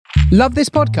Love this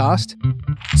podcast?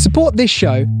 Support this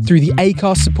show through the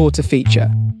Acast supporter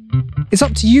feature. It's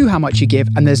up to you how much you give,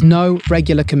 and there's no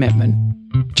regular commitment.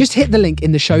 Just hit the link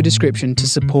in the show description to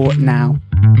support now.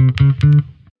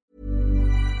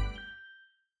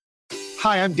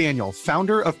 Hi, I'm Daniel,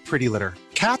 founder of Pretty Litter.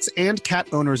 Cats and cat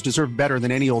owners deserve better than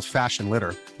any old-fashioned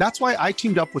litter. That's why I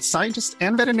teamed up with scientists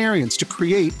and veterinarians to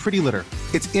create Pretty Litter.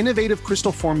 Its innovative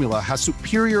crystal formula has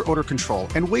superior odor control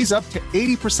and weighs up to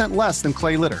 80% less than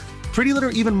clay litter. Pretty Litter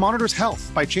even monitors health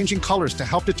by changing colors to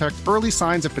help detect early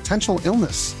signs of potential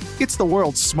illness. It's the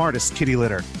world's smartest kitty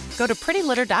litter. Go to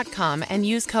prettylitter.com and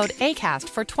use code ACAST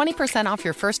for 20% off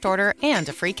your first order and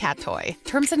a free cat toy.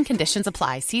 Terms and conditions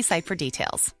apply. See site for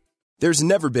details. There's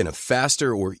never been a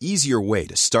faster or easier way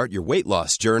to start your weight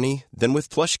loss journey than with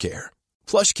PlushCare.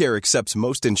 PlushCare accepts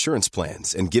most insurance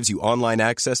plans and gives you online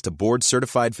access to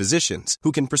board-certified physicians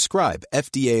who can prescribe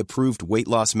FDA-approved weight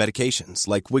loss medications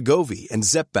like Wegovy and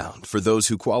Zepbound for those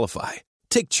who qualify.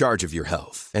 Take charge of your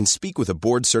health and speak with a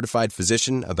board-certified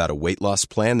physician about a weight loss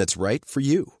plan that's right for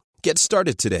you. Get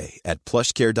started today at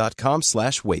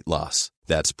plushcare.com/weight-loss.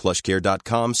 That's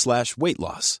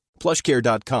plushcare.com/weight-loss.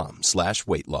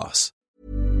 plushcare.com/weight-loss.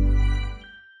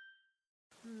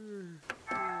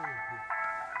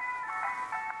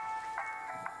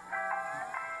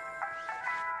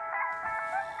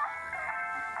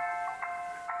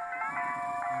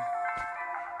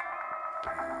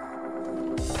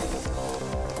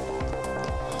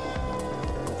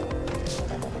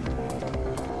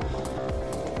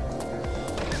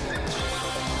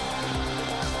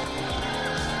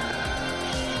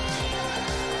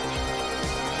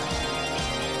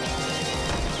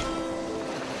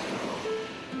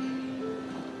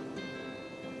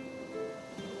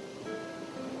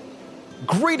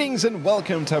 Greetings and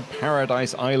welcome to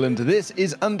Paradise Island. This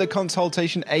is Under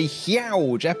Consultation, a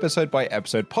huge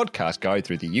episode-by-episode podcast guide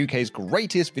through the UK's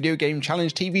greatest video game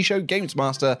challenge TV show, Games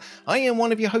Master. I am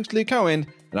one of your hosts, Luke Owen,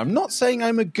 and I'm not saying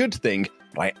I'm a good thing,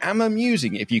 but I am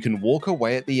amusing if you can walk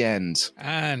away at the end.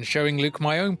 And showing Luke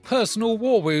my own personal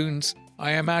war wounds,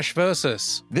 I am Ash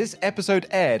Versus. This episode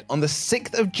aired on the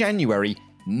 6th of January,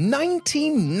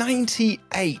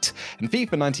 1998, and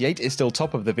FIFA 98 is still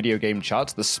top of the video game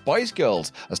charts. The Spice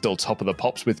Girls are still top of the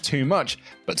pops with Too Much,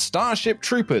 but Starship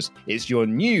Troopers is your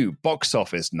new box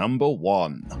office number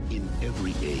one. In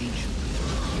every age,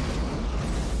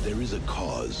 there is a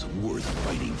cause worth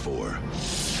fighting for.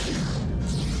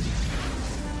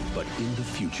 But in the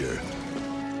future,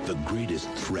 the greatest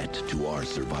threat to our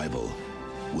survival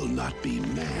will not be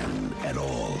man at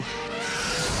all.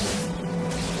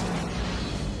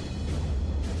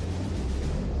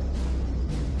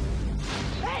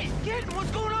 Kid, what's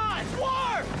going on?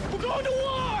 War! We're going to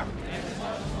war!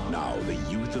 Now the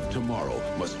youth of tomorrow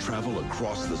must travel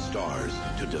across the stars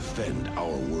to defend our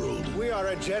world. We are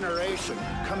a generation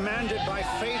commanded by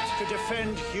fate to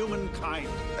defend humankind.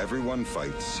 Everyone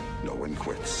fights, no one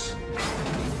quits.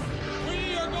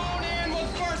 We are going in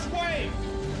with first wave.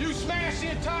 You smash the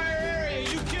entire area.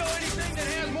 You kill anything that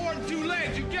has more than two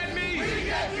legs. You get me? We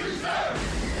get you, sir!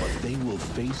 But they will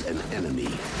face an enemy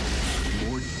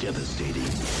more devastating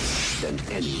than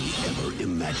any ever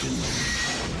imagined.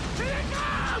 Here it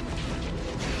comes!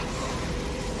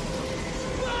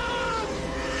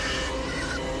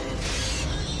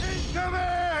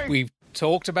 Incoming! We've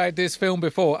talked about this film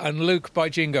before, and Luke, by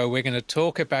jingo, we're going to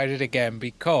talk about it again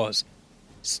because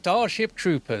Starship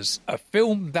Troopers, a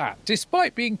film that,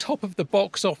 despite being top of the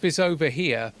box office over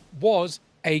here, was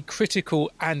a critical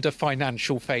and a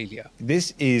financial failure.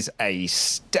 This is a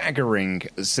staggering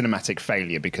cinematic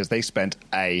failure because they spent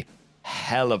a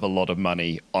hell of a lot of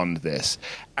money on this.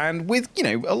 And with,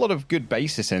 a lot of good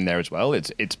basis in there as well.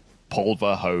 It's Paul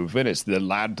Verhoeven, it's the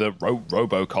lad that wrote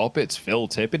RoboCop, it's Phil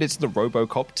Tippett, it's the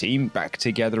RoboCop team back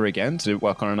together again to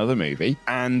work on another movie.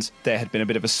 And there had been a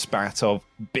bit of a spat of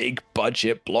big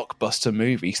budget blockbuster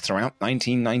movies throughout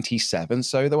 1997,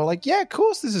 so they were like, yeah, of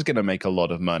course this is going to make a lot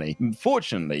of money.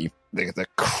 Unfortunately, the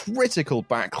critical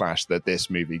backlash that this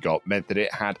movie got meant that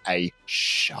it had a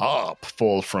sharp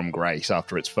fall from grace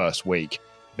after its first week.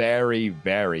 Very,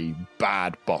 very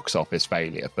bad box office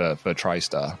failure for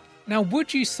TriStar. Now,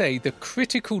 would you say the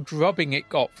critical drubbing it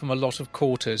got from a lot of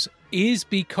quarters is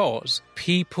because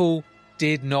people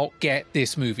did not get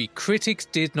this movie? Critics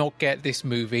did not get this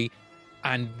movie,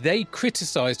 and they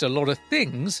criticised a lot of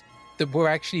things that were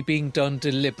actually being done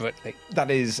deliberately.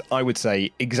 That is, I would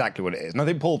say, exactly what it is. And I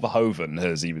think Paul Verhoeven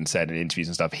has even said in interviews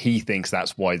and stuff, he thinks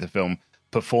that's why the film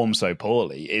performed so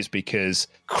poorly, is because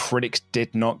critics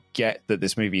did not get that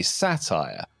this movie is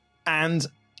satire. And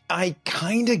I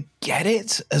kind of get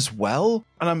it as well.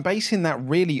 And I'm basing that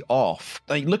really off.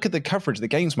 Like, look at the coverage the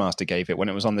Games Master gave it when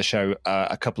it was on the show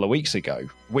a couple of weeks ago,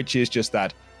 which is just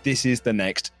that this is the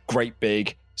next great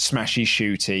big smashy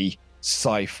shooty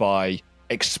sci-fi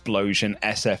explosion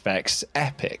SFX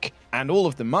epic. And all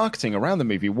of the marketing around the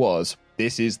movie was,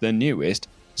 this is the newest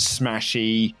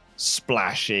smashy,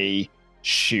 splashy,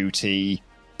 shooty,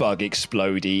 bug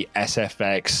explodey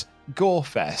SFX gore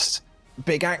fest.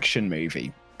 Big action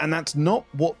movie. And that's not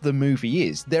what the movie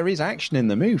is. There is action in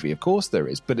the movie, of course there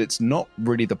is, but it's not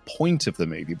really the point of the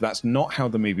movie. That's not how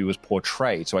the movie was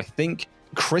portrayed. So I think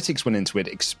critics went into it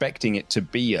expecting it to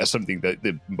be something that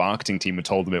the marketing team had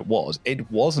told them it was. It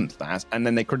wasn't that, and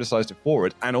then they criticized it for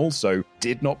it, and also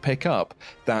did not pick up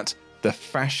that the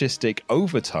fascistic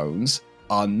overtones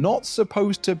are not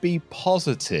supposed to be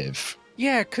positive.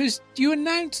 Yeah, because you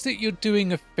announced that you're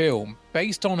doing a film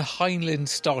based on Heinlein's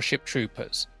Starship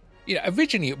Troopers. You know,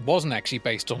 originally it wasn't actually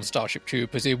based on Starship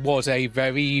Troopers. It was a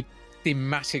very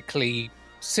thematically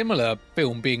similar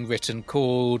film being written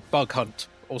called Bug Hunt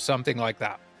or something like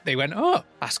that. They went, oh,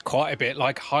 that's quite a bit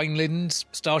like Heinlein's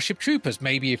Starship Troopers.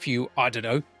 Maybe if you, I don't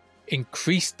know,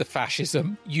 increased the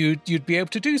fascism, you'd be able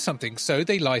to do something. So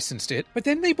they licensed it. But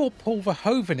then they brought Paul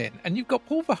Verhoeven in. And you've got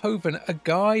Paul Verhoeven, a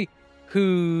guy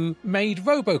who made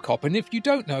RoboCop. And if you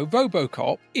don't know,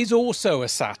 RoboCop is also a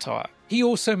satire. He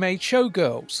also made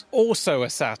Showgirls, also a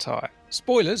satire.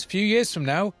 Spoilers, a few years from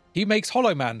now, he makes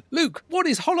Hollow Man. Luke, what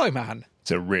is Hollow Man?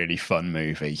 It's a really fun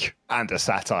movie and a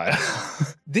satire.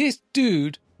 This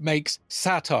dude makes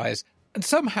satires. And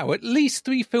somehow, at least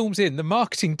 3 films in, the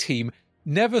marketing team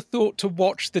never thought to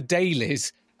watch the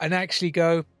dailies and actually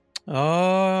go,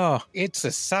 oh, it's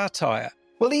a satire.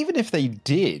 Well, even if they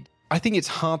did, I think it's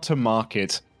hard to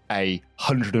market a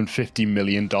 $150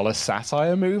 million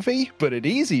satire movie, but it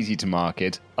is easy to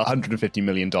market a $150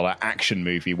 million action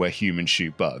movie where humans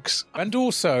shoot bugs. And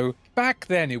also, back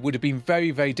then it would have been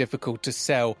very, very difficult to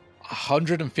sell a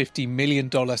 $150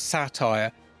 million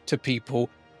satire to people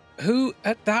who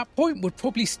at that point would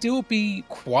probably still be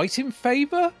quite in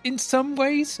favour in some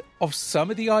ways of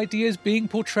some of the ideas being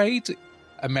portrayed.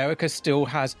 America still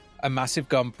has a massive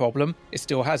gun problem. It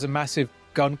still has a massive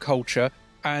gun culture.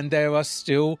 And there are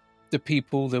still the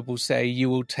people that will say, you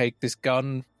will take this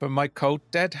gun from my cold,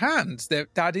 dead hands.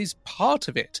 That is part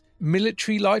of it.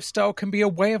 Military lifestyle can be a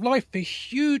way of life for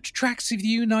huge tracts of the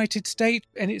United States,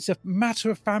 and it's a matter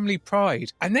of family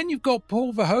pride. And then you've got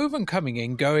Paul Verhoeven coming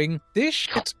in going, this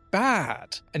shit's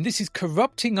bad, and this is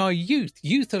corrupting our youth.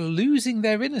 Youth are losing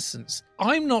their innocence.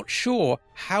 I'm not sure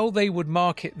how they would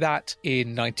market that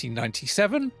in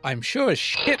 1997. I'm sure as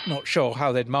shit not sure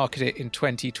how they'd market it in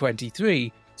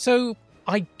 2023. So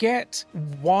I get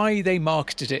why they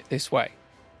marketed it this way.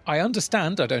 I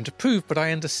understand, I don't approve, but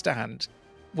I understand.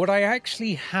 What I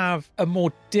actually have a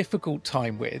more difficult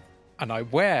time with, and I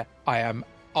am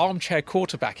armchair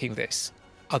quarterbacking this,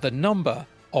 are the number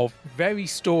of very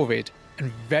storied and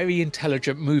very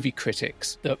intelligent movie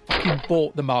critics that fucking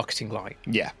bought the marketing line.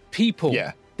 Yeah. People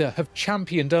that have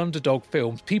championed underdog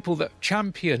films, people that have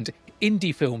championed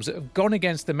indie films that have gone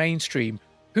against the mainstream,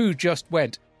 who just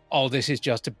went, oh, this is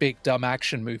just a big dumb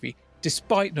action movie,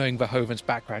 despite knowing Verhoeven's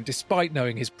background, despite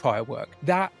knowing his prior work.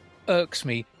 That irks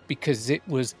me because it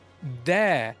was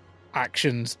their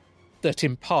actions that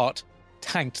in part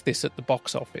tanked this at the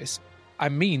box office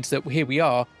and means that here we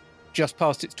are just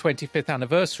past its 25th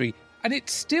anniversary and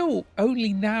it's still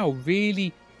only now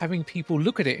really having people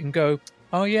look at it and go,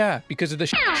 oh yeah, because of the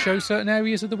show certain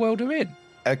areas of the world are in.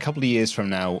 A couple of years from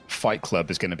now, Fight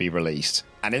Club is going to be released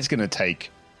and it's going to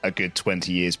take a good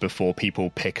 20 years before people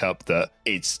pick up that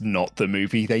it's not the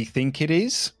movie they think it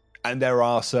is. And there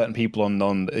are certain people on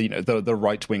the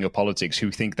right wing of politics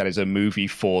who think that is a movie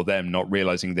for them, not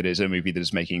realizing that it is a movie that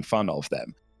is making fun of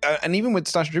them. And even with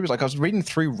Starship Troopers, like I was reading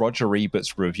through Roger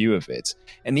Ebert's review of it,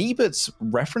 and Ebert's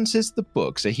references the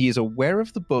book, so he is aware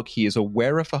of the book, he is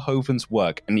aware of Verhoeven's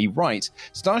work, and he writes,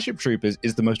 Starship Troopers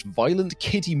is the most violent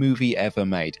kiddie movie ever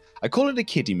made. I call it a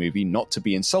kiddie movie not to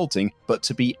be insulting, but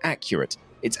to be accurate.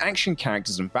 Its action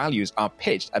characters and values are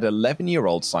pitched at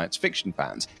 11-year-old science fiction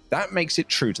fans. That makes it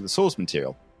true to the source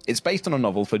material. It's based on a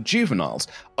novel for juveniles.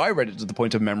 I read it to the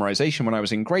point of memorization when I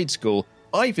was in grade school.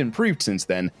 I've improved since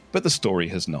then, but the story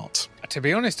has not. To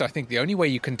be honest, I think the only way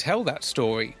you can tell that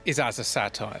story is as a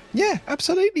satire. Yeah,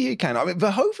 absolutely you can. I mean,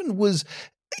 Verhoeven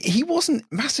he wasn't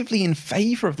massively in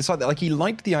favour of this idea. Like, he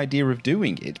liked the idea of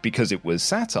doing it because it was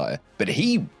satire, but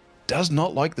he does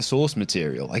not like the source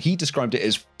material. Like, he described it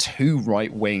as too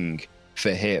right-wing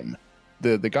for him.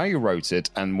 the guy who wrote it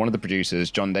and one of the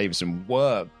producers, John Davison,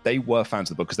 were fans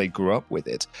of the book because they grew up with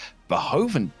it.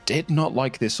 Verhoeven did not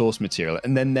like this source material,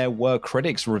 and then there were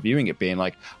critics reviewing it being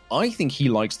like, I think he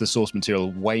likes the source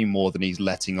material way more than he's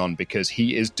letting on because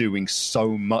he is doing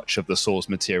so much of the source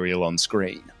material on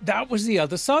screen. That was the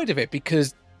other side of it,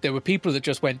 because there were people that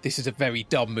just went, this is a very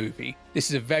dumb movie. This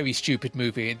is a very stupid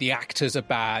movie, and the actors are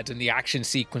bad, and the action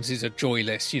sequences are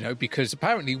joyless, because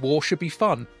apparently war should be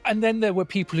fun. And then there were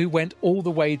people who went all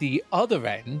the way the other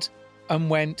end and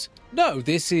went, no,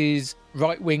 this is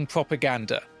right-wing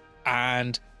propaganda.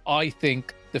 And I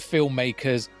think the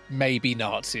filmmakers may be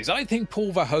Nazis. I think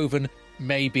Paul Verhoeven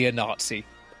may be a Nazi.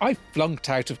 I flunked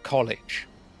out of college.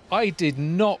 I did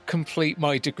not complete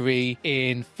my degree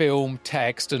in film,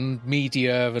 text, and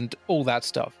media and all that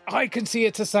stuff. I can see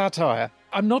it's a satire.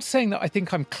 I'm not saying that I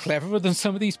think I'm cleverer than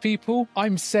some of these people.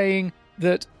 I'm saying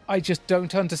that I just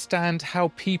don't understand how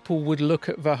people would look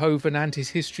at Verhoeven and his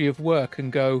history of work and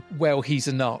go, well, he's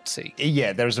a Nazi.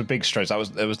 Yeah, there was a big stretch.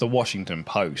 There was the Washington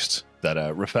Post that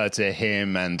referred to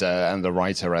him and the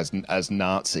writer as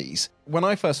Nazis. When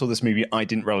I first saw this movie, I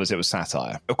didn't realize it was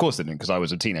satire. Of course I didn't, because I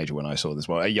was a teenager when I saw this.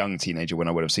 Well, a young teenager when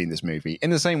I would have seen this movie. In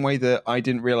the same way that I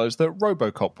didn't realize that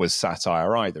RoboCop was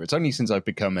satire either. It's only since I've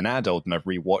become an adult and I've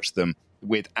rewatched them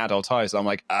with adult eyes that I'm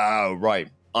like, oh, right,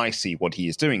 I see what he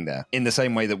is doing there. In the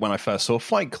same way that when I first saw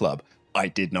Fight Club, I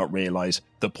did not realize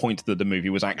the point that the movie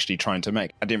was actually trying to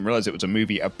make. I didn't realize it was a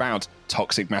movie about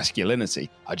toxic masculinity.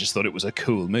 I just thought it was a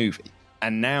cool movie.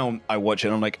 And now I watch it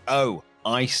and I'm like, oh,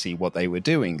 I see what they were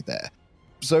doing there.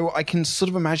 So I can sort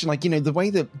of imagine, the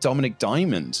way that Dominic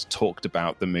Diamond talked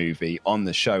about the movie on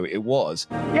the show, it was,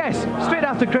 yes, straight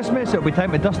after Christmas, it'll be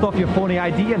time to dust off your phony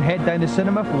ID and head down the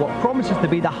cinema for what promises to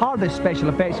be the hardest special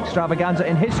effects extravaganza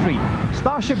in history.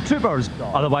 Starship Troopers,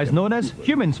 otherwise known as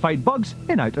Humans Fight Bugs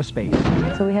in Outer Space.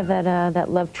 So we have that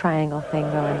love triangle thing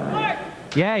going on.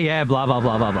 Yeah, blah, blah,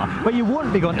 blah, blah, blah. But you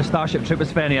won't be going to Starship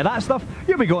Troopers for any of that stuff.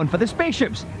 You'll be going for the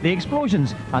spaceships, the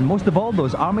explosions, and most of all,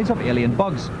 those armies of alien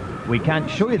bugs. We can't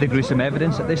show you the gruesome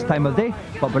evidence at this time of day,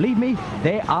 but believe me,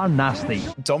 they are nasty.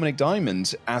 Dominic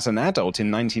Diamond, as an adult in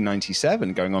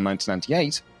 1997, going on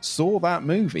 1998, saw that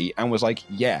movie and was like,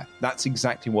 yeah, that's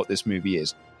exactly what this movie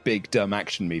is. Big, dumb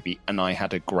action movie, and I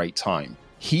had a great time.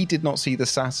 He did not see the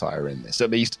satire in this.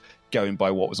 At least, going by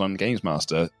what was on Games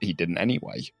Master, he didn't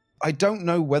anyway. I don't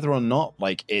know whether or not,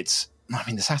 the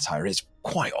satire is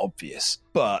quite obvious.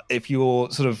 But if you're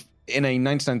sort of in a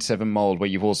 1997 mold where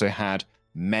you've also had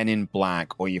Men in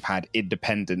Black, or you've had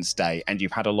Independence Day, and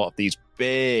you've had a lot of these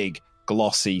big,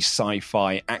 glossy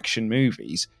sci-fi action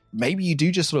movies, maybe you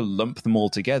do just sort of lump them all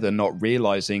together, not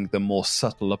realizing the more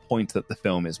subtler point that the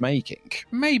film is making.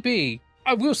 Maybe.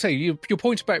 I will say, your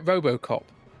point about RoboCop,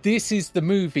 this is the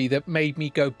movie that made me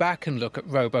go back and look at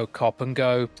RoboCop and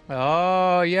go,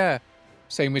 oh, yeah.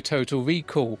 Same with Total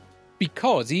Recall.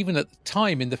 Because even at the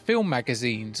time in the film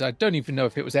magazines, I don't even know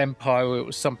if it was Empire or it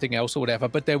was something else or whatever,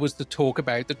 but there was the talk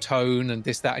about the tone and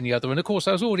this, that and the other. And of course,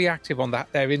 I was already active on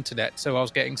their internet, so I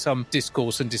was getting some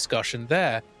discourse and discussion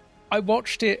there. I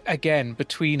watched it again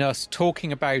between us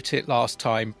talking about it last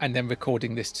time and then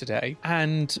recording this today.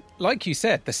 And like you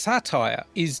said, the satire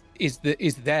is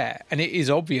there and it is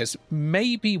obvious.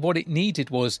 Maybe what it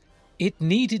needed was it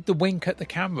needed the wink at the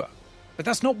camera. But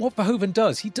that's not what Verhoeven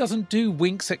does. He doesn't do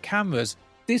winks at cameras.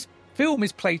 This film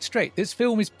is played straight. This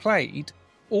film is played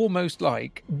almost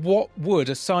like what would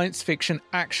a science fiction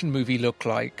action movie look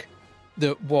like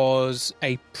that was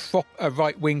a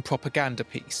right-wing propaganda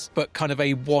piece, but kind of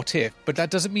a what if. But that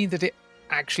doesn't mean that it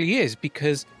actually is,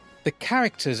 because the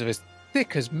characters are as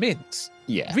thick as mince.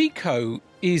 Yeah. Rico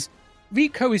is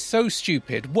so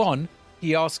stupid. One,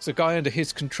 he asks a guy under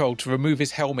his control to remove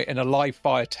his helmet in a live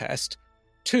fire test.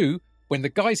 Two, when the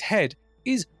guy's head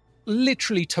is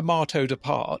literally tomatoed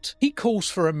apart, he calls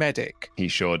for a medic. He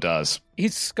sure does.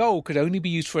 His skull could only be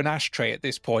used for an ashtray at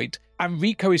this point, and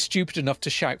Rico is stupid enough to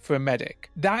shout for a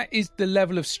medic. That is the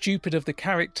level of stupid of the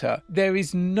character. There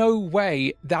is no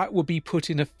way that would be put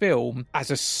in a film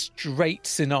as a straight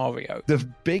scenario. The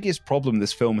biggest problem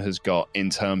this film has got in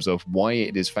terms of why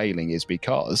it is failing is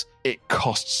because it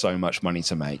costs so much money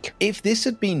to make. If this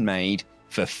had been made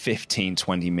for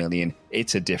 15-20 million,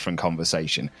 it's a different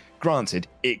conversation. Granted,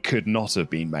 it could not have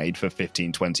been made for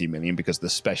 15-20 million because the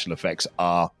special effects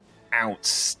are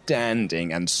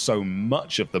outstanding and so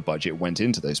much of the budget went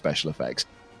into those special effects.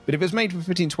 But if it was made for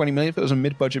 15-20 million, if it was a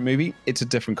mid-budget movie, it's a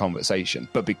different conversation.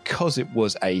 But because it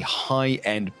was a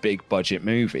high-end, big-budget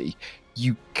movie,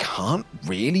 you can't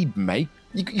really make...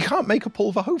 You can't make a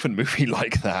Paul Verhoeven movie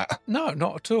like that. No,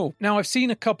 not at all. Now, I've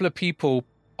seen a couple of people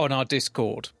on our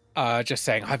Discord just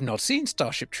saying, I've not seen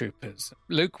Starship Troopers.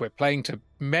 Luke, we're playing to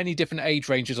many different age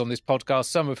ranges on this podcast,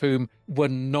 some of whom were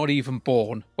not even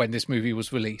born when this movie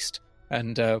was released.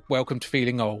 And welcome to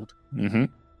feeling old. Mm-hmm.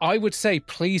 I would say,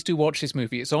 please do watch this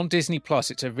movie. It's on Disney+.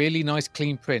 It's a really nice,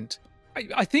 clean print.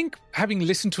 I think having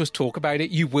listened to us talk about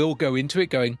it, you will go into it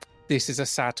going, this is a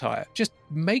satire. Just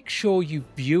make sure you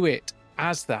view it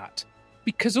as that.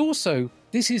 Because also,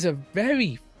 this is a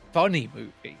very funny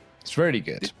movie. It's really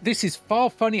good. This is far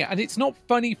funnier, and it's not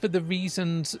funny for the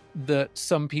reasons that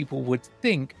some people would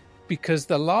think, because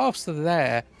the laughs are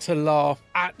there to laugh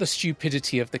at the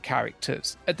stupidity of the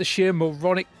characters, at the sheer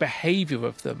moronic behaviour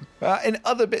of them. In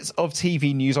other bits of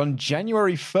TV news on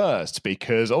January 1st,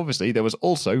 because obviously there was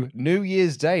also New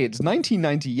Year's Day. It's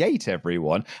 1998,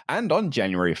 everyone. And on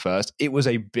January 1st, it was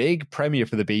a big premiere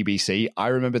for the BBC. I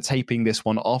remember taping this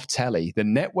one off telly, the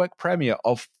network premiere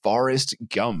of Forrest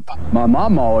Gump. My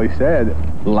mom always said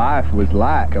life was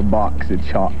like a box of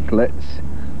chocolates.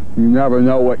 You never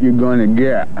know what you're going to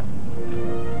get.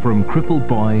 From crippled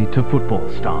boy to football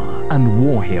star and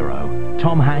war hero,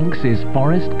 Tom Hanks is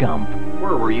Forrest Gump.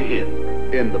 Where were you hit?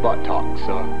 In the buttocks,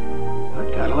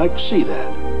 I'd kind of like to see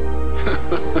that.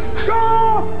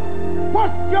 Go!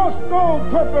 What's your sole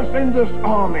purpose in this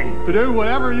army? To do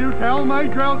whatever you tell me,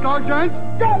 Drill Sergeant.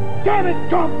 God damn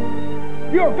it, Gump!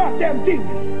 You're a goddamn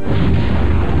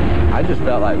genius. I just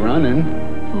felt like running.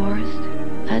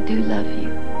 Forrest, I do love you.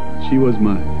 She was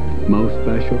my most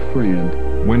special friend.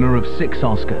 Winner of 6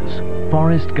 Oscars,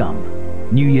 Forrest Gump.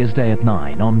 New Year's Day at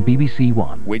 9 on BBC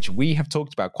One. Which we have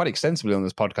talked about quite extensively on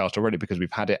this podcast already because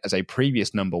we've had it as a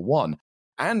previous number 1.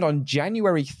 And on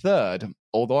January 3rd,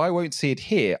 although I won't see it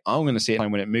here, I'm going to see it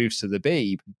when it moves to the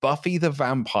Beeb, Buffy the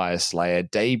Vampire Slayer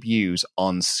debuts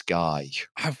on Sky.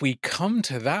 Have we come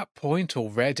to that point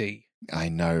already? I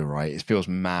know, right? It feels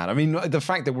mad. I mean, the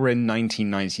fact that we're in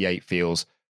 1998 feels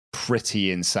pretty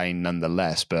insane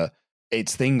nonetheless, but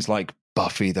it's things like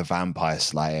Buffy the Vampire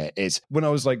Slayer. It's when I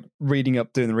was like reading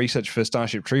up, doing the research for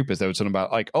Starship Troopers, they were talking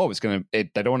about like, oh, they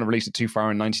don't want to release it too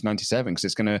far in 1997 because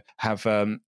it's going to have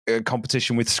a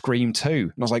competition with Scream 2.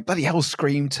 And I was like, bloody hell,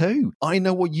 Scream 2. I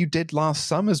know what you did last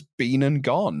summer's been and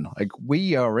gone. Like,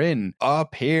 we are in a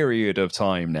period of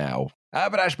time now.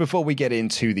 But Ash, before we get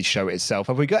into the show itself,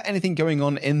 have we got anything going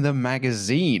on in the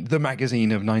magazine of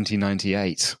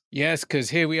 1998? Yes, because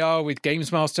here we are with Games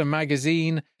Master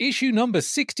Magazine, issue number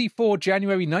 64,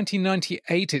 January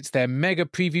 1998. It's their mega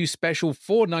preview special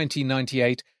for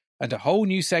 1998, and a whole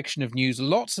new section of news.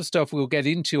 Lots of stuff we'll get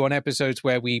into on episodes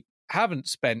where we haven't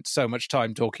spent so much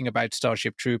time talking about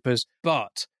Starship Troopers.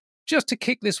 But just to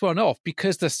kick this one off,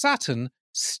 because the Saturn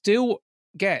still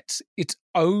gets its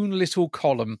own little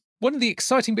column. One of the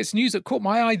exciting bits of news that caught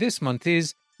my eye this month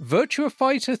is Virtua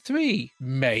Fighter 3.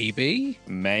 Maybe.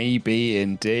 Maybe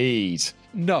indeed.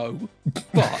 No,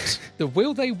 but the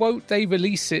will they, won't they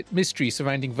release it mystery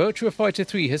surrounding Virtua Fighter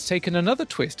 3 has taken another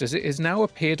twist as it has now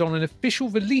appeared on an official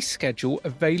release schedule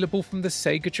available from the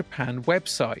Sega Japan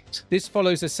website. This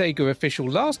follows a Sega official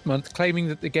last month claiming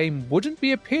that the game wouldn't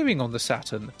be appearing on the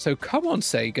Saturn. So come on,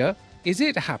 Sega, is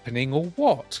it happening or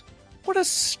what? What a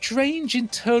strange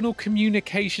internal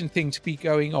communication thing to be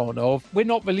going on of, we're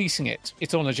not releasing it.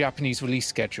 It's on a Japanese release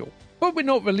schedule, but we're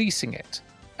not releasing it.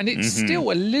 And it's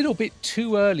still a little bit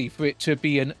too early for it to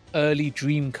be an early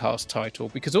Dreamcast title,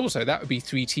 because also that would be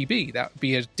 3TB. That would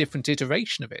be a different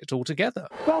iteration of it altogether.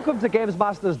 Welcome to Games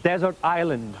Master's Desert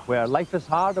Island, where life is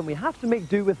hard and we have to make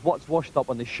do with what's washed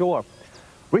up on the shore.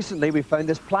 Recently, we found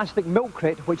this plastic milk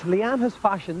crate, which Leanne has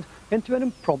fashioned into an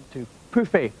impromptu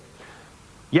buffet.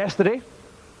 Yesterday,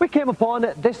 we came upon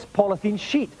this polythene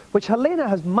sheet, which Helena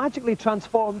has magically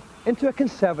transformed into a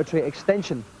conservatory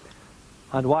extension.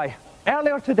 And why?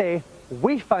 Earlier today,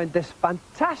 we found this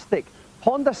fantastic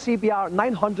Honda CBR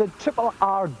 900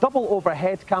 RRR double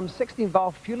overhead cam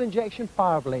 16-valve fuel injection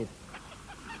fireblade.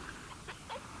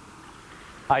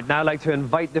 I'd now like to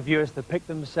invite the viewers to pick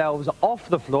themselves off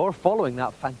the floor following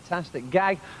that fantastic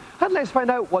gag. And let's find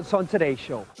out what's on today's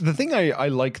show. The thing I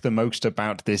like the most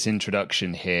about this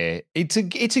introduction here, it's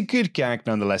a good gag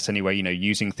nonetheless anyway, you know,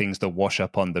 using things that wash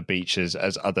up on the beach as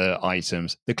other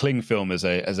items. The cling film as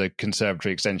a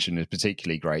conservatory extension is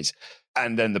particularly great.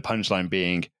 And then the punchline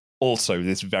being also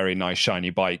this very nice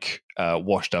shiny bike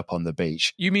washed up on the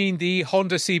beach. You mean the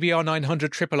Honda CBR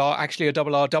 900 RRR, actually a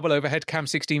double R double overhead cam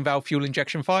 16-valve fuel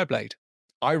injection fireblade?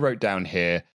 I wrote down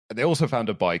here, they also found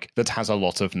a bike that has a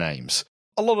lot of names.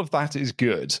 A lot of that is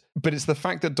good, but it's the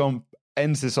fact that Dom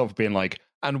ends this off being like,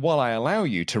 and while I allow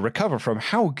you to recover from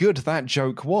how good that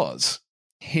joke was,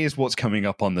 here's what's coming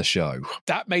up on the show.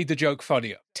 That made the joke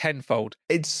funnier, tenfold.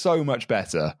 It's so much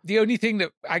better. The only thing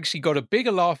that actually got a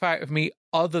bigger laugh out of me,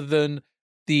 other than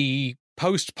the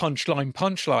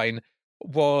post-punchline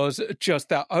was just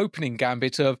that opening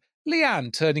gambit of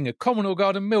Leanne turning a Commodore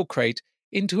Garden milk crate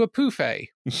into a poufet.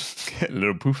 A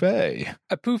little poufet.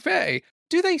 A poufet.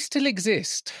 Do they still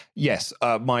exist? Yes,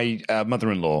 my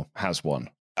mother-in-law has one.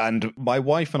 And my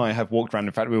wife and I have walked around.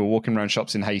 In fact, we were walking around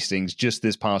shops in Hastings just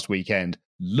this past weekend,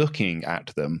 looking at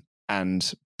them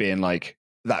and being like,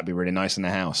 that'd be really nice in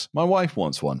the house. My wife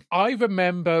wants one. I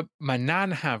remember my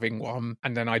nan having one,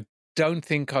 and then I don't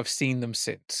think I've seen them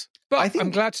since. But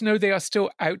I'm glad to know they are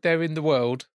still out there in the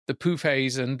world, the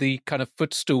poufets and the kind of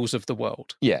footstools of the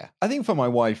world. Yeah, I think for my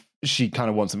wife, she kind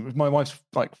of wants them. My wife's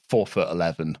like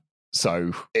 4'11",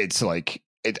 so it's like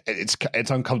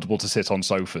it's uncomfortable to sit on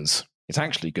sofas. It's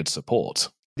actually good support.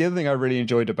 The other thing I really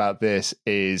enjoyed about this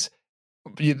is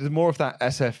more of that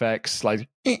SFX, like,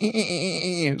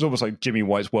 it's almost like Jimmy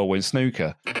White's Whirlwind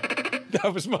Snooker.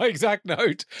 That was my exact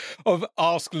note of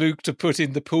ask Luke to put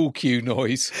in the pool cue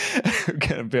noise.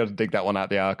 Gonna be able to dig that one out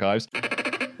the archives.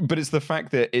 But it's the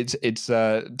fact that it's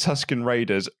Tusken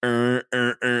Raiders.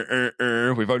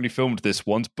 We've only filmed this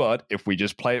once, but if we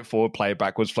just play it forward, play it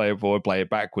backwards, play it forward, play it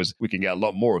backwards, we can get a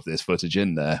lot more of this footage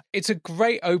in there. It's a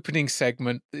great opening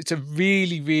segment. It's a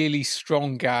really, really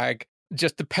strong gag.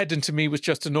 Just the pedant to me was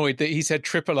just annoyed that he said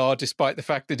triple R despite the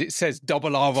fact that it says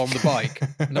double R on the bike.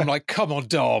 And I'm like, come on,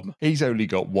 Dom. He's only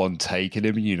got one take in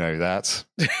him, you know that.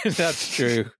 That's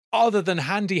true. Other than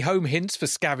handy home hints for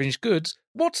scavenged goods,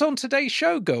 what's on today's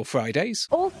show, Girl Fridays?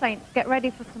 All Saints get ready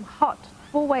for some hot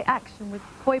four-way action with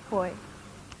Poy Poy.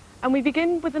 And we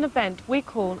begin with an event we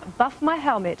call Buff My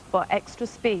Helmet for Extra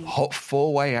Speed. Hot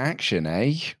four-way action,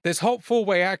 eh? There's hot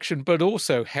four-way action, but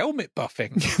also helmet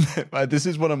buffing. This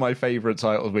is one of my favourite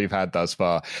titles we've had thus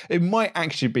far. It might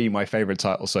actually be my favourite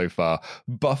title so far.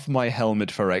 Buff My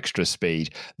Helmet for Extra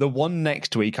Speed. The one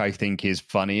next week I think is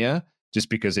funnier, just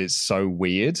because it's so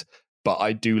weird. But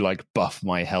I do like Buff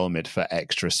My Helmet for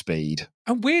Extra Speed.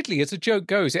 And weirdly, as a joke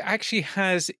goes, it actually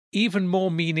has even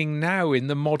more meaning now in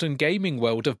the modern gaming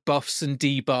world of buffs and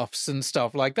debuffs and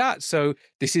stuff like that. So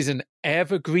this is an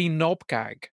evergreen knob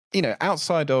gag. You know,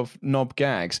 outside of knob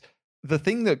gags, the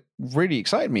thing that really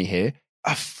excited me here,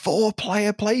 a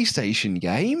 4-player PlayStation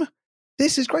game?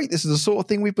 This is great. This is the sort of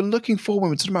thing we've been looking for when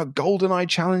we're talking about GoldenEye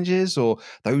challenges or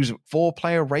those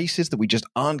 4-player races that we just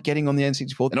aren't getting on the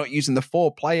N64. They're not using the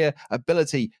 4-player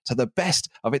ability to the best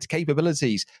of its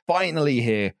capabilities. Finally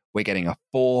here, we're getting a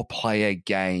 4-player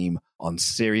game on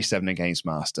Series 7 and Games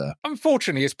Master.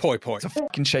 Unfortunately, it's Poy Poy. It's a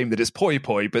fucking shame that it's Poy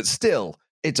Poy, but still,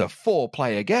 it's a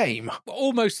 4-player game.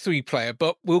 Almost 3-player,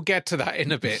 but we'll get to that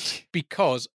in a bit.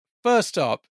 Because first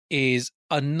up is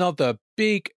another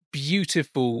big,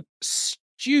 beautiful,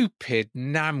 stupid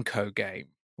Namco game.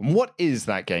 What is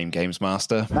that game, Games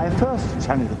Master? My first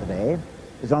challenge of the day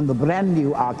is on the brand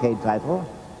new arcade title,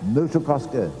 Motocross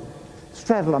Go.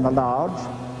 Straddle on a large,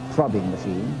 throbbing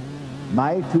machine.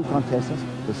 My two contestants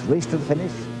must race to the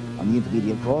finish on the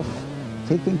intermediate course,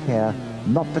 taking care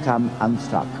not to come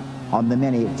unstuck on the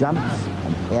many jumps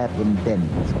and hairpin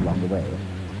bends along the way.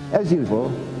 As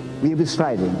usual, we'll be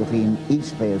sliding between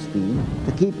each player's speed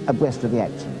to keep abreast of the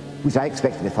action, which I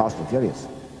expect to be fast and furious.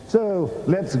 So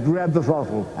let's grab the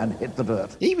throttle and hit the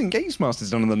dirt. Even Games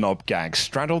Master's done on the knob gag.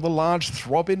 Straddle the large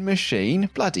throbbing machine.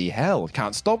 Bloody hell,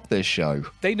 can't stop this show.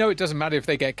 They know it doesn't matter if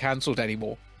they get cancelled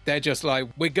anymore. They're just like,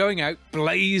 we're going out,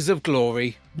 blaze of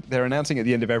glory. They're announcing at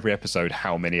the end of every episode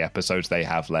how many episodes they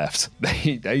have left.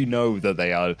 They know that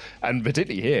they are, and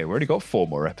particularly here, we've only got 4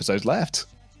 more episodes left.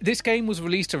 This game was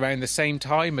released around the same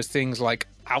time as things like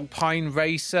Alpine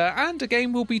Racer and a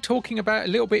game we'll be talking about a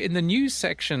little bit in the news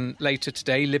section later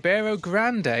today, Libero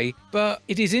Grande. But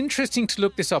it is interesting to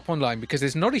look this up online because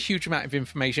there's not a huge amount of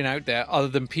information out there other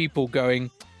than people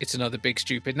going, it's another big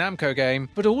stupid Namco game.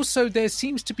 But also there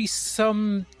seems to be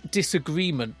some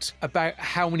disagreement about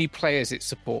how many players it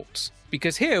supports.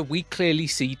 Because here we clearly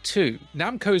see 2.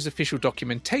 Namco's official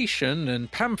documentation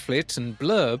and pamphlet and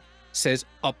blurb says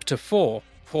up to 4.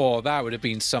 Oh, that would have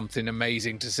been something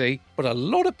amazing to see. But a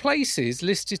lot of places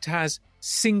list it as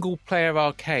single-player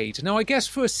arcade. Now, I guess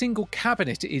for a single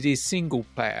cabinet, it is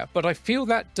single-player, but I feel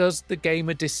that does the game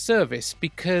a disservice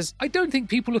because I don't think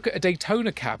people look at a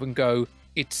Daytona cab and go,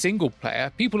 it's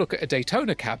single-player. People look at a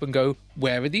Daytona cab and go,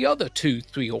 where are the other 2,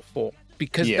 3, or 4?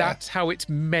 Because that's how it's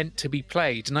meant to be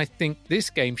played. And I think this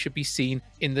game should be seen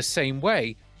in the same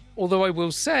way. Although I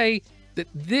will say that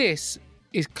this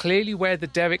is clearly where the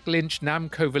Derek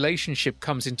Lynch-Namco relationship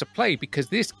comes into play because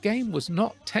this game was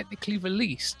not technically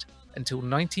released until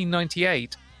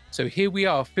 1998 So here we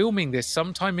are filming this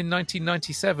sometime in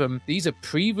 1997. These are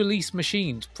pre-release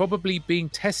machines, probably being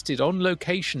tested on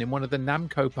location in one of the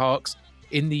Namco parks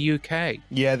in the UK.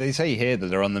 Yeah, they say here that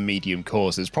they're on the medium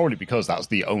course. It's probably because that's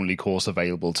the only course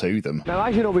available to them. Now,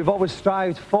 as you know, we've always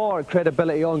strived for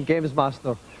credibility on Games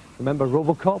Master. Remember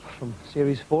RoboCop from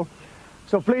Series 4?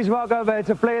 So please welcome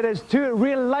to play this two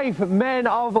real-life men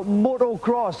of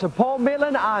motocross, Paul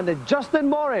Maitland and Justin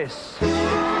Morris.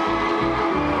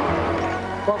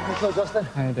 Welcome to the show, Justin.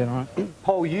 How you doing, all right?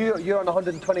 Paul, you're on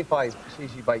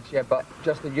 125cc bikes, yeah, but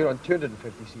Justin, you're on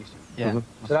 250cc. Yeah.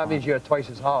 So that means you're twice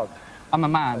as hard. I'm a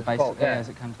man, basically, yeah. as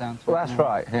it comes down to Well, that's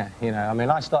right, yeah. You know, I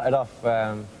mean, I started off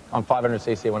on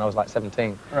 500cc when I was like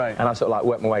 17. Right. And I sort of like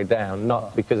worked my way down,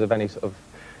 not because of any sort of,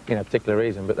 you know, particular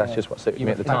reason, but that's just what suited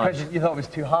me at the time. You thought it was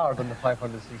too hard on the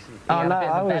 500cc. Oh, no,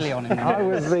 I was I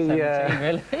was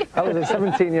a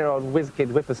 17-year-old whiz kid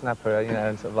whippersnapper, you know,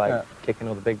 and sort of like kicking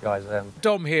all the big guys.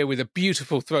 Dom here with a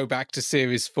beautiful throwback to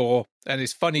Series 4. And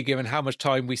it's funny given how much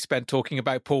time we spent talking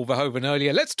about Paul Verhoeven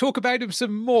earlier. Let's talk about him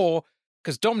some more,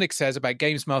 because Dominic says about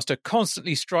Games Master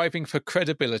constantly striving for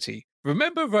credibility.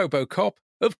 Remember RoboCop?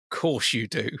 Of course you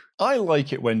do. I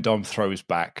like it when Dom throws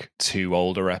back to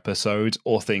older episodes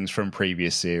or things from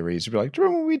previous series. You'd be like, do you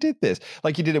remember when we did this?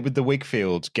 Like he did it with the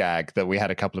Wigfield gag that we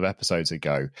had a couple of episodes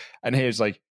ago. And here's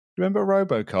like, remember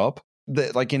RoboCop?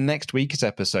 Like in next week's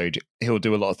episode, he'll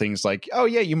do a lot of things like, oh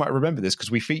yeah, you might remember this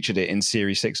because we featured it in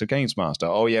Series 6 of Games Master.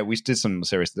 Oh yeah, we did some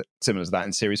series similar to that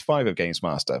in Series 5 of Games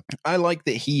Master. I like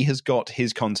that he has got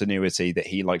his continuity that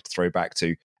he likes to throw back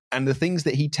to. And the things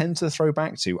that he tends to throw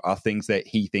back to are things that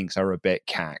he thinks are a bit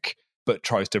cack, but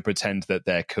tries to pretend that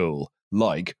they're cool,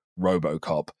 like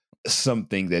RoboCop,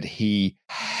 something that he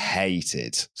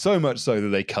hated. So much so that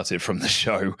they cut it from the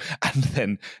show. And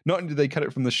then not only did they cut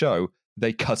it from the show,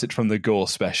 they cut it from the Gore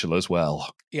special as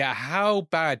well. Yeah, how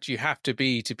bad do you have to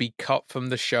be cut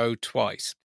from the show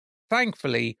twice?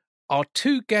 Thankfully, our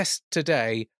two guests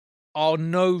today are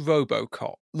no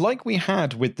RoboCop. Like we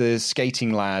had with the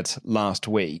skating lad last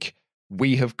week,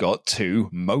 we have got two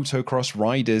motocross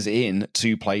riders in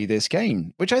to play this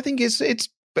game, which I think it's a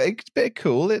bit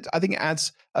cool. I think it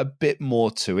adds a bit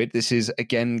more to it. This is,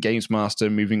 again, Games Master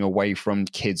moving away from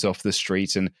kids off the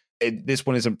street, and this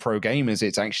one isn't pro gamers.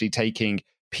 It's actually taking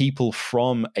people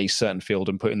from a certain field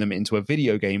and putting them into a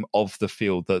video game of the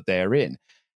field that they're in.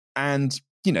 And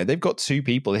you know, they've got two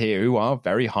people here who are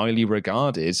very highly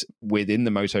regarded within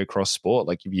the motocross sport.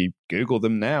 Like, if you Google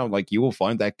them now, like, you will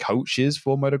find they're coaches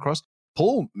for motocross.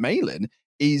 Paul Maitland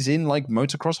is in, like,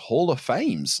 motocross Hall of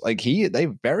Fames. Like,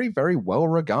 they're very, very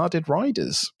well-regarded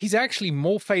riders. He's actually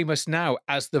more famous now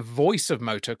as the voice of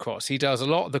motocross. He does a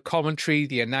lot of the commentary,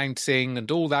 the announcing, and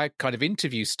all that kind of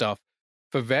interview stuff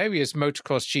for various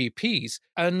motocross GPs.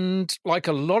 And like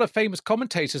a lot of famous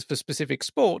commentators for specific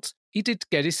sports, he did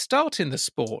get his start in the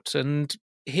sport. And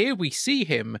here we see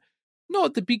him, not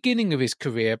at the beginning of his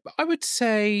career, but I would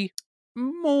say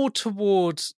more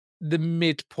towards the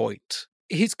midpoint.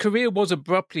 His career was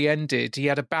abruptly ended. He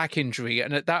had a back injury.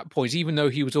 And at that point, even though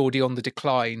he was already on the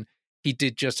decline, he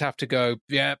did just have to go,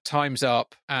 yeah, time's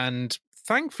up. And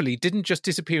thankfully didn't just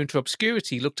disappear into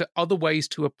obscurity, looked at other ways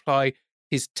to apply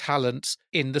his talents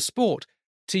in the sport.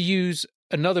 To use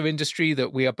another industry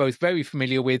that we are both very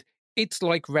familiar with, it's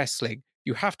like wrestling.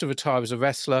 You have to retire as a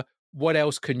wrestler. What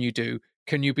else can you do?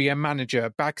 Can you be a manager,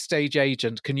 a backstage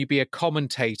agent? Can you be a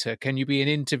commentator? Can you be an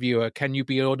interviewer? Can you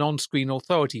be an on-screen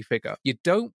authority figure?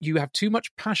 You have too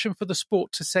much passion for the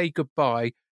sport to say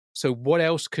goodbye. So what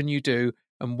else can you do?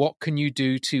 And what can you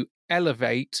do to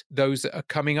elevate those that are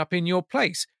coming up in your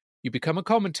place? You become a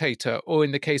commentator, or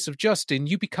in the case of Justin,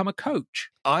 you become a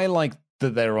coach. I like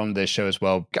that they're on this show as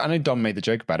well. I know Dom made the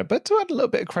joke about it, but to add a little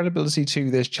bit of credibility to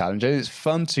this challenge, it's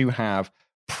fun to have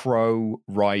pro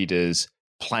riders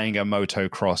playing a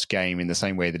motocross game in the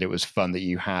same way that it was fun that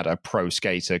you had a pro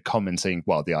skater commenting.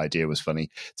 Well, the idea was funny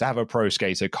to have a pro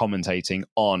skater commentating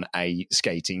on a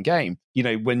skating game. You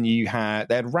know, when they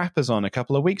had rappers on a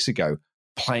couple of weeks ago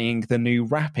playing the new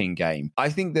rapping game. I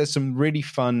think there's some really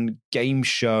fun game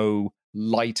show,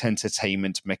 light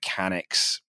entertainment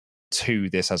mechanics to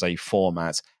this as a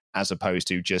format, as opposed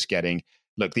to just getting,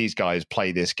 look, these guys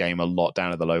play this game a lot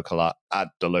down at the local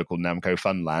Namco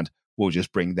Funland. We'll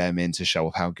just bring them in to show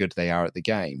off how good they are at the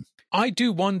game. I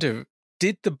do wonder,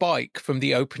 did the bike from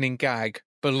the opening gag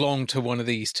belong to one of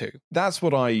these two? That's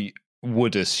what I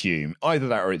would assume. Either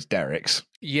that or it's Derek's.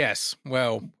 Yes,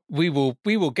 well, we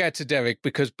will get to Derek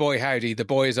because, boy howdy, the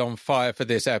boy is on fire for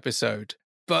this episode.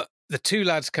 But the two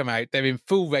lads come out, they're in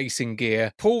full racing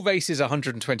gear. Paul races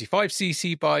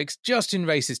 125cc bikes, Justin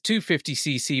races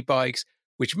 250cc bikes,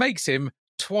 which makes him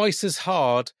twice as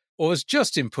hard, Or as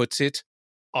Justin puts it,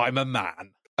 I'm a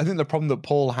man. I think the problem that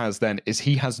Paul has then is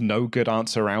he has no good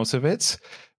answer out of it,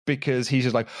 because he's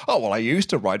just like, oh, well, I used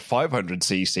to ride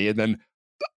 500cc and then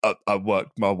I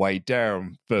worked my way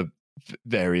down for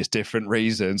various different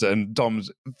reasons. And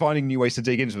Dom's finding new ways to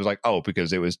dig into it was like, oh,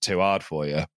 because it was too hard for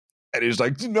you. And he was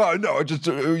like, no, I just,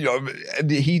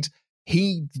 and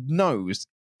he knows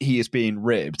he is being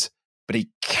ribbed, but he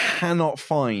cannot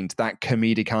find that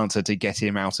comedic answer to get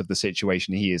him out of the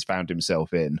situation he has found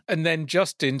himself in. And then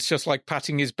Justin's just like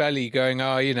patting his belly going,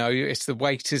 oh, it's the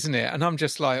weight, isn't it? And I'm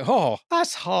just like, oh,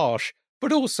 that's harsh.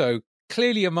 But also,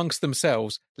 clearly amongst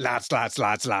themselves, lads.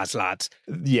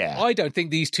 Yeah. I don't think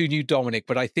these two knew Dominic,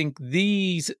 but I think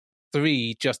these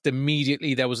three just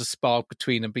immediately there was a spark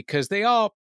between them because they are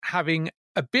having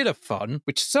a bit of fun,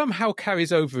 which somehow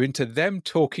carries over into them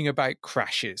talking about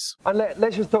crashes. And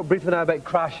let's just talk briefly now about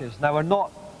crashes. Now, we're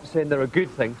not saying they're a good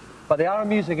thing, but they are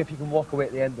amusing if you can walk away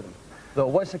at the end of them. So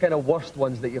what's the kind of worst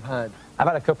ones that you've had? I've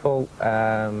had a couple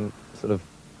sort of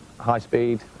high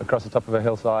speed across the top of a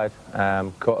hillside,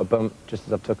 caught a bump just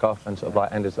as I took off and sort of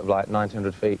like ended sort of like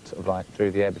 1,900 feet sort of like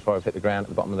through the air before I hit the ground at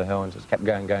the bottom of the hill and just kept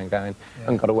going,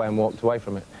 and got away and walked away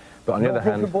from it. But on the other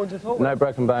hand, bones at all? No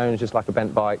broken bones, just like a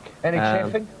bent bike. Any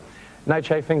chafing? No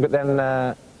chafing, but then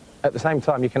at the same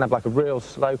time you can have like a real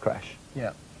slow crash.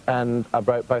 Yeah. And I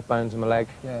broke both bones in my leg,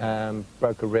 Yeah.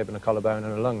 broke a rib and a collarbone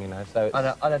and a lung, So it's,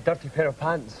 and a dirty pair of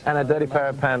pants. And a dirty pair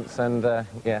of pants, and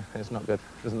yeah, it's not good.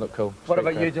 Doesn't look cool. What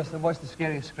about you, Justin? What's the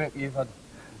scariest scrape you've had?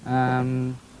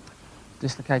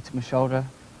 Dislocated my shoulder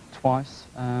twice.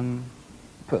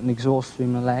 Put an exhaust through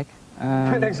my leg. Put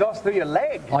an exhaust through your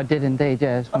leg? I did indeed,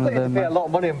 yeah. I thought you had to pay a lot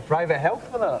of money in private health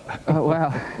for that. Well...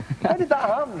 How did that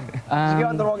happen? Did you get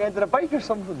on the wrong end of the bike or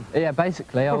something? Yeah,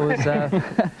 basically, I was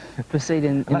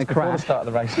proceeding in a crash. Before the start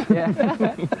of the race.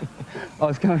 Yeah. I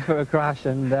was going for a crash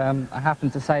and I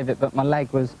happened to save it, but my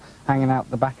leg was hanging out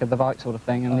the back of the bike sort of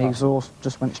thing, and the exhaust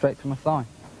just went straight through my thigh.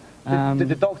 Did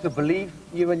the doctor believe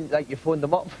you when you phoned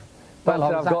them up? Well,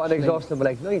 I've got an exhaust in my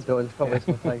leg. No, you don't. It's probably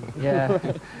my thing. Yeah,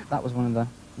 that was one of the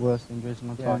worst injuries of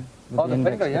my time. Oh, the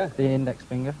finger, yeah. The index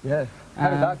finger. Yeah. How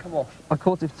did that come off? I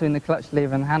caught it between the clutch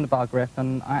lever and handlebar grip,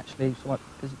 and I actually sort of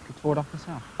physically tore it off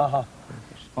myself.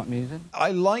 Which is quite amusing.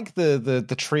 I like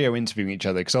the trio interviewing each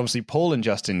other, because obviously Paul and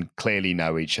Justin clearly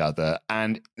know each other,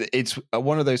 and it's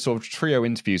one of those sort of trio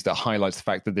interviews that highlights the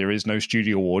fact that there is no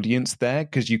studio audience there,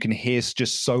 because you can hear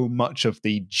just so much of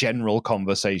the general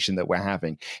conversation that we're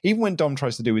having. Even when Dom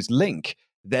tries to do his link,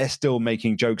 they're still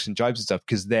making jokes and jibes and stuff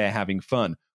because they're having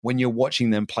fun. When you're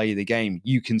watching them play the game,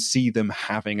 you can see them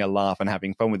having a laugh and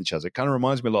having fun with each other. It kind of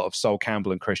reminds me a lot of Sol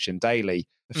Campbell and Christian Daly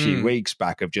a few weeks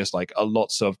back, of just like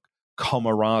lots of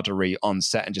camaraderie on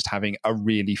set and just having a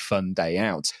really fun day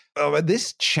out.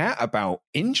 This chat about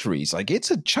injuries, like, it's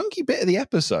a chunky bit of the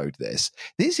episode, this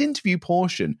interview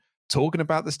portion, talking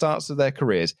about the starts of their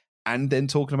careers and then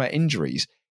talking about injuries.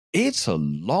 It's a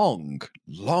long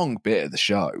bit of the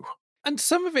show. And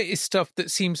some of it is stuff that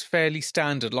seems fairly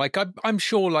standard. Like, I'm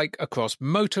sure, like, across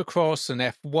motocross and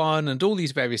F1 and all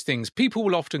these various things, people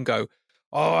will often go,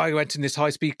 oh, I went in this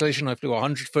high-speed collision, I flew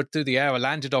 100 foot through the air, I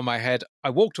landed on my head,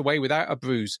 I walked away without a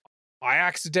bruise. I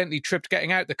accidentally tripped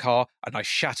getting out the car, and I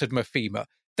shattered my femur.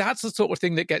 That's the sort of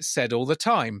thing that gets said all the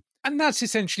time. And that's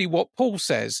essentially what Paul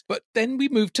says. But then we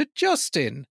move to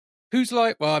Justin, who's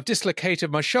like, well, I've dislocated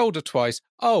my shoulder twice.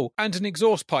 Oh, and an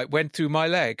exhaust pipe went through my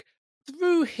leg.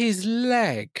 Through his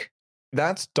leg.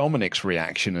 That's Dominic's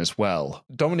reaction as well.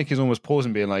 Dominic is almost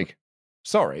pausing, being like,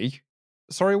 sorry,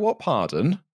 what,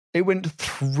 pardon? It went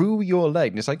through your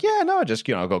leg. And it's like, yeah, no, I just,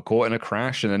 I got caught in a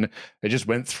crash and then it just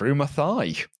went through my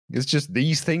thigh. It's just,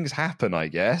 these things happen, I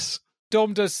guess.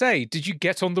 Dom does say, did you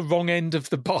get on the wrong end of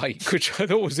the bike? Which I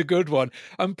thought was a good one.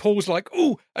 And Paul's like,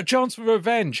 ooh, a chance for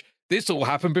revenge. This all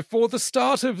happened before the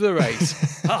start of the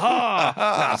race. Ha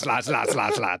ha!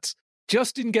 Lads.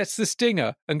 Justin gets the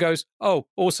stinger and goes, oh,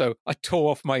 also, I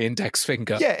tore off my index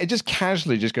finger. Yeah, it just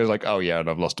casually just goes like, oh, yeah, and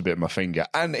I've lost a bit of my finger.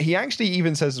 And he actually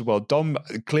even says as well, Dom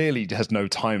clearly has no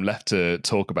time left to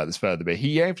talk about this further, but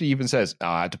he actually even says, oh,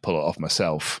 I had to pull it off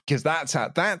myself. Because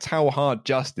that's how hard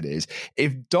Justin is.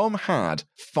 If Dom had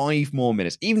 5 more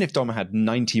minutes, even if Dom had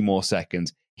 90 more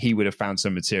seconds, he would have found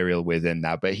some material within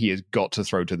that, but he has got to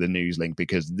throw to the news link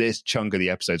because this chunk of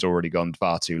the episode's already gone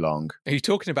far too long. Are you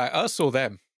talking about us or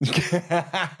them?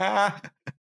 I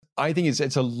think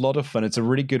it's a lot of fun. It's a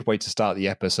really good way to start the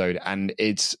episode, and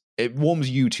it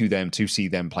warms you to them to see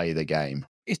them play the game.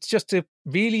 It's just a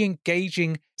really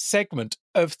engaging segment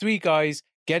of 3 guys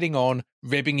getting on,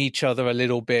 ribbing each other a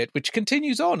little bit, which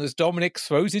continues on as Dominic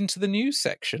throws into the news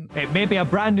section. It may be a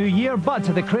brand new year, but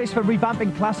the craze for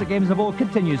revamping classic games of old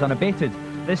continues unabated.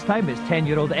 This time it's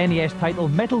 10-year-old NES title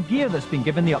Metal Gear that's been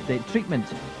given the update treatment.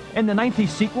 In the 90s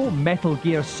sequel, Metal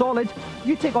Gear Solid,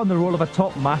 you take on the role of a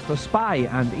top master spy,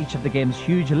 and each of the game's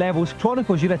huge levels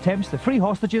chronicles your attempts to free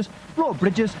hostages, blow up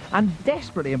bridges, and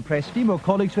desperately impress female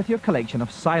colleagues with your collection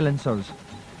of silencers.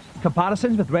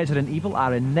 Comparisons with Resident Evil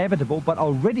are inevitable, but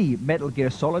already Metal Gear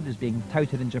Solid is being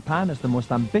touted in Japan as the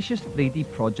most ambitious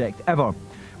 3D project ever.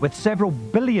 With several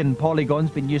billion polygons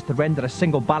being used to render a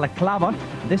single balaclava,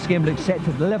 this game looks set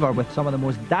to deliver with some of the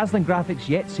most dazzling graphics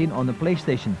yet seen on the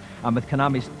PlayStation. And with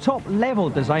Konami's top-level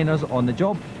designers on the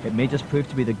job, it may just prove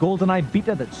to be the GoldenEye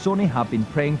beta that Sony have been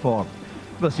praying for.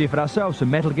 We'll see for ourselves when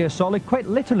Metal Gear Solid quite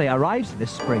literally arrives this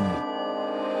spring.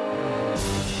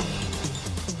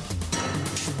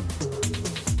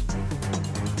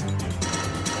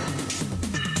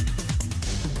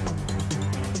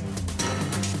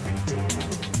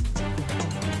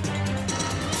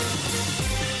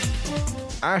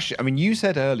 Ash, I mean, you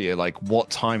said earlier, like,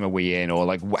 what time are we in? Or,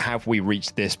 like, have we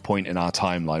reached this point in our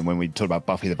timeline when we talked about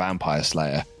Buffy the Vampire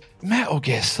Slayer? Metal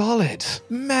Gear Solid.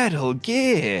 Metal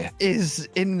Gear is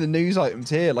in the news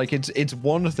items here. Like, it's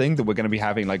one thing that we're going to be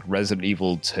having, like, Resident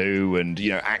Evil 2 and,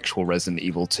 you know, actual Resident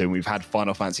Evil 2. We've had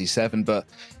Final Fantasy 7, but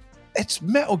it's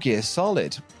Metal Gear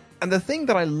Solid. And the thing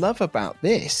that I love about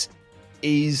this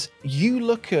is you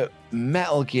look at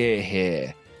Metal Gear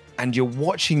here, and you're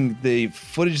watching the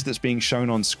footage that's being shown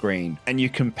on screen, and you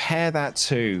compare that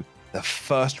to the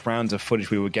first round of footage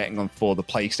we were getting for the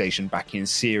PlayStation back in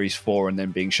Series 4 and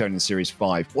then being shown in Series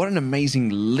 5. What an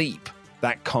amazing leap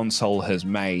that console has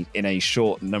made in a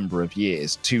short number of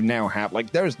years to now have, like,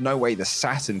 there is no way the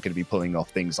Saturn could be pulling off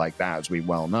things like that, as we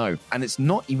well know. And it's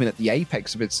not even at the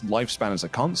apex of its lifespan as a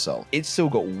console. It's still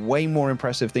got way more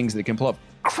impressive things that it can pull off.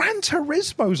 Gran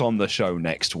Turismo's on the show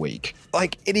next week.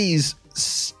 Like, it is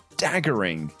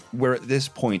staggering we're at this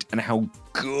point and how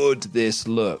good this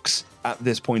looks at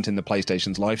this point in the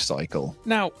PlayStation's life cycle.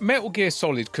 Now, Metal Gear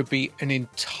Solid could be an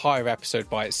entire episode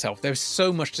by itself. There's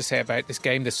so much to say about this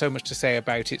game. There's so much to say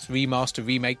about its remaster,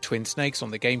 remake, Twin Snakes on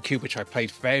the GameCube, which I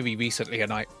played very recently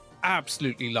and I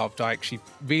absolutely loved. I actually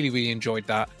really enjoyed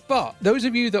that. But those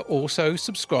of you that also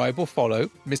subscribe or follow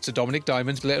Mr. Dominic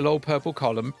Diamond's little old purple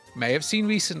column may have seen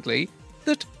recently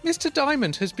that Mr.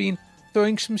 Diamond has been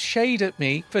throwing some shade at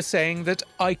me for saying that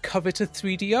I covet a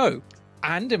 3DO.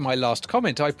 And in my last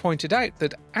comment, I pointed out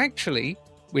that actually,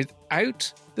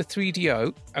 without the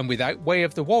 3DO and without Way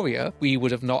of the Warrior, we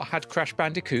would have not had Crash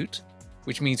Bandicoot,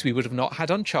 which means we would have not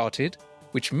had Uncharted,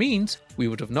 which means we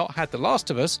would have not had The Last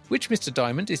of Us, which Mr.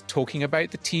 Diamond is talking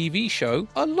about the TV show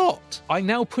a lot. I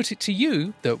now put it to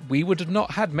you that we would have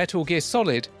not had Metal Gear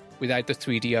Solid without the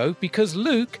 3DO, because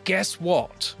Luke, guess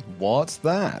what? What's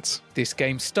that? This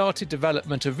game started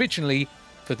development originally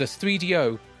for the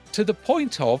 3DO, to the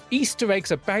point of Easter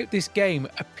eggs about this game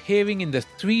appearing in the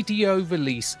 3DO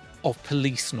release of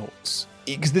Policenauts.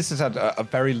 Because this has had a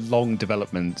very long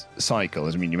development cycle.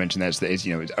 As I mean, you mentioned that it's,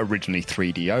 you know, it's originally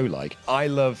 3DO-like. I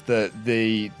love that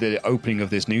the opening of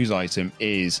this news item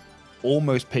is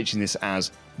almost pitching this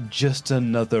as just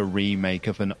another remake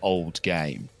of an old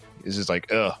game. It's just like,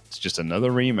 it's just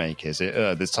another remake, is it?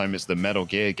 This time it's the Metal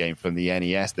Gear game from the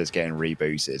NES that's getting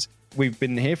rebooted. We've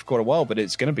been here for quite a while, but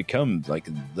it's going to become like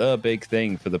the big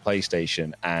thing for the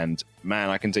PlayStation. And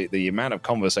man, I can see the amount of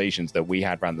conversations that we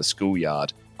had around the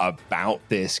schoolyard about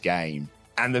this game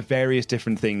and the various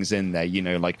different things in there, you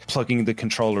know, like plugging the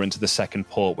controller into the second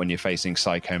port when you're facing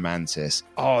Psycho Mantis.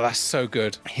 Oh, that's so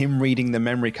good. Him reading the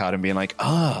memory card and being like,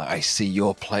 I see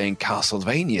you're playing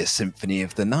Castlevania Symphony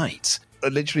of the Night.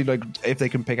 Literally, like, if they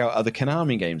can pick out other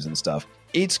Konami games and stuff,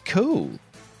 it's cool.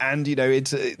 And, you know,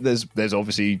 it's there's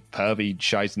obviously pervy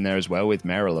shite in there as well with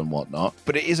Meryl and whatnot,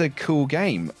 but it is a cool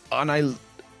game. And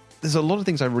there's a lot of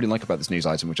things I really like about this news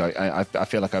item, which I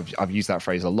feel like I've used that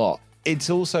phrase a lot. It's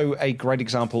also a great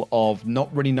example of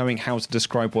not really knowing how to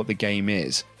describe what the game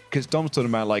is. Because Dom's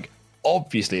talking about, like,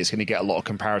 obviously it's going to get a lot of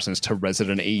comparisons to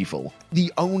Resident Evil.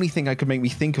 The only thing I could make me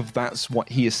think of that's what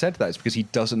he has said that is because he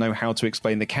doesn't know how to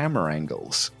explain the camera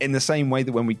angles. In the same way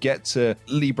that when we get to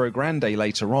Libro Grande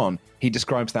later on, he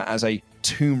describes that as a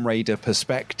Tomb Raider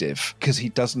perspective because he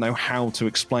doesn't know how to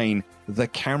explain the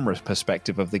camera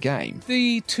perspective of the game.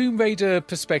 The Tomb Raider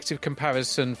perspective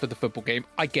comparison for the football game,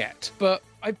 I get, but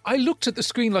I looked at the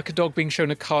screen like a dog being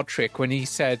shown a card trick when he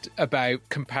said about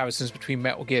comparisons between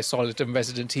Metal Gear Solid and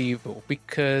Resident Evil,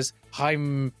 because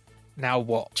I'm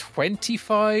now,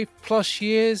 25 plus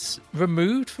years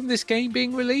removed from this game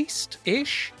being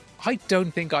released-ish? I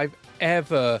don't think I've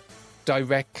ever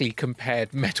directly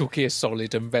compared Metal Gear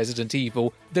Solid and Resident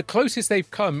Evil. The closest they've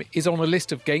come is on a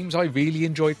list of games I really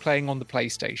enjoyed playing on the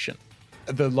PlayStation.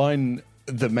 The line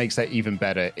that makes that even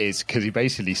better is because he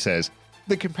basically says,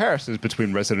 the comparisons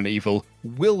between Resident Evil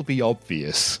will be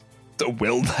obvious.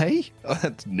 Will they?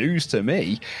 That's news to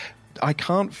me. I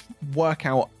can't work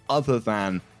out other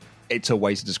than it's a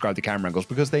way to describe the camera angles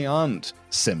because they aren't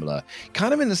similar.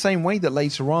 Kind of in the same way that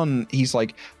later on he's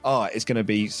like, it's going to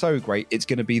be so great. It's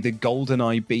going to be the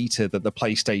GoldenEye beta that the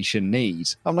PlayStation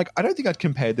needs. I'm like, I don't think I'd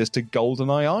compare this to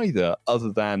GoldenEye either,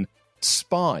 other than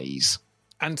spies.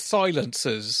 And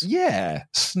silencers. Yeah,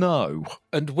 snow.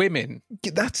 And women.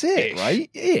 That's it, right?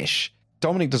 Ish.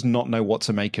 Dominic does not know what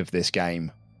to make of this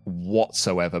game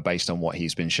whatsoever based on what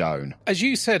he's been shown. As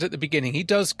you said at the beginning, he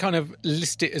does kind of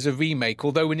list it as a remake,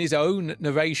 although in his own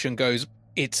narration goes,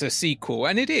 it's a sequel.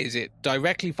 And it is. It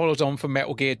directly follows on from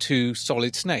Metal Gear 2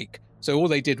 Solid Snake. So all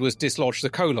they did was dislodge the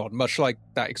colon, much like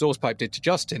that exhaust pipe did to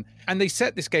Justin. And they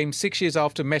set this game 6 years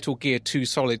after Metal Gear 2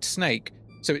 Solid Snake.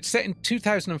 So it's set in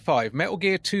 2005. Metal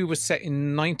Gear 2 was set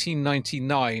in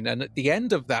 1999, and at the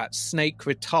end of that, Snake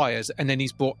retires, and then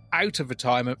he's brought out of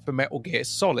retirement for Metal Gear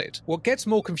Solid. What gets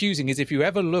more confusing is if you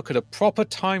ever look at a proper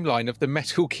timeline of the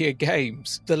Metal Gear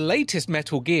games, the latest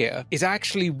Metal Gear is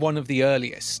actually one of the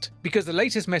earliest, because the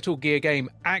latest Metal Gear game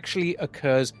actually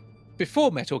occurs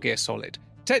before Metal Gear Solid.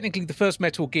 Technically, the first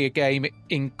Metal Gear game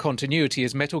in continuity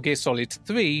is Metal Gear Solid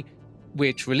 3,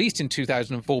 which released in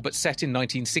 2004 but set in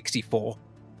 1964.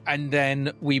 And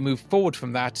then we move forward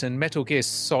from that, and Metal Gear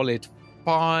Solid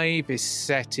 5 is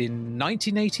set in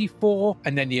 1984,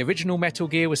 and then the original Metal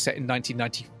Gear was set in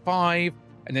 1995,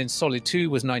 and then Solid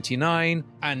 2 was 99,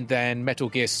 and then Metal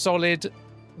Gear Solid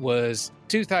was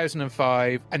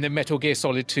 2005, and then Metal Gear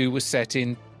Solid 2 was set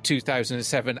in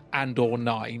 2007 and or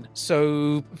 9.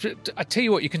 So I tell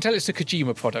you what, you can tell it's a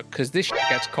Kojima product because this shit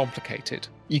gets complicated.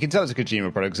 You can tell it's a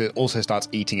Kojima product because it also starts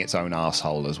eating its own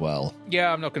asshole as well.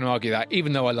 Yeah, I'm not going to argue that,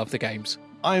 even though I love the games.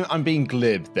 I'm being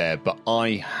glib there, but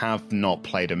I have not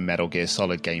played a Metal Gear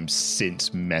Solid game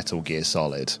since Metal Gear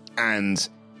Solid. And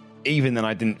even then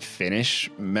I didn't finish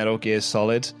Metal Gear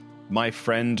Solid. My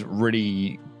friend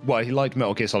really, well, he liked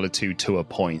Metal Gear Solid 2 to a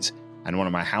point, and one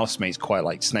of my housemates quite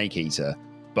liked Snake Eater.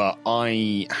 But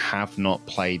I have not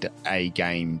played a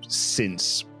game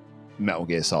since Metal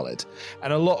Gear Solid.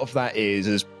 And a lot of that is,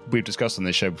 as we've discussed on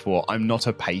this show before, I'm not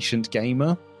a patient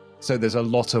gamer. So there's a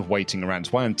lot of waiting around.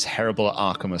 It's why I'm terrible at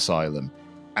Arkham Asylum.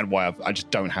 And why I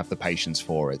just don't have the patience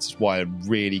for it. It's why I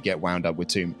really get wound up with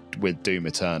Doom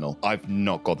Eternal. I've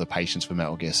not got the patience for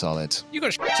Metal Gear Solid. You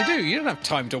got shit to do. You don't have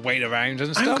time to wait around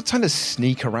and stuff. I haven't got time to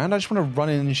sneak around. I just want to run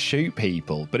in and shoot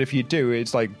people. But if you do,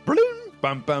 it's like, bloom.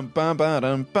 Bum, bum, bum,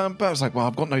 bum, bum, bum. It's like, well,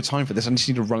 I've got no time for this. I just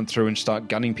need to run through and start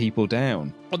gunning people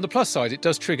down. On the plus side, it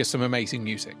does trigger some amazing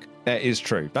music. That is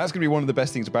true. That's going to be one of the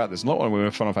best things about this. Not only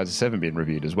with Final Fantasy VII being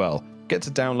reviewed as well. Get to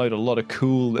download a lot of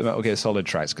cool Metal Gear Solid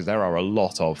tracks because there are a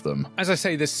lot of them. As I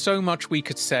say, there's so much we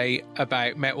could say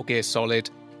about Metal Gear Solid.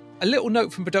 A little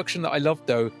note from production that I loved,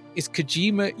 though, is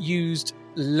Kojima used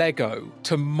Lego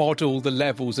to model the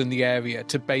levels in the area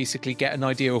to basically get an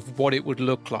idea of what it would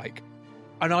look like.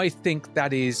 And I think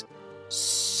that is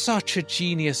such a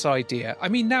genius idea. I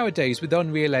mean, nowadays with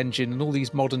Unreal Engine and all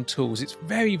these modern tools, it's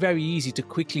very, very easy to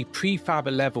quickly prefab a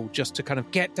level just to kind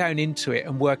of get down into it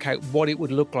and work out what it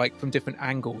would look like from different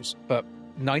angles. But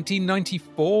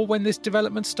 1994, when this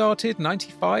development started,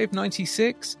 95,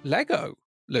 96, Lego.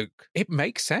 Luke, it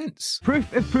makes sense.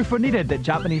 Proof, if proof were needed, that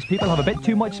Japanese people have a bit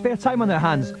too much spare time on their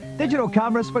hands. Digital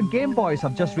cameras for Game Boys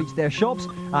have just reached their shops,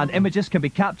 and images can be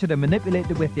captured and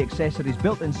manipulated with the accessory's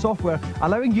built-in software,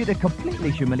 allowing you to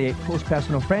completely humiliate close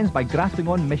personal friends by grafting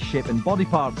on misshapen body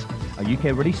parts. A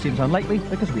UK release seems unlikely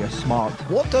because we are smart.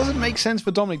 What doesn't make sense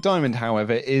for Dominic Diamond,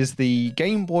 however, is the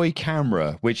Game Boy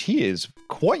camera, which he is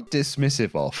quite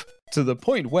dismissive of, to the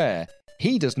point where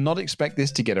he does not expect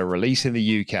this to get a release in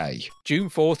the UK. June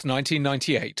 4th,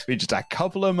 1998. In just a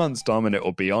couple of months, Dom, and it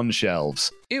will be on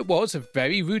shelves. It was a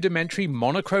very rudimentary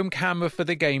monochrome camera for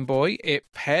the Game Boy. It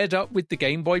paired up with the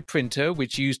Game Boy printer,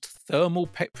 which used thermal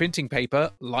printing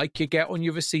paper like you get on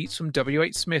your receipts from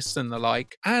W.H. Smith's and the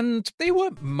like. And they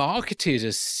weren't marketed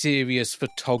as serious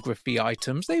photography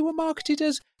items. They were marketed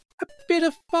as a bit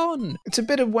of fun. It's a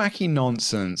bit of wacky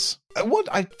nonsense. What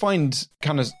I find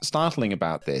kind of startling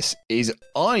about this is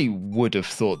I would have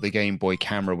thought the Game Boy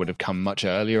camera would have come much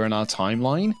earlier in our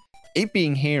timeline. It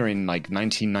being here in like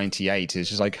 1998 is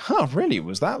just like, really?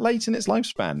 Was that late in its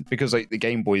lifespan? Because like the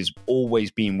Game Boy's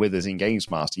always been with us in Games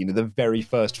Master. You know, the very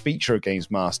first feature of Games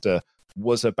Master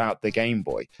was about the Game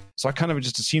Boy. So I kind of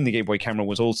just assumed the Game Boy camera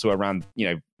was also around, you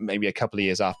know, maybe a couple of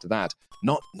years after that.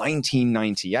 not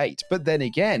 1998. But then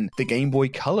again, the Game Boy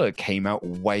Color came out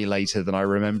way later than I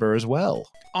remember as well.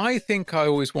 I think I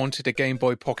always wanted a Game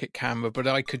Boy Pocket camera, but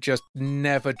I could just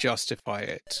never justify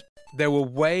it. There were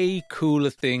way cooler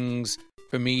things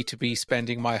for me to be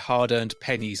spending my hard-earned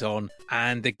pennies on,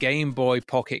 and the Game Boy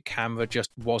Pocket camera just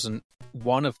wasn't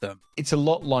one of them. It's a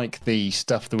lot like the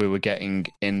stuff that we were getting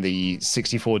in the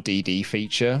 64DD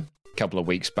feature a couple of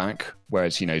weeks back, where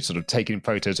it's, sort of taking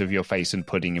photos of your face and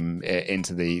putting them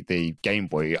into the Game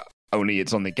Boy, only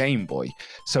it's on the Game Boy,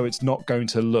 so it's not going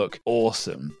to look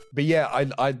awesome. But yeah,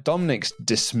 I Dominic's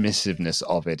dismissiveness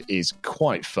of it is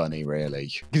quite funny,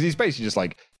 really, because he's basically just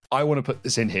like, I want to put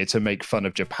this in here to make fun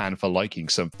of Japan for liking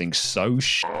something so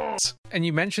shit. And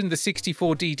you mentioned the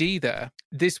 64DD there.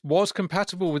 This was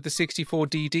compatible with the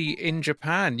 64DD in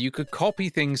Japan. You could copy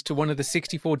things to one of the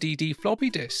 64DD floppy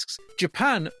disks.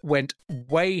 Japan went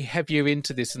way heavier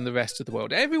into this than the rest of the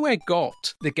world. Everywhere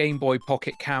got the Game Boy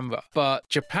Pocket camera, but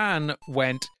Japan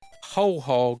went whole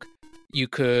hog. You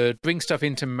could bring stuff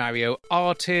into Mario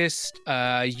Artist.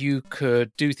 You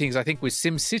could do things, I think, with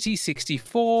SimCity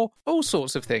 64, all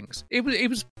sorts of things.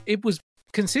 It was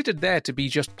considered there to be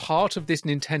just part of this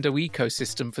Nintendo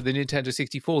ecosystem for the Nintendo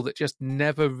 64 that just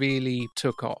never really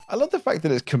took off. I love the fact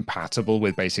that it's compatible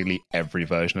with basically every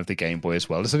version of the Game Boy as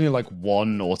well. There's only like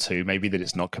one or two maybe that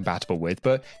it's not compatible with,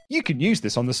 but you can use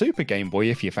this on the Super Game Boy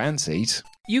if you fancied.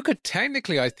 You could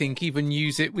technically, I think, even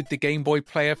use it with the Game Boy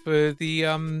player for the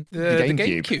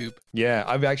GameCube. Yeah,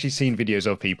 I've actually seen videos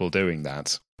of people doing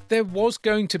that. There was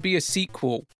going to be a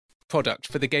sequel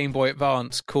product for the Game Boy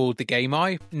Advance called the Game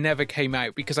Eye. Never came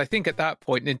out because I think at that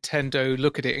point Nintendo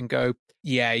look at it and go,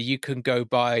 yeah, you can go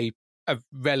buy a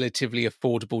relatively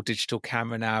affordable digital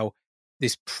camera now.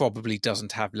 This probably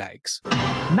doesn't have legs.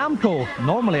 Namco,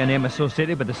 normally a name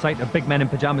associated with the sight of big men in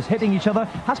pyjamas hitting each other,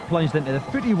 has plunged into the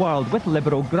footy world with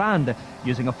Libero Grande.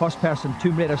 Using a first-person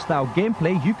Tomb Raider-style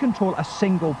gameplay, you control a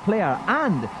single player,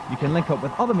 and you can link up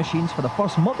with other machines for the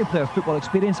first multiplayer football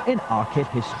experience in arcade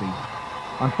history.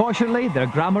 Unfortunately, their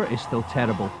grammar is still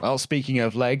terrible. Well, speaking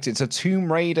of legs, it's a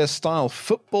Tomb Raider-style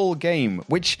football game,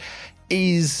 which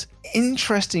is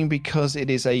interesting because it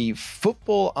is a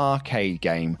football arcade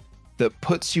game that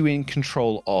puts you in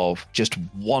control of just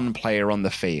one player on the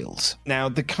field. Now,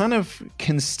 the kind of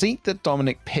conceit that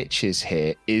Dominic pitches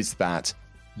here is that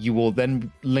you will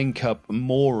then link up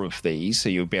more of these, so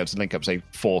you'll be able to link up, say,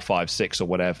 4, 5, 6 or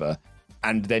whatever,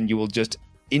 and then you will just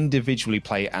individually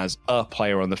play as a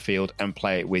player on the field and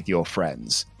play it with your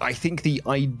friends. I think the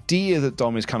idea that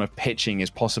Dom is kind of pitching is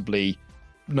possibly,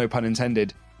 no pun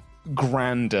intended,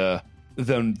 grander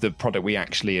than the product we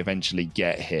actually eventually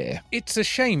get here. It's a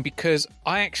shame because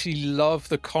I actually love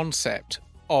the concept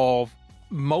of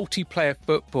multiplayer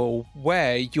football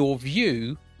where your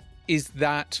view is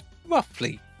that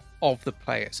roughly of the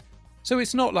players. So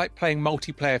it's not like playing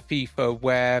multiplayer FIFA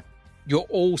where you're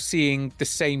all seeing the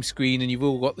same screen and you've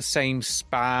all got the same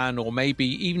span, or maybe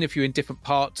even if you're in different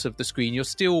parts of the screen, you're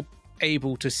still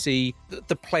able to see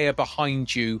the player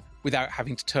behind you without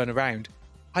having to turn around.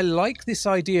 I like this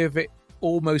idea of it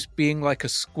almost being like a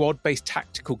squad-based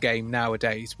tactical game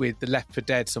nowadays with the Left 4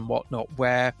 Deads and whatnot,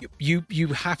 where you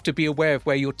have to be aware of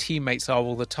where your teammates are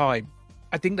all the time.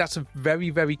 I think that's a very,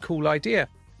 very cool idea.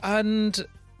 And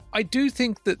I do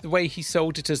think that the way he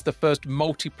sold it as the first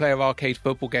multiplayer arcade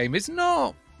football game is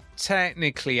not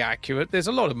technically accurate. There's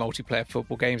a lot of multiplayer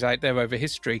football games out there over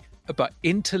history, but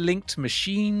interlinked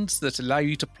machines that allow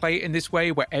you to play it in this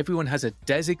way where everyone has a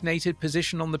designated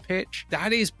position on the pitch,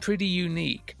 that is pretty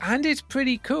unique. And it's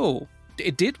pretty cool.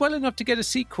 It did well enough to get a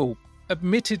sequel.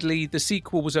 Admittedly, the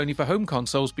sequel was only for home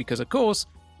consoles because, of course,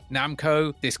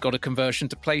 Namco, this got a conversion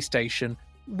to PlayStation,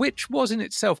 which was in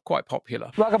itself quite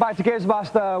popular. Welcome back to Games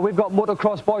Master. We've got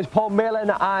Motocross boys Paul Malin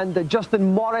and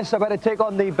Justin Morris about to take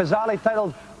on the bizarrely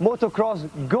titled Motocross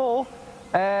Go.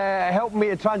 Helping me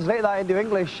to translate that into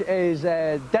English is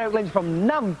Derek Lynch from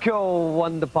Namco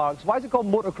Wonder Parks. Why is it called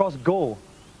Motocross Go?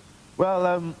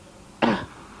 Well,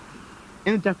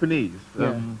 in Japanese,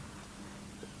 the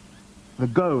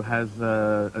Go has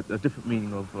a different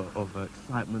meaning of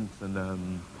excitement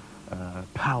and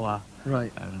power,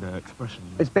 right, and expression.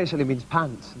 It basically means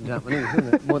pants in Japanese,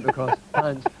 isn't it? Motocross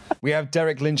pants. We have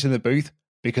Derek Lynch in the booth,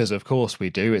 because of course we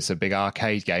do. It's a big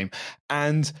arcade game.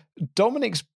 And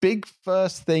Dominic's big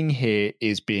first thing here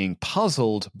is being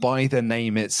puzzled by the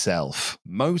name itself,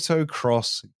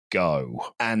 Motocross Go.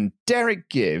 And Derek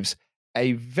gives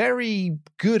a very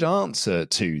good answer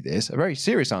to this, a very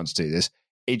serious answer to this.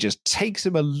 It just takes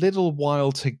him a little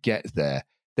while to get there.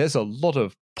 There's a lot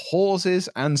of pauses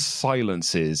and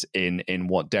silences in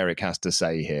what Derek has to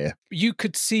say here. You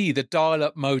could see the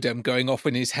dial-up modem going off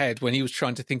in his head when he was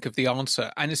trying to think of the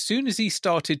answer. And as soon as he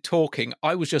started talking,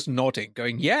 I was just nodding,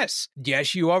 going, yes,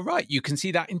 you are right. You can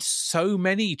see that in so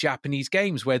many Japanese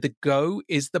games where the go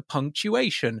is the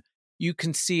punctuation. You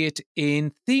can see it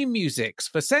in theme musics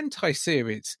for Sentai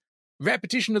series.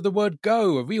 Repetition of the word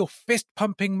go, a real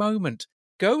fist-pumping moment.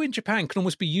 Go in Japan can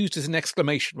almost be used as an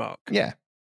exclamation mark. Yeah.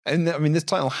 And I mean, this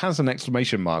title has an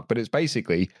exclamation mark, but it's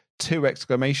basically 2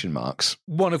 exclamation marks.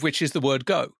 One of which is the word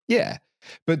go. Yeah.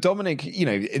 But Dominic,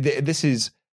 this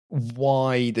is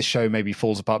why the show maybe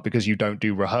falls apart, because you don't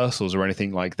do rehearsals or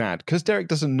anything like that. Because Derek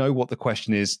doesn't know what the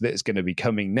question is that's going to be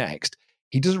coming next.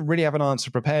 He doesn't really have an answer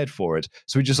prepared for it.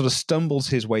 So he just sort of stumbles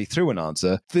his way through an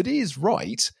answer that is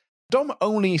right. Dom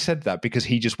only said that because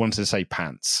he just wanted to say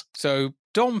pants. So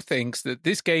Dom thinks that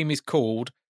this game is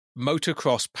called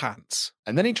Motocross Pants.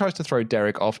 And then he tries to throw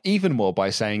Derek off even more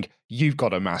by saying, you've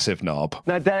got a massive knob.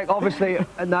 Now, Derek, obviously,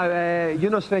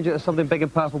 you're no stranger to something big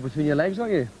and powerful between your legs, are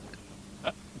you?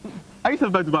 I used to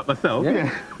have bones about myself.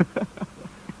 Yeah.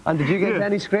 And did you get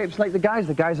any scrapes like the guys?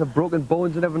 The guys have broken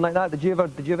bones and everything like that. Did you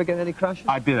ever get any crashes?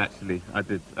 I did, actually. I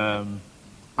did. I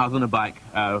was on a bike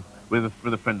with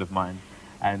a friend of mine,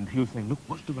 and he was saying, look,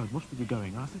 watch the road, watch where you're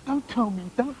going. And I said,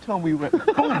 don't tell me where.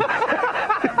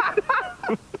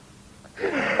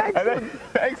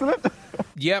 Excellent.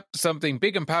 Yep, something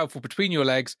big and powerful between your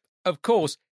legs. Of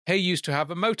course, he used to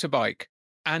have a motorbike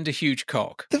and a huge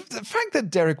cock. The fact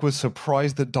that Derek was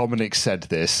surprised that Dominic said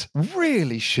this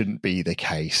really shouldn't be the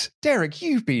case. Derek,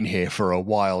 you've been here for a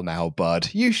while now, bud.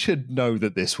 You should know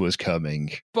that this was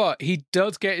coming. But he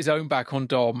does get his own back on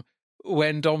Dom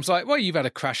when Dom's like, well, you've had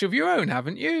a crash of your own,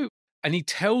 haven't you? And he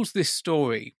tells this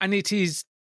story, and it is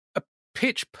a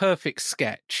pitch-perfect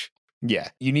sketch. Yeah,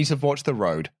 you need to watch the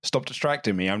road. Stop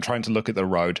distracting me. I'm trying to look at the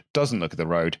road. Doesn't look at the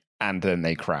road. And then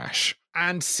they crash.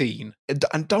 And scene.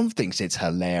 And Dom thinks it's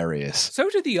hilarious. So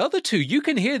do the other two. You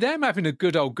can hear them having a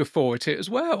good old guffaw at it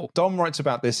as well. Dom writes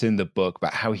about this in the book,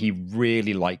 about how he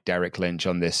really liked Derek Lynch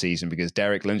on this season, because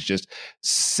Derek Lynch just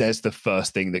says the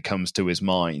first thing that comes to his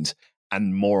mind.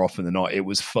 And more often than not, it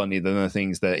was funnier than the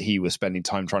things that he was spending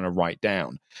time trying to write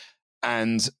down.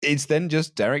 And it's then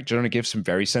just Derek trying to give some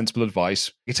very sensible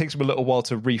advice. It takes him a little while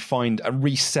to refine and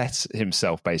reset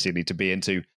himself, basically, to be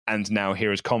into, and now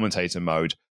here is commentator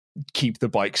mode. Keep the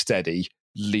bike steady,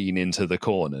 lean into the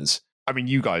corners. I mean,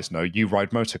 you guys know, you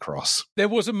ride motocross. There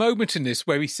was a moment in this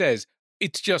where he says,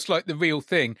 it's just like the real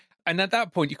thing. And at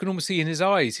that point, you can almost see in his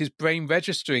eyes, his brain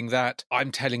registering that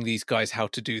I'm telling these guys how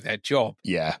to do their job.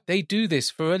 Yeah. They do this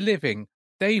for a living.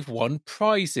 They've won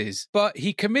prizes. But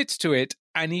he commits to it,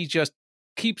 and he just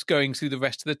keeps going through the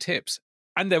rest of the tips.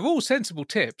 And they're all sensible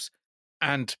tips.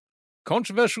 And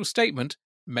controversial statement,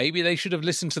 maybe they should have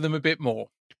listened to them a bit more.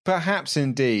 Perhaps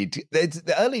indeed.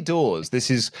 The early doors,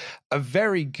 this is a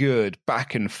very good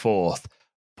back and forth.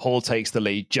 Paul takes the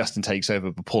lead, Justin takes over,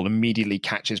 but Paul immediately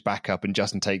catches back up and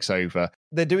Justin takes over.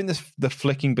 They're doing the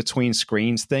flicking between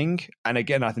screens thing. And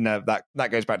again, I think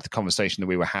that goes back to the conversation that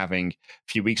we were having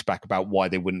a few weeks back about why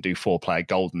they wouldn't do 4-player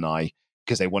GoldenEye,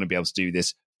 because they want to be able to do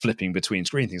this flipping between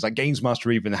screen things. Like Games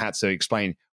Master even had to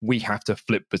explain, we have to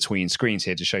flip between screens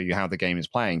here to show you how the game is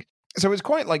playing. So it's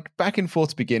quite like back and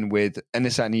forth to begin with, and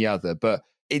this and the other, but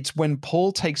it's when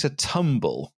Paul takes a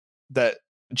tumble that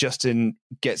Justin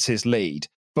gets his lead.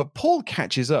 But Paul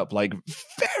catches up like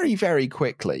very, very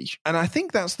quickly. And I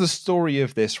think that's the story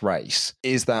of this race,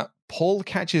 is that Paul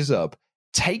catches up,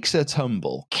 takes a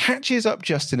tumble, catches up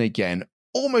Justin again,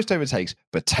 almost overtakes,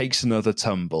 but takes another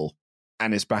tumble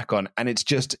and is back on. And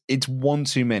it's one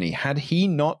too many. Had he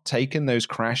not taken those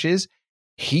crashes,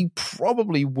 he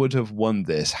probably would have won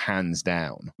this hands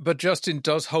down. But Justin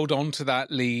does hold on to that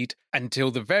lead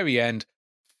until the very end,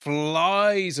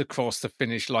 flies across the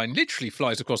finish line, literally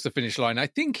flies across the finish line. I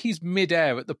think he's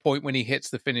midair at the point when he hits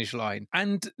the finish line.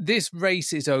 And this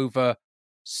race is over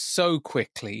so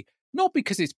quickly, not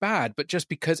because it's bad, but just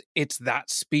because it's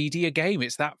that speedy a game.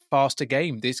 It's that fast a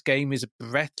game. This game is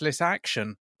breathless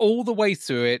action. All the way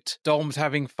through it, Dom's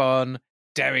having fun,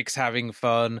 Derek's having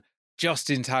fun,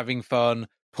 Justin's having fun,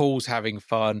 Paul's having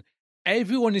fun.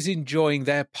 Everyone is enjoying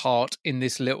their part in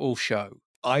this little show.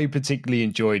 I particularly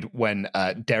enjoyed when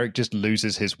Derek just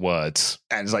loses his words.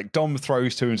 And it's like Dom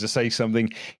throws to him to say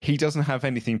something. He doesn't have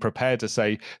anything prepared to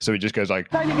say, so he just goes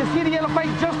like... Now you can see the yellow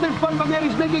fight just in front of him there.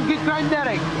 He's making good ground,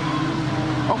 Derek.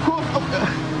 Of course.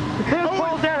 Here's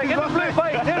Paul, Derek, in the blue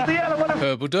fight. Here's the yellow one.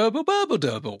 Burble, durble, burble,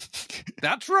 durble.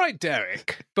 That's right,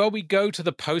 Derek. But we go to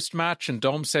the post-match and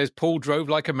Dom says Paul drove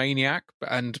like a maniac,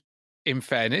 and In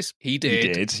fairness, he did.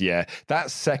 He did, yeah.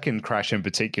 That second crash in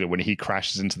particular, when he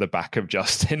crashes into the back of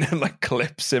Justin and like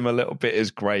clips him a little bit, is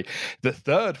great. The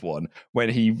third one, when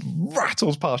he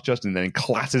rattles past Justin and then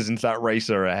clatters into that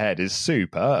racer ahead, is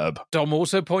superb. Dom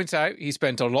also points out he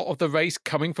spent a lot of the race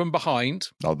coming from behind.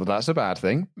 Not that that's a bad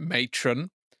thing. Matron.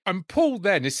 And Paul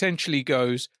then essentially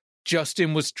goes,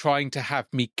 Justin was trying to have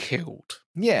me killed.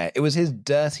 Yeah, it was his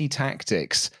dirty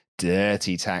tactics.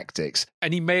 Dirty tactics.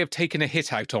 And he may have taken a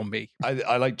hit out on me.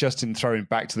 I like Justin throwing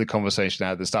back to the conversation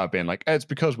at the start, being like, it's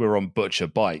because we're on butcher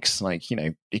bikes. Like, you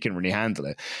know, he can really handle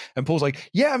it. And Paul's like,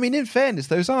 yeah, I mean, in fairness,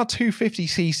 those are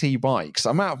 250cc bikes.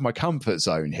 I'm out of my comfort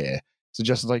zone here. So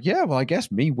Justin's like, yeah, well, I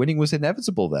guess me winning was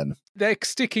inevitable then. They're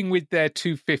sticking with their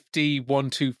 250,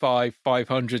 125,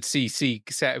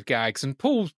 500cc set of gags, and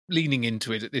Paul's leaning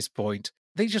into it at this point.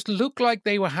 They just look like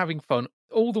they were having fun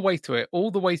all the way through it, all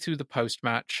the way through the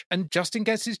post-match, and Justin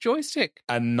gets his joystick.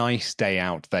 A nice day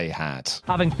out they had.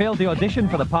 Having failed the audition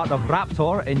for the part of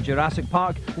Raptor in Jurassic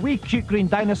Park, wee cute green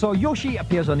dinosaur Yoshi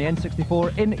appears on the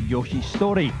N64 in Yoshi's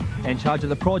Story. In charge of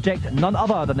the project, none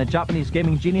other than the Japanese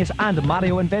gaming genius and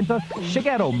Mario inventor,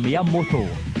 Shigeru Miyamoto.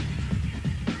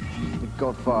 The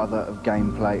godfather of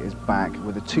gameplay is back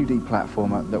with a 2D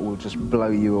platformer that will just blow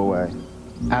you away.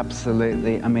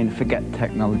 Absolutely. I mean, forget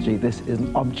technology. This is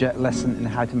an object lesson in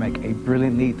how to make a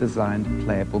brilliantly designed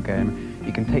playable game.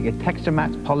 You can take your texture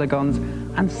mapped polygons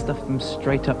and stuff them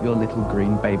straight up your little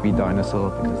green baby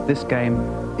dinosaur, because this game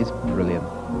is brilliant.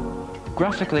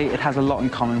 Graphically, it has a lot in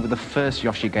common with the first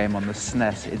Yoshi game on the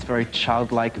SNES. It's very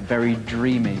childlike, very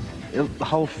dreamy. The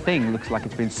whole thing looks like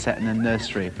it's been set in a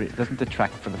nursery, but it doesn't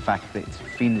detract from the fact that it's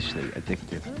fiendishly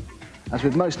addictive. As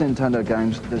with most Nintendo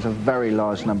games, there's a very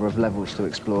large number of levels to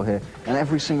explore here, and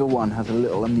every single one has a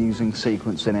little amusing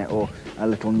sequence in it, or a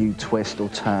little new twist or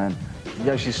turn.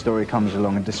 Yoshi's Story comes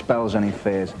along and dispels any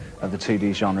fears of the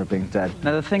 2D genre being dead.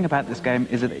 Now, the thing about this game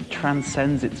is that it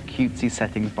transcends its cutesy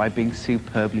settings by being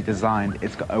superbly designed.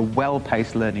 It's got a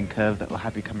well-paced learning curve that will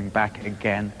have you coming back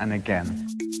again and again.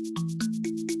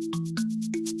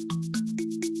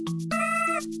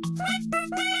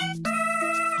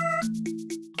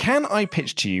 Can I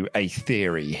pitch to you a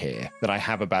theory here that I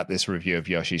have about this review of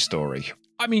Yoshi's Story?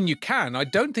 I mean, you can. I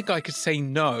don't think I could say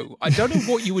no. I don't know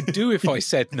what you would do if I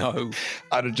said no.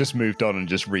 I'd have just moved on and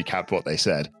just recapped what they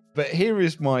said. But here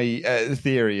is my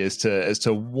theory as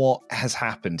to what has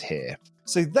happened here.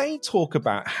 So they talk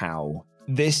about how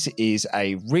this is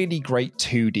a really great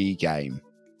 2D game.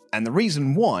 And the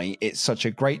reason why it's such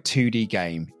a great 2D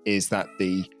game is that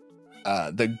the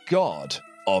god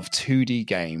of 2D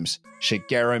games,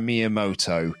 Shigeru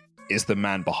Miyamoto, is the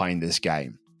man behind this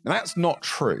game. Now, that's not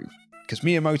true, because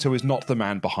Miyamoto is not the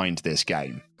man behind this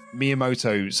game.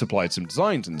 Miyamoto supplied some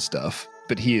designs and stuff,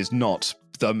 but he is not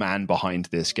the man behind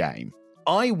this game.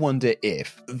 I wonder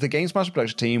if the Games Master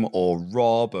production team, or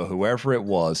Rob, or whoever it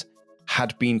was,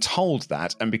 had been told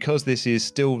that, and because this is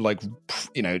still like,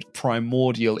 you know,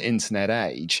 primordial internet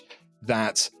age,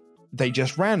 that they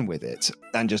just ran with it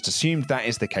and just assumed that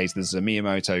is the case. This is a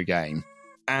Miyamoto game.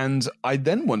 And I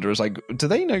then wonder, is like, do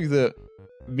they know that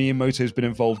Miyamoto's been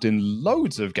involved in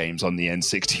loads of games on the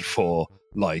N64,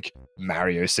 like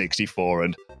Mario 64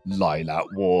 and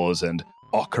Lilac Wars and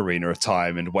Ocarina of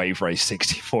Time and Wave Race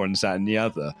 64 and that and the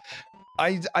other?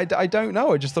 I don't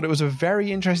know. I just thought it was a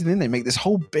very interesting thing. They make this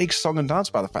whole big song and dance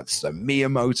about the fact this is a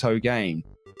Miyamoto game.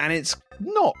 And it's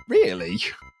not really.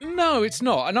 No, it's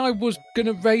not. And I was going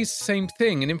to raise the same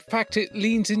thing. And in fact, it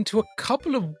leans into a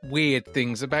couple of weird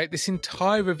things about this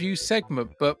entire review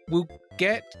segment, but we'll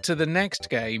get to the next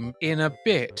game in a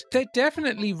bit. They're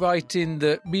definitely right in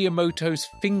that Miyamoto's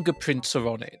fingerprints are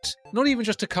on it. Not even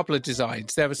just a couple of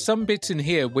designs. There are some bits in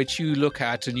here which you look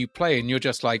at and you play and you're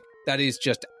just like, that is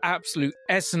just absolute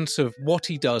essence of what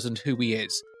he does and who he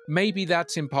is. Maybe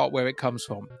that's in part where it comes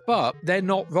from. But they're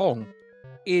not wrong.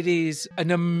 It is an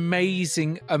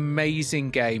amazing, amazing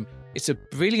game. It's a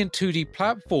brilliant 2D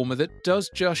platformer that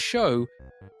does just show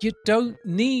you don't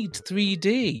need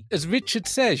 3D. As Richard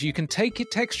says, you can take your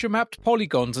texture-mapped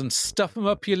polygons and stuff them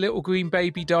up your little green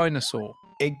baby dinosaur.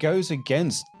 It goes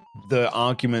against the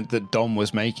argument that Dom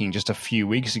was making just a few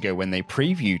weeks ago when they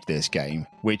previewed this game,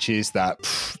 which is that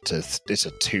it's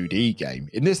a 2D game.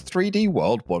 In this 3D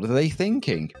world, what are they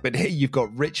thinking? But here you've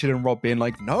got Richard and Rob being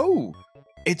like, no,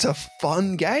 it's a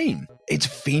fun game. It's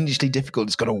fiendishly difficult.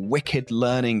 It's got a wicked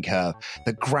learning curve.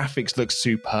 The graphics look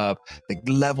superb. The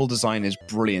level design is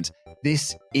brilliant.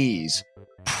 This is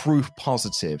proof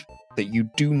positive that you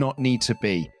do not need to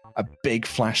be a big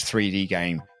Flash 3D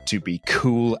game to be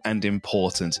cool and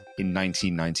important in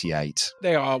 1998.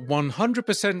 They are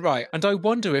 100% right, and I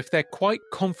wonder if their quite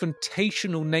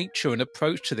confrontational nature and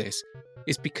approach to this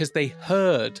is because they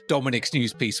heard Dominic's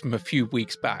news piece from a few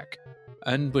weeks back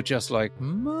and were just like,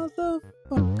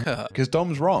 motherfucker. Because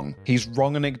Dom's wrong. He's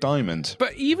wrong on Nick Diamond.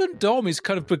 But even Dom is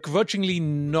kind of begrudgingly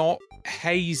not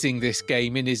hazing this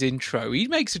game in his intro. He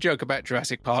makes a joke about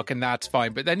Jurassic Park and that's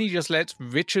fine, but then he just lets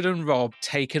Richard and Rob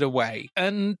take it away.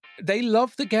 And they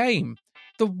love the game.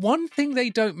 The one thing they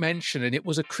don't mention, and it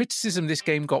was a criticism this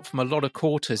game got from a lot of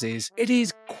quarters, is it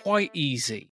is quite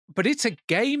easy. But it's a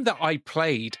game that I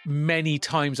played many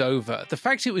times over. The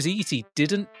fact it was easy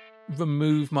didn't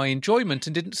remove my enjoyment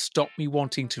and didn't stop me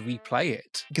wanting to replay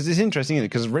it. Because it's interesting, isn't it?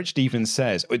 Because Richard even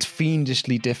says it's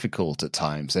fiendishly difficult at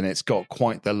times and it's got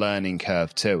quite the learning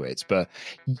curve to it. But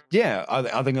yeah,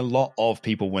 I think a lot of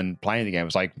people when playing the game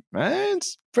was like,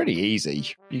 it's pretty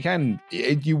easy.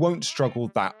 You won't struggle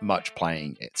that much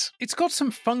playing it. It's got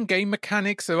some fun game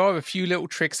mechanics. There are a few little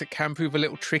tricks that can prove a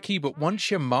little tricky, but once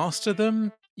you master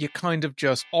them, you're kind of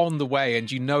just on the way and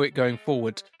you know it going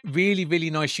forward. Really, really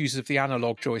nice use of the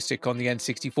analog joystick on the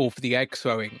N64 for the egg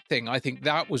throwing thing. I think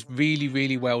that was really,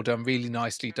 really well done, really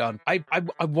nicely done. I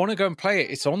want to go and play it.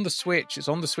 It's on the Switch. It's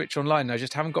on the Switch Online. I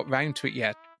just haven't got round to it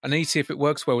yet. I need to see if it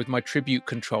works well with my Tribute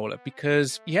controller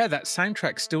because, yeah, that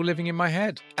soundtrack's still living in my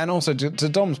head. And also, to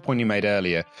Dom's point you made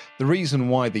earlier, the reason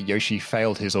why the Yoshi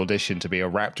failed his audition to be a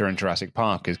raptor in Jurassic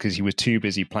Park is because he was too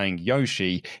busy playing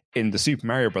Yoshi in the Super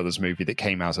Mario Brothers movie that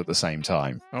came out at the same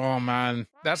time. Oh, man.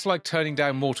 That's like turning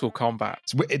down Mortal Kombat.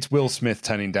 It's Will Smith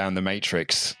turning down The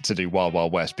Matrix to do Wild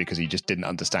Wild West because he just didn't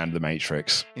understand The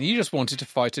Matrix. And you just wanted to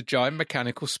fight a giant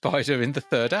mechanical spider in the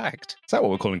third act. Is that what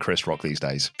we're calling Chris Rock these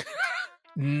days?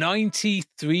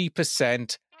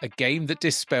 93%, a game that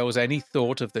dispels any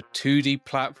thought of the 2D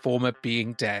platformer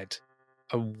being dead.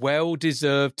 A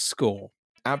well-deserved score.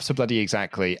 Absolutely,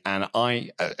 exactly. And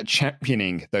I,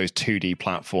 championing those 2D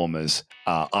platformers,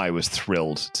 I was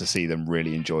thrilled to see them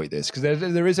really enjoy this. Because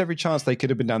there is every chance they could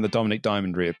have been down the Dominic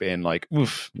Diamond route of being like,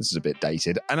 oof, this is a bit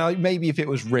dated. And maybe if it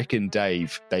was Rick and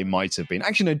Dave, they might have been.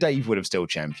 Actually, no, Dave would have still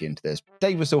championed this.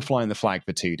 Dave was still flying the flag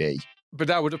for 2D. But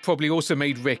that would have probably also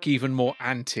made Rick even more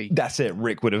anti. That's it.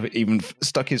 Rick would have even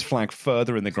stuck his flag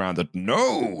further in the ground that,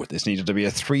 no, this needed to be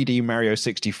a 3D Mario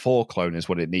 64 clone is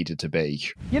what it needed to be.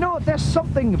 You know, there's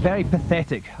something very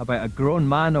pathetic about a grown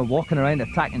man walking around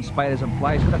attacking spiders and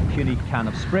flies with a puny can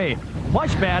of spray.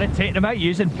 Much better at taking them out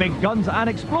using big guns and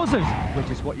explosives, which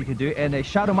is what you can do in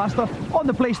Shadow Master on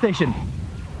the PlayStation.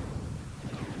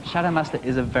 Shadow Master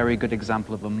is a very good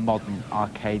example of a modern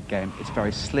arcade game. It's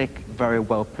very slick, very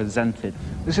well presented.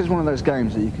 This is one of those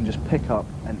games that you can just pick up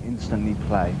and instantly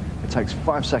play. It takes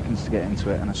 5 seconds to get into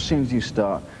it, and as soon as you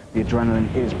start, the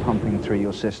adrenaline is pumping through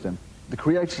your system. The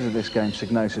creators of this game,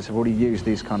 Psygnosis, have already used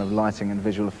these kind of lighting and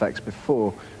visual effects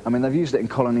before. I mean, they've used it in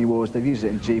Colony Wars, they've used it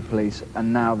in G-Police,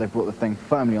 and now they've brought the thing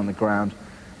firmly on the ground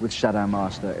with Shadow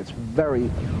Master. It's very,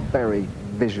 very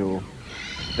visual.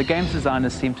 The game's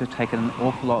designers seem to have taken an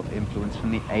awful lot of influence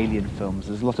from the Alien films.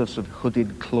 There's a lot of sort of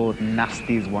hooded, clawed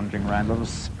nasties wandering around, a lot of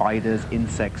spiders,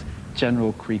 insects,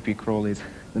 general creepy crawlies.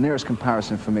 The nearest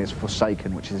comparison for me is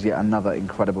Forsaken, which is yet another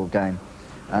incredible game.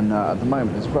 And at the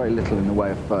moment, there's very little in the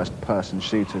way of first-person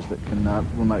shooters that can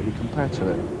remotely compare to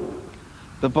it.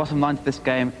 The bottom line to this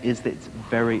game is that it's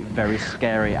very, very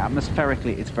scary.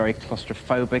 Atmospherically, it's very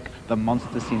claustrophobic. The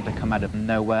monsters seem to come out of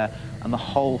nowhere, and the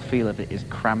whole feel of it is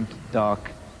cramped, dark,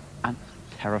 and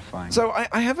terrifying. So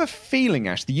I have a feeling,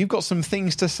 Ashley, you've got some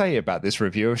things to say about this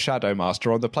review of Shadow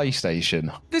Master on the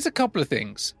PlayStation. There's a couple of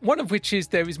things. One of which is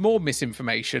there is more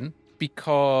misinformation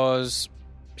because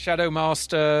Shadow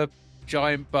Master,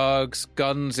 giant bugs,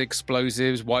 guns,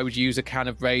 explosives, why would you use a can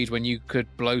of Raid when you could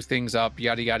blow things up,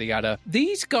 yada, yada, yada.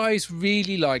 These guys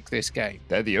really like this game.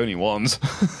 They're the only ones.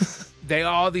 They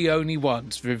are the only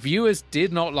ones. Reviewers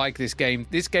did not like this game.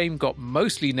 This game got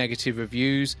mostly negative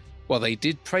reviews. While they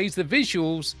did praise the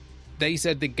visuals, they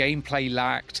said the gameplay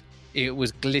lacked, it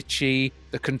was glitchy,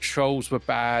 the controls were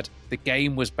bad, the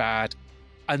game was bad,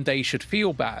 and they should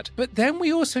feel bad. But then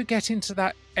we also get into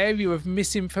that area of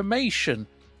misinformation,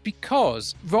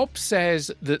 because Rob says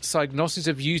that Psygnosis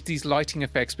have used these lighting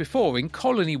effects before in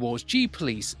Colony Wars,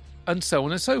 G-Police, and so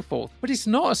on and so forth. But it's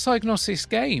not a Psygnosis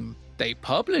game. They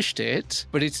published it,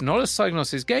 but it's not a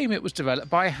Psygnosis game. It was developed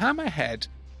by Hammerhead,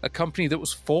 a company that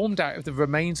was formed out of the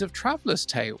remains of Traveller's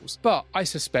Tales. But I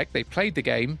suspect they played the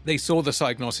game, they saw the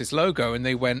Psygnosis logo, and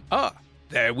they went,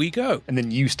 there we go. And then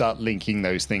you start linking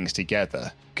those things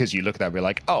together because you look at that and be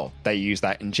like, oh, they use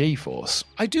that in GeForce.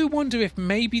 I do wonder if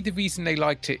maybe the reason they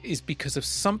liked it is because of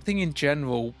something in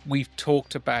general we've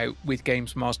talked about with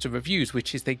Games Master reviews,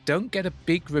 which is they don't get a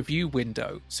big review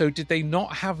window. So did they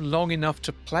not have long enough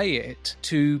to play it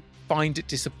to find it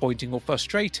disappointing or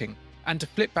frustrating? And to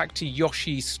flip back to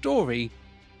Yoshi's story,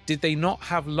 did they not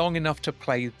have long enough to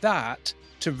play that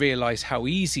to realise how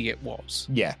easy it was?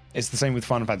 Yeah, it's the same with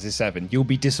Final Fantasy VII. You'll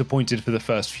be disappointed for the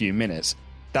first few minutes.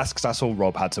 That's because that's all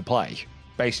Rob had to play.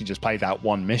 Basically just played that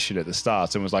one mission at the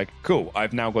start and was like, cool,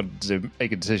 I've now got to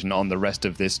make a decision on the rest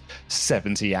of this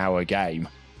 70-hour game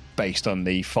based on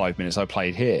the 5 minutes I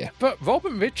played here. But Rob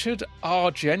and Richard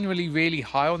are generally really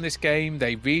high on this game.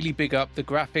 They really big up the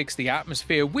graphics, the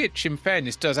atmosphere, which, in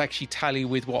fairness, does actually tally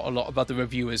with what a lot of other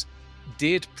reviewers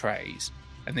did praise.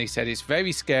 And they said it's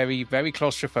very scary, very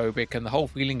claustrophobic, and the whole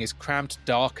feeling is cramped,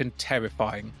 dark, and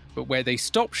terrifying. But where they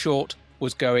stopped short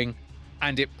was going,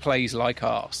 and it plays like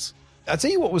arse. I'll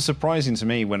tell you what was surprising to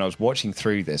me when I was watching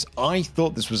through this. I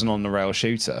thought this was an on-the-rail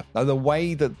shooter. Now, the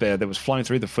way that there was flying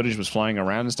through, the footage was flying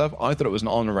around and stuff, I thought it was an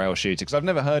on-the-rail shooter because I've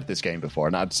never heard of this game before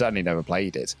and I'd certainly never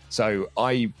played it. So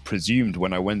I presumed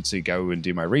when I went to go and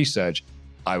do my research,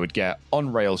 I would get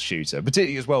on-rail shooter,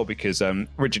 particularly as well because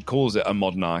Richard calls it a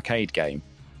modern arcade game.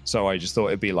 So I just thought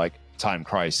it'd be like Time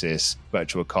Crisis,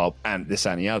 Virtua Cop, and this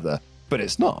and the other. But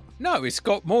it's not. No, it's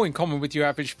got more in common with your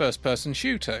average first-person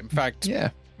shooter. In fact,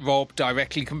 Rob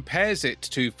directly compares it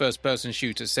to first-person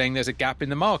shooters, saying there's a gap in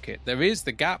the market. There is.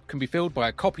 The gap can be filled by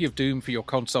a copy of Doom for your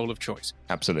console of choice.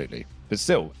 Absolutely. But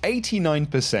still,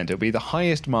 89%. It'll be the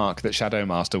highest mark that Shadow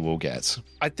Master will get.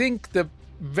 I think the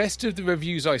rest of the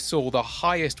reviews I saw, the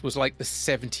highest was like the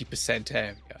 70%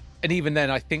 area. And even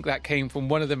then, I think that came from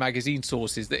one of the magazine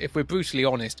sources that, if we're brutally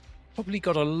honest, probably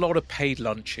got a lot of paid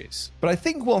lunches. But I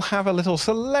think we'll have a little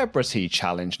celebrity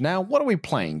challenge now. What are we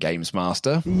playing, Games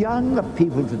Master? Young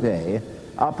people today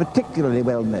are particularly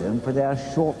well known for their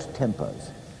short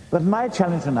tempers. But my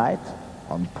challenge tonight,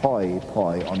 on Poy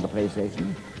Poy on the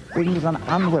PlayStation, brings an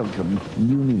unwelcome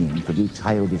new meaning to the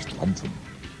childish tantrum.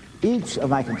 Each of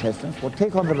my contestants will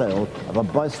take on the role of a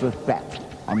boisterous brat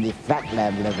on the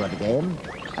flatland level of the game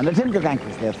and attempt to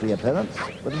vanquish their three opponents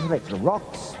with a selection of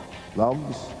rocks,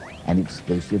 logs, and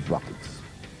explosive rockets.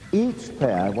 Each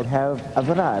player will have a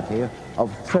variety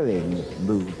of throwing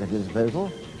moves at his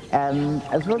disposal, and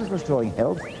as well as restoring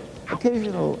health,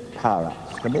 occasional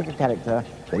power-ups can make a character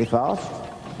very fast,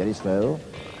 very slow,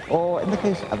 or, in the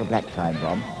case of a black time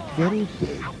bomb, very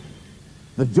big.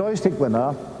 The joystick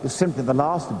winner is simply the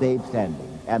last babe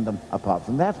standing, and apart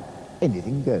from that,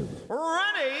 anything goes.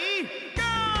 Ready, go!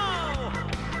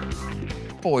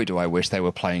 Boy, do I wish they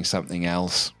were playing something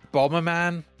else.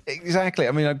 Bomberman. Exactly.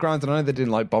 I mean, granted, I know they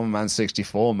didn't like Bomberman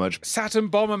 64 much. Saturn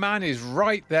Bomberman is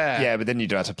right there. Yeah, but then you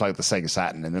do have to plug the Sega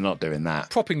Saturn, and they're not doing that.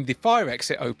 Propping the fire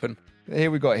exit open. Here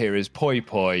we got here is Poy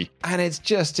Poy, and it's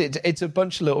just it's a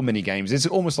bunch of little mini games. It's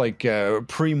almost like a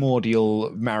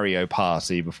primordial Mario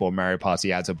Party before Mario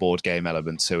Party adds a board game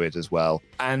element to it as well.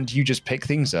 And you just pick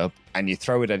things up and you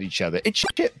throw it at each other. It's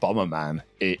shit Bomberman.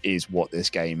 It is what this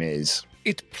game is.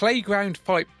 It's playground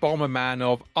fight Bomberman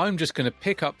of I'm just going to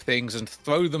pick up things and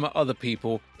throw them at other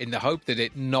people in the hope that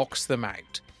it knocks them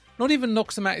out. Not even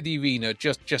knocks them out of the arena,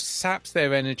 just saps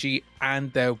their energy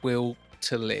and their will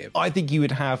to live. I think you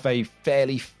would have a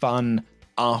fairly fun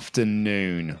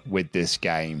afternoon with this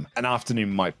game. An afternoon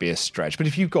might be a stretch, but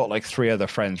if you've got like three other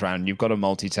friends around, you've got a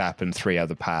multi-tap and three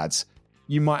other pads,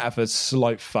 you might have a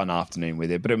slight fun afternoon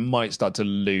with it, but it might start to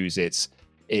lose its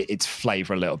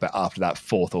flavour a little bit after that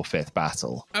fourth or fifth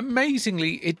battle.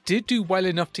 Amazingly, it did do well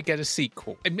enough to get a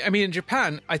sequel. I mean, in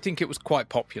Japan, I think it was quite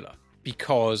popular,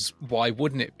 because why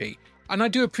wouldn't it be? And I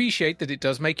do appreciate that it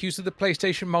does make use of the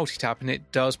PlayStation multitap and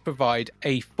it does provide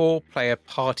a 4-player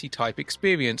party-type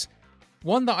experience.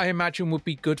 One that I imagine would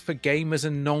be good for gamers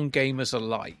and non-gamers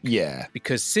alike. Yeah.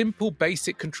 Because simple,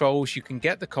 basic controls, you can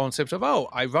get the concept of,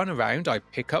 I run around, I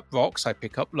pick up rocks, I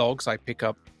pick up logs, I pick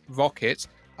up rockets.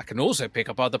 I can also pick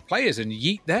up other players and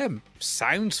yeet them.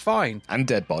 Sounds fine. And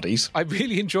dead bodies. I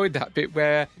really enjoyed that bit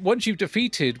where once you've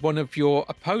defeated one of your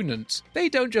opponents, they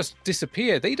don't just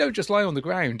disappear, they don't just lie on the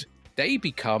ground. They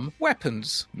become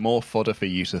weapons. More fodder for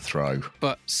you to throw.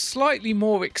 But slightly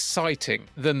more exciting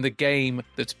than the game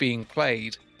that's being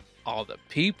played are the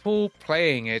people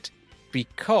playing it,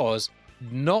 because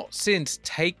not since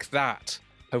Take That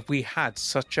have we had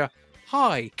such a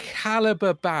high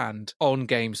caliber band on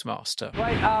Games Master.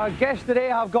 Right, our guests today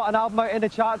have got an album out in the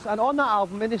charts, and on that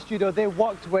album, in the studio, they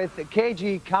worked with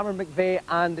KG, Cameron McVeigh,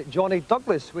 and Johnny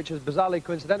Douglas, which is bizarrely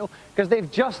coincidental, because they've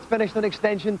just finished an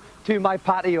extension to My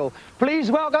Patio.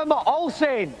 Please welcome All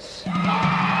Saints.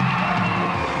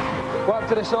 Welcome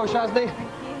to the show, Shazni.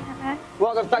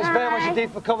 Welcome, thanks very much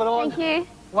indeed for coming on. Thank you.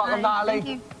 Welcome, Natalie. Thank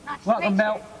you. Welcome,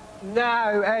 Mel.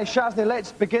 Now, Shazni,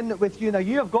 let's begin with you. Now,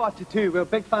 you have got a tattoo. We're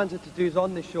big fans of tattoos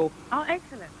on this show. Oh,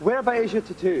 excellent. Whereabout is your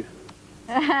tattoo?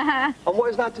 And what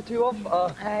is that tattoo of?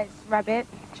 It's rabbit.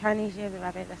 Chinese year, the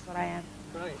rabbit. That's what I am.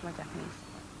 Right. It's my Japanese.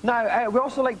 Now, we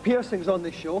also like piercings on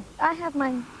this show. I have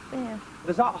mine there.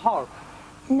 Does that hurt?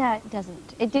 No, it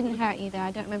doesn't. It didn't hurt either. I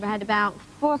don't remember. I had about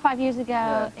 4 or 5 years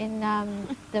ago in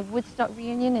the Woodstock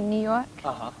reunion in New York.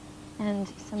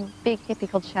 And some big hippie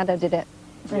called Shadow did it.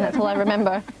 And that's all I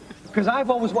remember. Because I've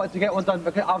always wanted to get one done,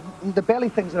 because the belly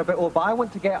things are a bit old, but I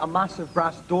want to get a massive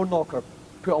brass door knocker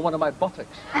put on one of my buttocks.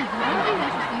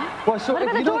 Well, so what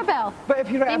about a doorbell? But if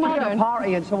you're at a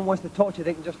party and someone wants to talk to you,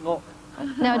 they can just knock.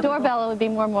 No, a doorbell would be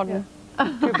more modern.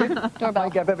 Doorbell.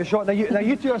 Might get a bit of a shot. Now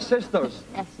you two are sisters.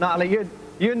 Yes. Natalie,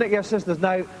 you nick your sisters.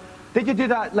 Now, did you do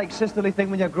that like sisterly thing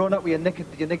when you're growing up where you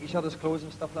nick each other's clothes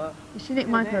and stuff like that? If she nicked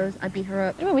my clothes, I beat her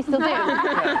up. Oh, we still do.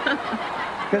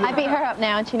 I beat her up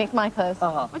now and she nicks my clothes.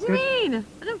 What do you mean?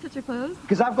 I don't touch her clothes.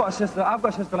 Because I've got a sister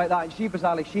like that, and she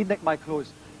bizarrely, she nicked my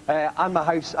clothes. And my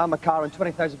house, and my car, and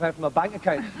 £20,000 from my bank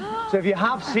account. So if you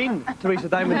have seen Teresa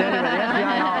Diamond anywhere, the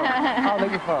FBI are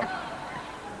looking for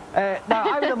her. Now,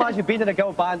 I would imagine being in a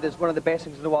girl band is one of the best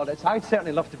things in the world. I'd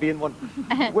certainly love to be in one.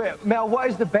 Mel, what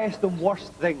is the best and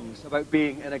worst things about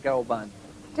being in a girl band?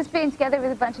 Just being together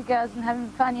with a bunch of girls and having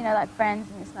fun, you know, like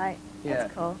friends, and it's like,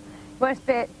 that's cool. Worst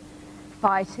bit,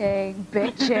 fighting,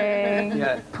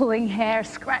 bitching, pulling hair,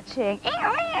 scratching.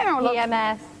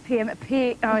 PMS.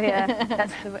 Oh yeah,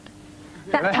 that's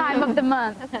that time of the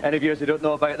month. Any of you who don't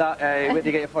know about that, where did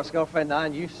you get your first girlfriend,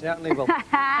 and you certainly will.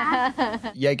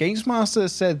 Yeah, Games Master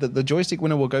said that the joystick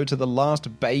winner will go to the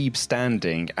last babe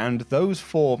standing, and those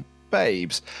 4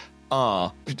 babes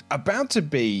are about to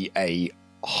be a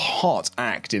hot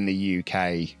act in the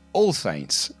UK. All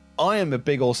Saints. I am a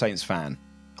big All Saints fan.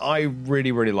 I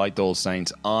really, really liked All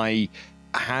Saints. I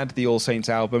had the All Saints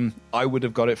album. I would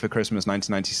have got it for Christmas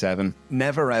 1997.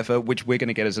 Never Ever, which we're going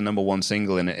to get as a #1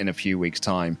 single in a few weeks'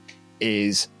 time,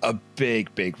 is a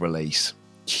big, big release.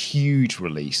 Huge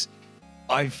release.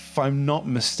 If I'm not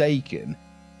mistaken,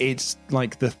 it's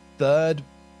like the 3rd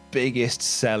biggest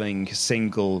selling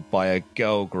single by a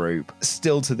girl group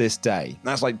still to this day.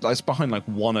 That's behind like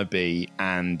Wannabe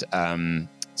and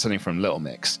something from Little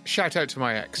Mix. Shout out to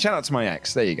my ex. Shout out to my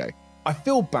ex. There you go. I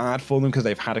feel bad for them because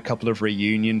they've had a couple of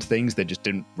reunion things that just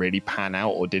didn't really pan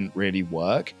out or didn't really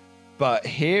work. But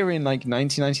here in like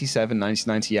 1997,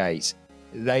 1998,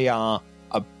 they are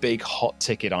a big hot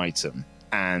ticket item.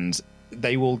 And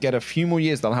they will get a few more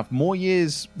years. They'll have more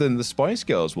years than the Spice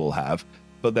Girls will have,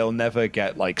 but they'll never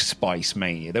get like Spice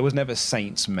Mania. There was never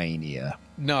Saints Mania.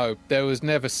 No, there was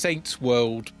never Saints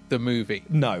World, the movie.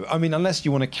 No, I mean, unless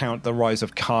you want to count the rise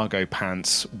of cargo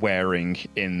pants wearing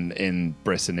in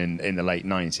Britain in the late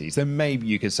 90s, then maybe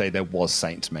you could say there was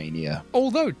Saints Mania.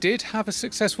 Although it did have a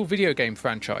successful video game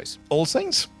franchise. All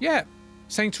Saints? Yeah,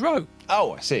 Saints Row.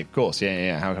 Oh, I see, of course.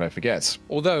 Yeah. How could I forget?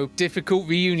 Although, difficult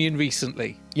reunion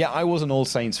recently. Yeah, I was an All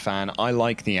Saints fan. I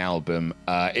like the album.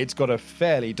 It's got a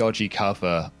fairly dodgy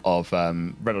cover of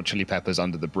Red Hot Chili Peppers'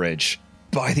 Under the Bridge.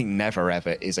 But I think Never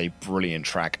Ever is a brilliant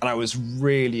track. And I was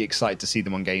really excited to see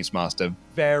them on Games Master.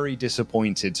 Very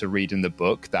disappointed to read in the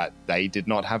book that they did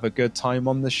not have a good time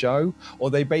on the show. Or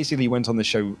they basically went on the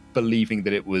show believing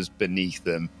that it was beneath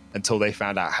them until they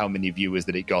found out how many viewers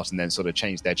that it got and then sort of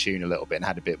changed their tune a little bit and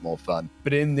had a bit more fun.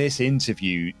 But in this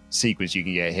interview sequence you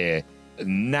can get here,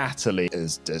 Natalie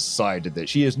has decided that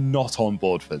she is not on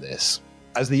board for this.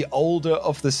 As the older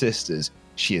of the sisters,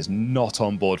 she is not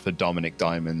on board for Dominic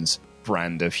Diamond's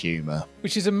brand of humour.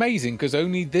 Which is amazing because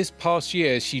only this past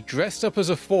year she dressed up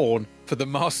as a fawn for The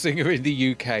Masked Singer in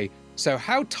the UK. So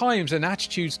how times and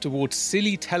attitudes towards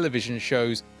silly television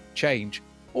shows change.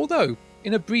 Although,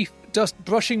 in a brief dust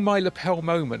brushing my lapel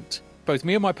moment, both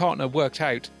me and my partner worked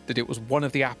out that it was one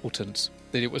of the Appletons,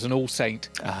 that it was an All Saint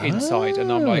inside.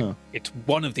 And I'm like, it's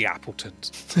one of the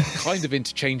Appletons. Kind of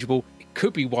interchangeable. It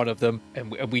could be one of them.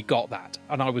 And we got that.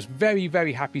 And I was very,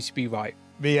 very happy to be right.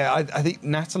 But yeah, I think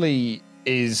Natalie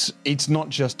it's not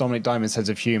just Dominic Diamond's sense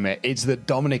of humour, it's that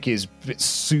Dominic is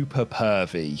super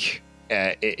pervy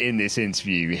in this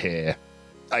interview here.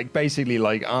 Like, basically,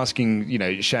 like, asking,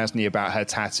 Shazni about her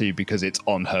tattoo because it's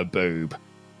on her boob.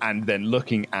 and then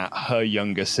looking at her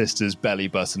younger sister's belly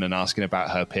button and asking about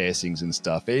her piercings and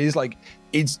stuff. It is like,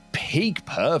 it's peak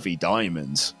pervy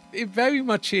Diamonds. It very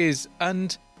much is,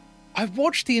 and I've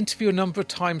watched the interview a number of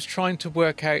times trying to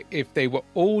work out if they were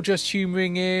all just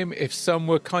humouring him, if some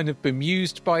were kind of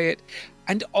bemused by it,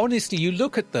 and honestly, you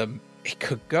look at them, it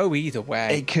could go either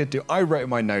way. It could do. I wrote in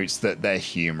my notes that they're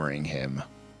humouring him.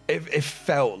 It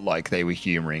felt like they were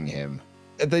humouring him.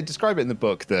 They describe it in the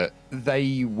book that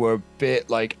they were a bit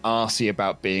like arsey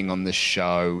about being on the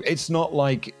show. It's not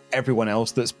like everyone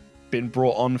else that's been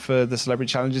brought on for the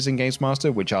celebrity challenges in Games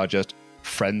Master, which are just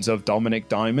friends of Dominic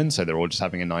Diamond, so they're all just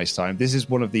having a nice time. This is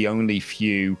one of the only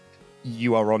few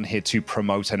you are on here to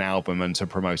promote an album and to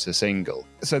promote a single.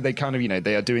 So they kind of,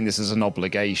 they are doing this as an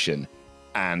obligation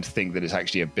and think that it's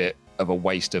actually a bit of a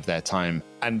waste of their time.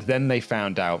 And then they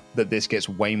found out that this gets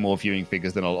way more viewing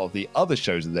figures than a lot of the other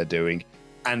shows that they're doing.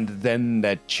 And then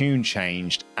their tune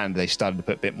changed and they started to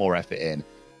put a bit more effort in.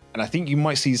 And I think you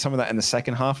might see some of that in the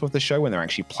second half of the show when they're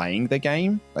actually playing the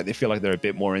game. Like they feel like they're a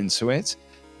bit more into it.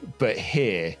 But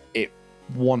here, it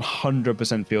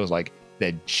 100% feels like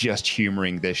they're just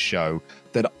humouring this show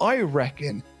that I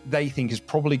reckon they think is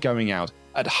probably going out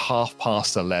at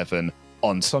 11:30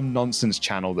 on some nonsense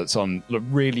channel that's on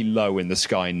really low in the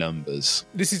Sky numbers.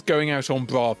 This is going out on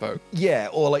Bravo. Yeah,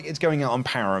 or like it's going out on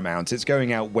Paramount. It's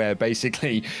going out where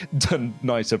basically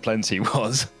Night of Plenty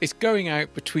was. It's going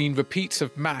out between repeats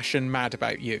of MASH and Mad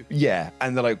About You. Yeah,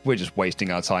 and they're like, we're just wasting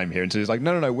our time here. And so it's like,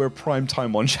 no, we're prime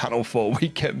time on Channel 4. We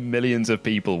get millions of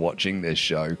people watching this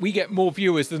show. We get more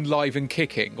viewers than Live and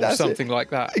Kicking or something like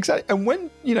that. Exactly. And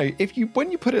when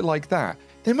you put it like that,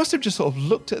 they must have just sort of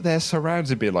looked at their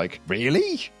surrounds and be like,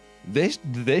 really? This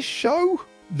show?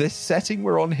 This setting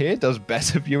we're on here does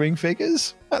better viewing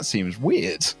figures? That seems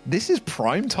weird. This is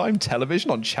primetime television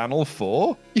on Channel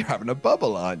 4? You're having a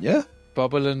bubble, aren't you?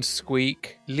 Bubble and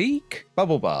squeak. Leak?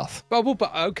 Bubble bath.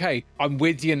 Okay, I'm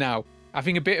with you now.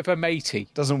 Having a bit of a matey.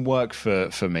 Doesn't work for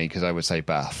me because I would say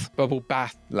bath. Bubble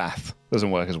bath. Lath.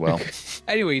 Doesn't work as well.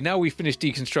 Anyway, now we've finished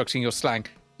deconstructing your slang.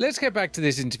 Let's get back to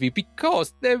this interview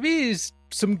because there is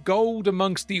some gold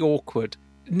amongst the awkward.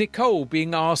 Nicole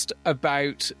being asked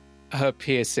about her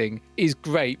piercing is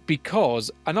great because,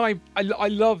 and I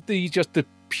love the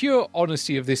pure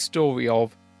honesty of this story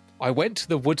of, I went to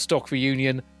the Woodstock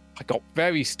reunion, I got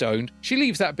very stoned. She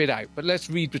leaves that bit out, but let's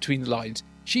read between the lines.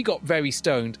 She got very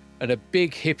stoned and a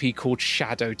big hippie called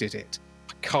Shadow did it.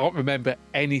 I can't remember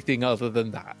anything other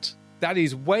than that. That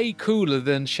is way cooler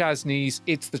than Shazni's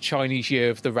It's the Chinese Year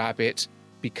of the Rabbit,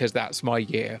 because that's my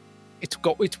year.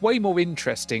 It's way more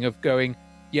interesting of going,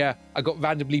 yeah, I got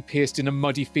randomly pierced in a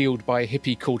muddy field by a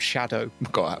hippie called Shadow.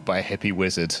 Got out by a hippie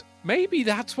wizard. Maybe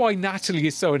that's why Natalie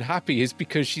is so unhappy, is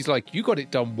because she's like, you got it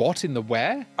done what in the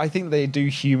where? I think they do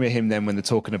humour him then when they're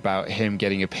talking about him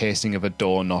getting a piercing of a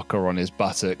door knocker on his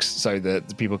buttocks so that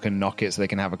the people can knock it so they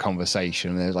can have a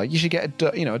conversation. And they're like, you should get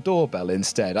a doorbell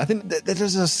instead. I think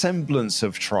there's a semblance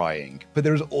of trying, but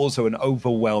there is also an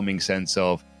overwhelming sense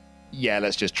of, yeah,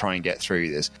 let's just try and get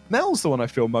through this. Mel's the one I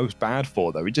feel most bad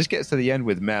for, though. He just gets to the end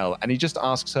with Mel and he just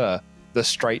asks her the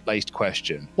straight-laced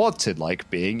question. What's it like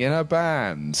being in a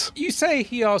band? You say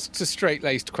he asks a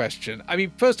straight-laced question. I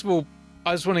mean, first of all,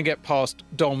 I just want to get past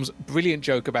Dom's brilliant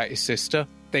joke about his sister.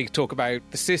 They talk about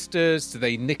the sisters, do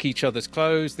they nick each other's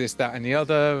clothes, this, that, and the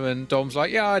other, and Dom's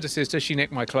like, yeah, I had a sister, she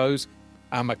nicked my clothes,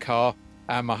 and my car,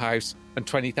 and my house, and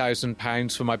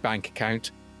 £20,000 for my bank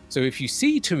account. So if you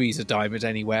see Teresa Diamond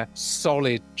anywhere,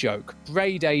 solid joke.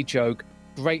 Grade A joke,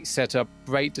 great setup,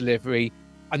 great delivery.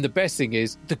 And the best thing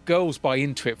is, the girls buy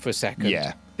into it for a second.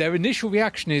 Yeah. Their initial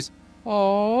reaction is,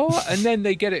 oh, and then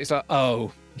they get it. It's like,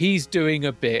 oh, he's doing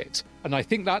a bit. And I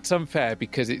think that's unfair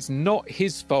because it's not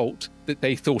his fault that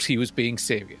they thought he was being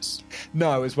serious.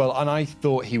 No, as well. And I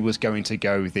thought he was going to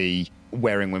go the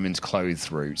wearing women's clothes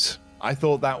route. I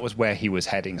thought that was where he was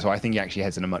heading, so I think he actually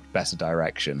heads in a much better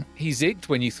direction. He zigged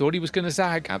when you thought he was going to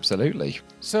zag. Absolutely.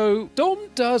 So Dom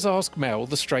does ask Mel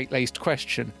the straight-laced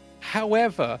question.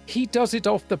 However, he does it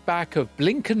off the back of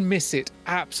blink and miss it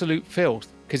absolute filth,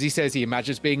 because he says he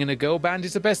imagines being in a girl band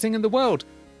is the best thing in the world.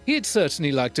 He'd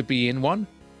certainly like to be in one.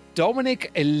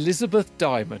 Dominic Elizabeth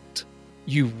Diamond.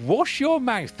 You wash your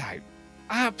mouth out.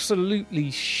 Absolutely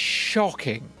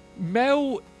shocking.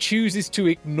 Mel chooses to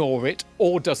ignore it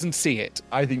or doesn't see it.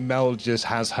 I think Mel just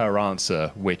has her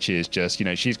answer, which is just,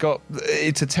 she's got,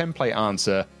 it's a template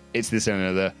answer, it's this and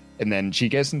another, and then she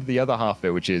gets into the other half of it,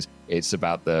 which is, it's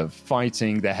about the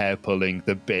fighting, the hair pulling,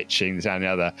 the bitching, this and the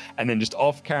other, and then just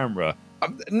off camera,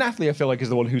 Natalie, I feel like, is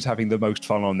the one who's having the most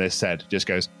fun on this set, just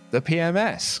goes, the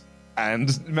PMS.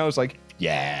 And Mel's like,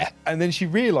 Yeah. And then she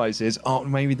realises, oh,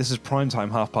 maybe this is prime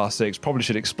time, 6:30. Probably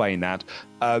should explain that.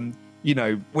 You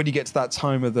know, when you get to that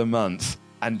time of the month,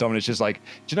 and Dominic's just like,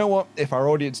 do you know what? If our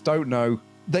audience don't know,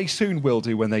 they soon will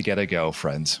do when they get a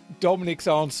girlfriend. Dominic's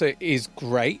answer is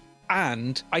great,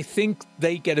 and I think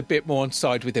they get a bit more on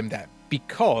side with him there,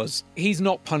 because he's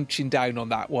not punching down on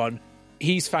that one.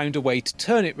 He's found a way to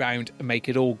turn it round and make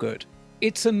it all good.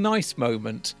 It's a nice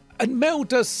moment. And Mel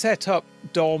does set up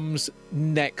Dom's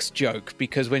next joke,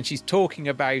 because when she's talking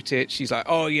about it, she's like,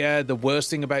 oh yeah, the worst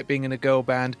thing about being in a girl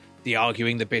band, the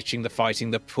arguing, the bitching, the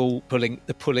fighting, the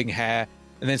pulling hair,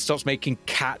 and then stops making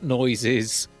cat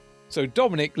noises. So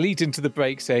Dominic leads into the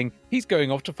break saying he's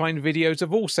going off to find videos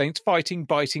of All Saints fighting,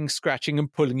 biting, scratching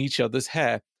and pulling each other's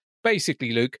hair.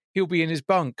 Basically, Luke, he'll be in his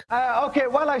bunk. Okay,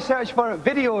 while I search for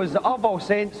videos of All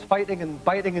Saints fighting and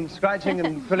biting and scratching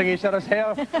and pulling each other's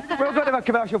hair, we'll go to a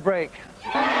commercial break.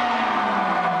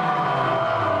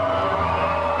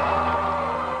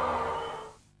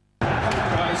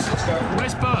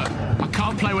 Where's Bert? I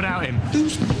can't play without him.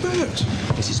 Who's Bert?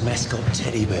 It's his mascot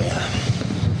teddy bear.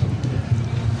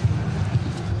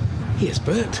 Here's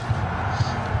Bert.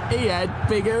 He had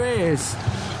bigger ears.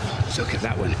 Look at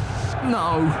that one.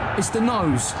 No, it's the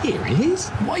nose. Here he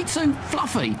is. Way too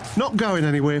fluffy. Not going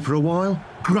anywhere for a while.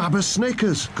 Grab a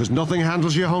Snickers, because nothing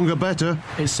handles your hunger better.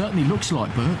 It certainly looks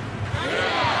like Bert.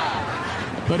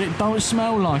 Yeah! But it don't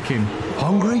smell like him.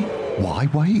 Hungry? Why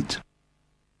wait?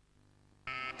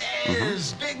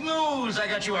 There's big news. I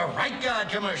got you a Right Guard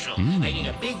commercial. They need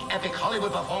a big, epic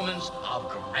Hollywood performance of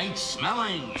great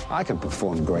smelling. I can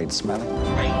perform great smelling.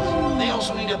 Great. They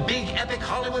also need a big, epic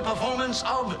Hollywood performance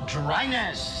of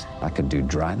dryness. I could do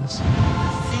dryness.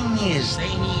 The thing is,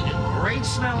 they need great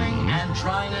smelling and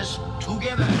dryness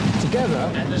together.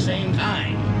 Together? At the same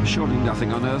time. Surely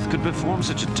nothing on earth could perform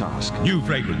such a task. New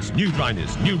fragrance, new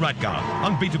dryness, new Right Guard,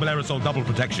 unbeatable aerosol double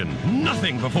protection.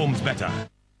 Nothing performs better.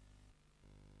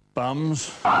 Bums.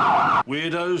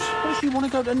 Weirdos. What does she want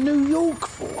to go to New York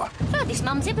for? Furthest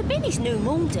Mum's ever been is New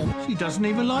Malden. She doesn't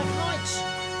even like lights.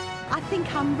 I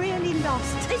think I'm really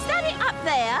lost. Is that it up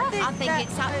there? I think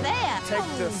it's up there. Take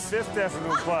the 5th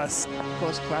Avenue bus.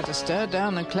 Caused quite a stir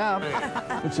down the club.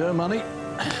 It's her money.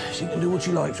 She can do what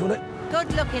she likes with it.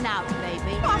 Good looking out,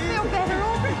 baby. I feel better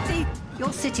already.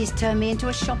 Your city's turned me into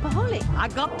a shopaholic. I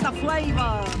got the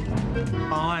flavour.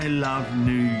 I love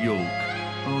New York.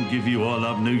 I'll give you all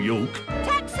of New York.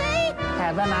 Taxi!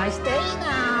 Have a nice day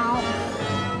now.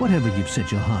 Whatever you've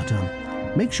set your heart on,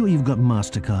 make sure you've got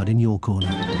MasterCard in your corner.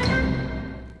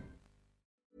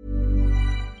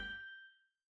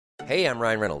 Hey, I'm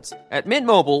Ryan Reynolds. At Mint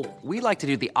Mobile, we like to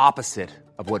do the opposite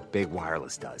of what Big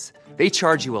Wireless does. They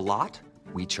charge you a lot,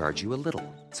 we charge you a little.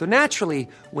 So naturally,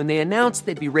 when they announced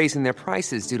they'd be raising their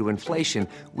prices due to inflation,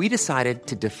 we decided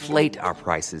to deflate our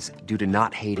prices due to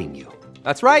not hating you.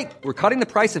 That's right. We're cutting the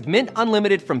price of Mint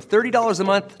Unlimited from $30 a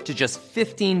month to just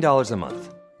 $15 a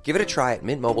month. Give it a try at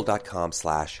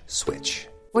mintmobile.com/switch.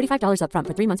 $45 up front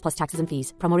for 3 months plus taxes and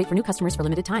fees. Promo rate for new customers for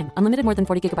limited time. Unlimited more than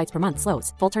 40 gigabytes per month.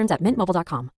 Slows full terms at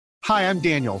mintmobile.com. Hi, I'm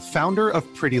Daniel, founder of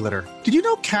Pretty Litter. Did you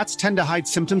know cats tend to hide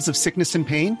symptoms of sickness and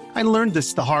pain? I learned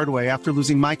this the hard way after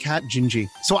losing my cat, Gingy.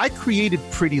 So I created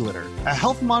Pretty Litter, a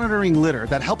health monitoring litter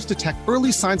that helps detect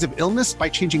early signs of illness by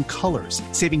changing colors,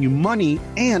 saving you money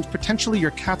and potentially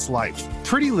your cat's life.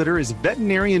 Pretty Litter is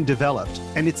veterinarian developed,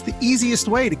 and it's the easiest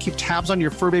way to keep tabs on your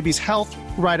fur baby's health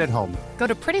right at home. Go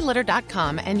to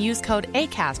prettylitter.com and use code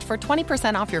ACAST for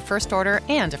 20% off your first order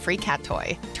and a free cat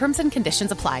toy. Terms and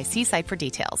conditions apply. See site for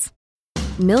details.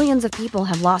 Millions of people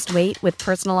have lost weight with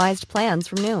personalized plans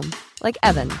from Noom. Like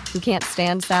Evan, who can't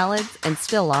stand salads and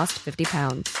still lost 50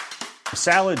 pounds.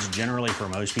 Salads generally for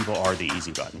most people are the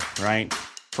easy button, right?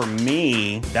 For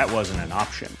me, that wasn't an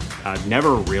option. I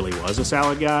never really was a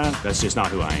salad guy. That's just not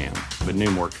who I am. But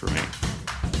Noom worked for me.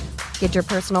 Get your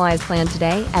personalized plan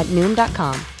today at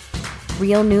Noom.com.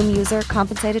 Real Noom user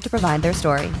compensated to provide their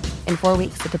story. In 4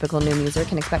 weeks, the typical Noom user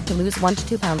can expect to lose 1 to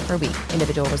 2 pounds per week.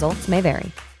 Individual results may vary.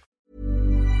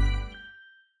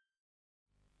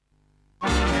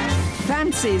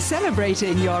 Fancy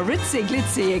celebrating your ritzy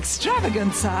glitzy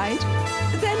extravagant side?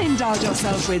 Then indulge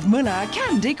yourself with Muller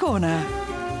Candy Corner.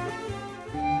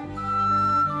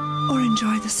 Or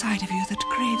enjoy the side of you that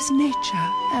craves nature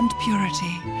and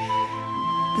purity.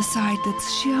 The side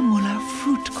that's sheer Muller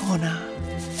Fruit Corner.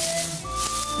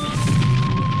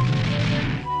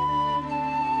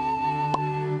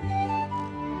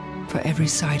 For every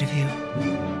side of you,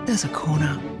 there's a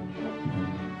corner.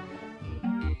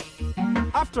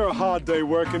 After a hard day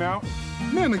working out,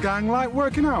 me and the gang like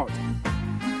working out.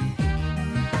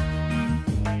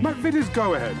 McVitie's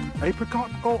Go Ahead,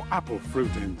 apricot or apple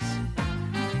fruitings.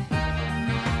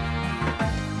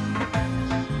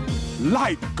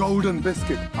 light golden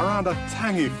biscuit around a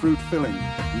tangy fruit filling.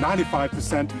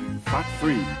 95%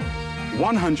 fat-free.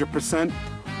 100%.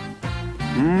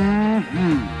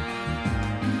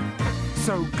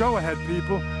 So go ahead,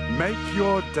 people. Make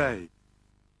your day.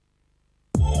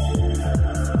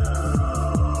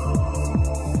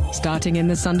 Starting in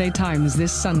the Sunday Times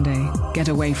this Sunday, get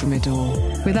away from it all.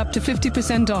 With up to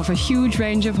 50% off a huge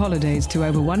range of holidays to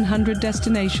over 100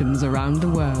 destinations around the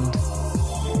world.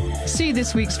 See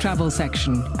this week's travel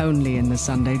section, only in the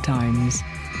Sunday Times.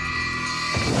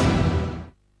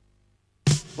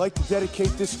 I'd like to dedicate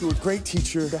this to a great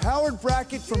teacher, to Howard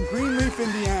Brackett from Greenleaf,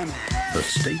 Indiana. The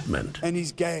statement. And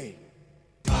he's gay.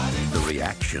 The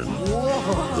reaction.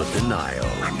 Whoa. The denial.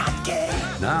 I'm not gay.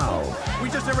 Now. We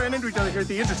just ran into each other here at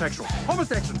the intersection.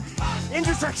 Homosexual.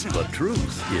 Intersection. The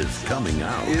truth is coming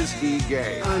out. Is he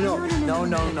gay? No.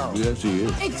 No. Yes, he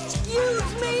is.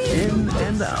 Excuse me. In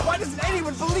and out. Why doesn't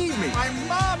anyone believe me? My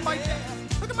mom, my dad.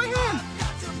 Look at my hand.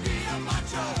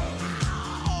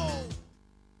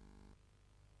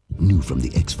 New from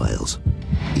the X-Files.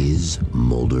 Is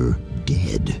Mulder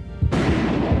dead?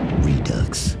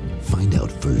 Redux. Find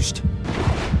out first.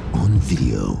 On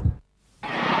video.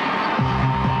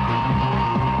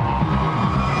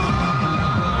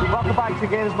 Welcome back to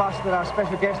Games Master. Our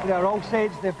special guest today are all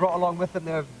Sage. They've brought along with them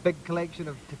their big collection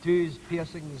of tattoos,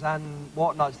 piercings and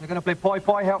whatnots. They're going to play Poy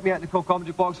Poy. Help me out in the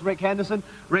co-commentary box. Rick Henderson.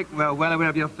 Rick, well aware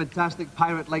of your fantastic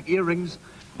pirate-like earrings.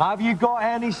 Have you got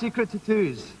any secret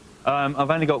tattoos? I've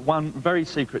only got one very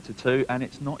secret tattoo, and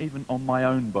it's not even on my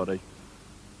own body.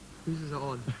 Whose is it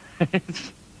on?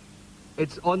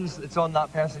 It's on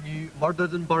that person you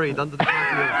murdered and buried under the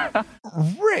tattoo.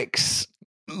 Rick's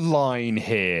line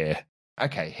here.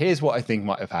 Okay, here's what I think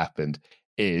might have happened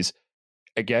is,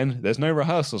 again, there's no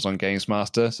rehearsals on Games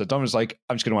Master, so Dom is like,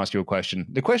 I'm just going to ask you a question.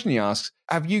 The question he asks,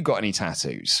 have you got any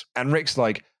tattoos? And Rick's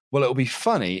like, well, it'll be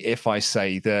funny if I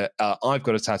say that I've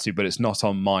got a tattoo, but it's not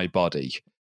on my body.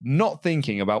 Not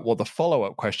thinking about what the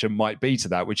follow-up question might be to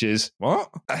that, which is, what?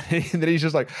 And then he's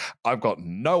just like, I've got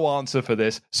no answer for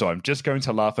this, so I'm just going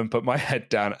to laugh and put my head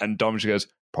down. And Dom just goes,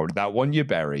 probably that one you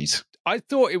buried. I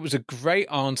thought it was a great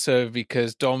answer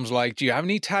because Dom's like, do you have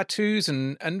any tattoos?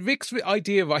 And Rick's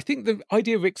idea I think the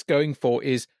idea Rick's going for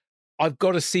is, I've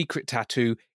got a secret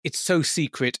tattoo. It's so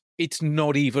secret, it's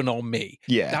not even on me.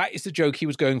 Yeah. That is the joke he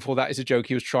was going for. That is a joke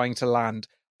he was trying to land.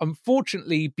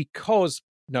 Unfortunately, because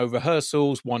no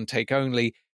rehearsals, one take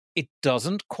only, it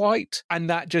doesn't quite. And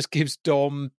that just gives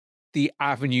Dom the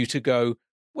avenue to go,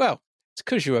 well, it's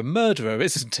because you're a murderer,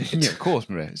 isn't it? Yeah, of course,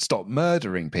 Maria. Stop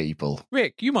murdering people.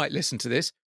 Rick, you might listen to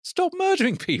this. Stop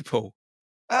murdering people.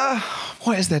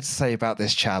 What is there to say about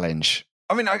this challenge?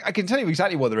 I mean, I can tell you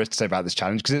exactly what there is to say about this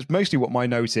challenge because it's mostly what my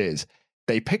note is.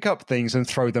 They pick up things and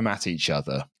throw them at each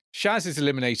other. Shaz is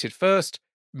eliminated first.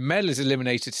 Mel is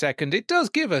eliminated second. It does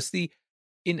give us the,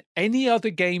 in any other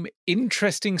game,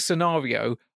 interesting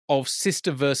scenario of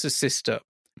sister versus sister.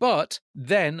 But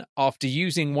then, after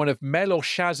using one of Mel or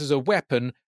Shaz as a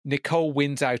weapon, Nicole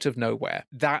wins out of nowhere.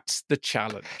 That's the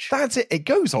challenge. That's it. It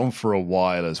goes on for a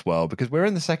while as well, because we're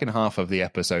in the second half of the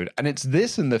episode, and it's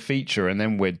this and the feature, and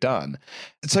then we're done.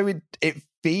 So it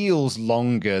feels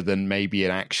longer than maybe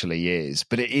it actually is,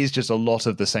 but it is just a lot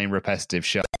of the same repetitive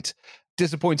shit.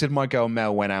 Disappointed my girl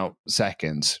Mel went out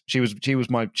second. She was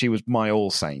my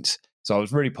All Saint. So I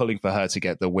was really pulling for her to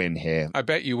get the win here. I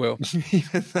bet you will.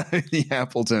 Even though the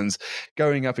Appletons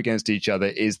going up against each other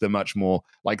is the much more,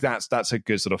 like that's a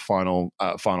good sort of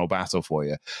final battle for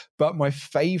you. But my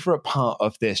favorite part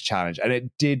of this challenge, and it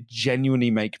did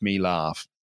genuinely make me laugh,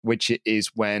 which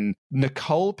is when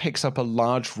Nicole picks up a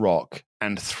large rock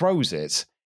and throws it,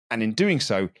 and in doing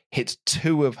so, hits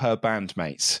two of her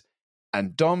bandmates.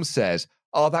 And Dom says,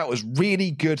 oh, that was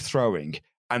really good throwing.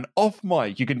 And off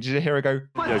mic, you can just hear her go,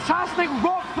 fantastic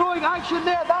rock throwing action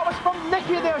there. That was from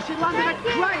Nikki there. She landed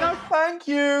a cracker. Thank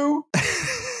you.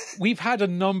 We've had a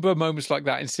number of moments like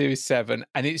that in Series 7,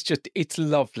 and it's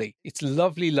lovely. It's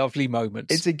lovely, lovely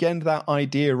moments. It's again that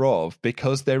idea of,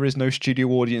 because there is no studio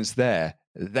audience there,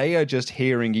 they are just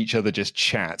hearing each other just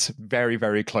chat very,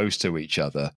 very close to each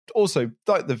other. Also,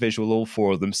 like the visual, all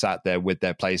four of them sat there with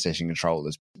their PlayStation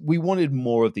controllers. We wanted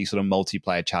more of these sort of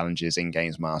multiplayer challenges in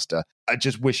Games Master. I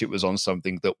just wish it was on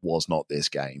something that was not this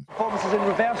game. Performances in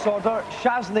reverse order.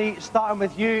 Shazney, starting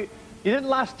with you. You didn't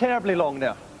last terribly long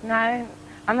there. No,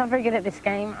 I'm not very good at this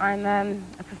game. I'm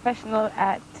a professional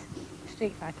at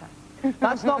Street Fighter.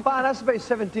 That's not bad. That's about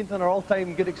 17th on our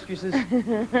all-time good excuses.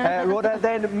 Rhoda,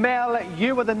 then Mel,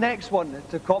 you were the next one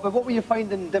to copy. What were you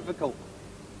finding difficult?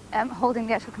 Holding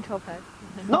the actual control pad.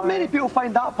 Not many people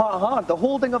find that part hard, the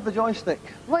holding of the joystick.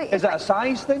 Wait, is that a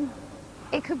size thing?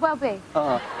 It could well be.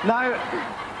 Now,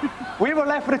 we were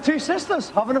left with the two sisters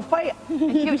having a fight.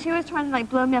 She was trying to, like,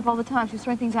 blow me up all the time. She was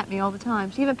throwing things at me all the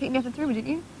time. She even picked me up and threw me,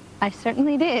 didn't you? I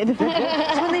certainly did. Just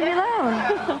wouldn't leave me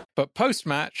alone. But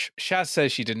post-match, Shaz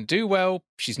says she didn't do well,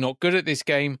 she's not good at this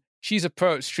game, she's a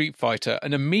pro at Street Fighter,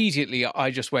 and immediately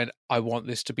I just went, I want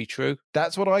this to be true.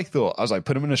 That's what I thought. I was like,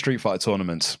 put him in a Street Fighter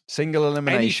tournament. Single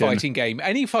elimination.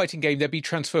 Any fighting game, there'd be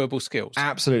transferable skills.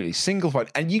 Absolutely. Single fight.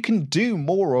 And you can do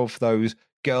more of those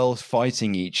girls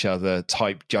fighting each other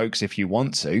type jokes if you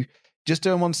want to. Just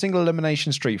do them on single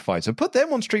elimination Street Fighter. Put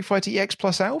them on Street Fighter EX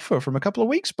Plus Alpha from a couple of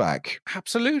weeks back.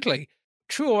 Absolutely.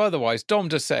 True or otherwise, Dom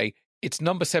does say it's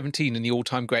number 17 in the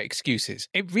all-time great excuses.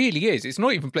 It really is. It's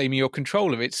not even blaming your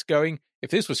controller. It's going, if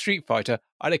this was Street Fighter,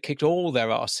 I'd have kicked all their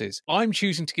asses. I'm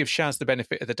choosing to give Shaz the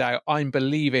benefit of the doubt. I'm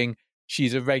believing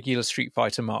she's a regular Street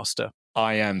Fighter master.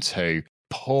 I am too.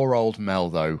 Poor old Mel,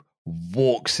 though,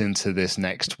 walks into this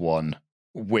next one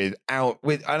and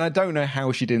I don't know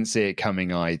how she didn't see it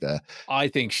coming either. I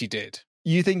think she did.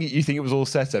 You think it was all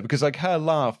set up? Because like her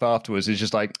laugh afterwards is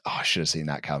just like, oh, I should have seen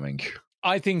that coming.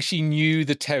 I think she knew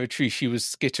the territory she was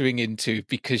skittering into,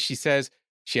 because she says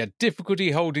she had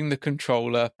difficulty holding the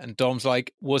controller, and Dom's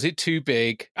like, was it too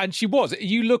big? And she was.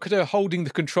 You look at her holding the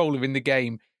controller in the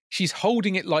game, she's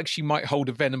holding it like she might hold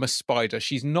a venomous spider.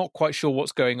 She's not quite sure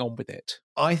what's going on with it.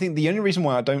 I think the only reason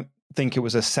why I don't think it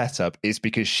was a setup is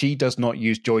because she does not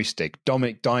use joystick.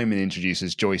 Dominic Diamond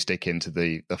introduces joystick into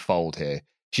the fold here.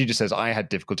 She just says, I had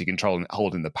difficulty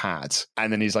holding the pads.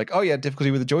 And then he's like, oh, yeah,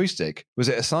 difficulty with the joystick. Was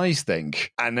it a size thing?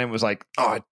 And then was like, oh,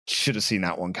 I should have seen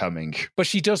that one coming. But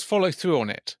she does follow through on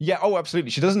it. Yeah, oh,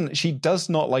 absolutely. She does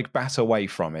not like bat away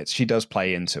from it. She does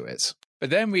play into it. But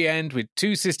then we end with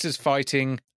two sisters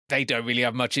fighting. They don't really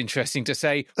have much interesting to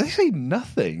say. They say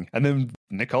nothing. And then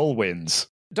Nicole wins.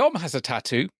 Dom has a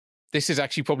tattoo. This is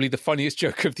actually probably the funniest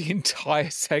joke of the entire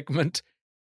segment.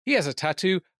 He has a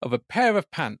tattoo of a pair of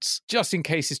pants, just in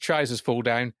case his trousers fall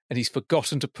down and he's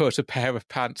forgotten to put a pair of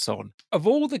pants on. Of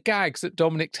all the gags that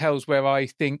Dominic tells where I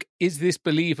think, is this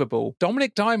believable?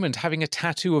 Dominic Diamond having a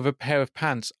tattoo of a pair of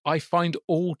pants, I find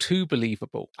all too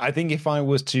believable. I think if I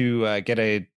was to get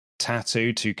a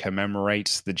tattoo to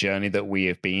commemorate the journey that we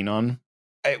have been on,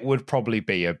 it would probably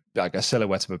be a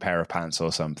silhouette of a pair of pants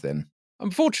or something.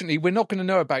 Unfortunately, we're not going to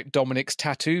know about Dominic's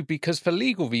tattoo because for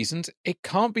legal reasons, it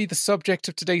can't be the subject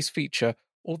of today's feature,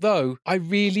 although I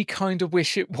really kind of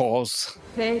wish it was.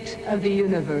 Fate of the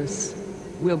universe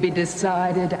will be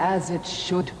decided as it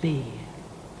should be.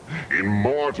 In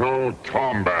Mortal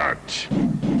Kombat.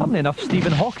 Funnily enough,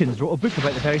 Stephen Hawkins wrote a book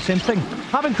about the very same thing.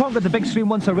 Having conquered the big screen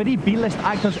once already, B-list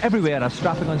actors everywhere are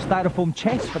strapping on styrofoam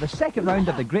chests for the second round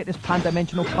of the greatest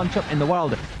pan-dimensional punch-up in the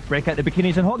world. Break out the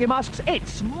bikinis and hockey masks,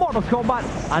 it's Mortal Kombat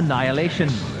Annihilation.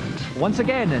 Once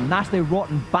again, a nasty,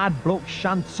 rotten, bad bloke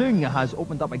Shang Tsung has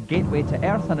opened up a gateway to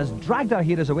Earth and has dragged our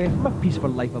heroes away from a peaceful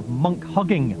life of monk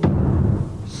hugging.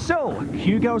 So,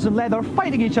 Q girls in leather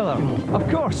fighting each other, of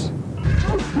course.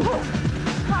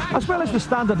 As well as the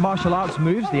standard martial arts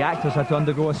moves, the actors had to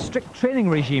undergo a strict training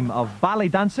regime of ballet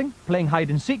dancing, playing hide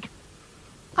and seek,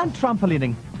 and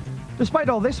trampolining. Despite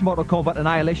all this, Mortal Kombat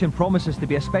Annihilation promises to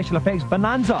be a special effects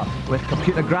bonanza, with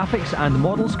computer graphics and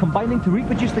models combining to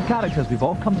reproduce the characters we've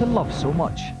all come to love so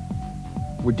much.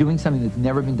 We're doing something that's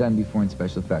never been done before in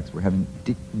special effects. We're having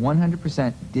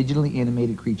 100% digitally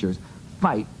animated creatures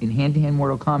fight in hand-to-hand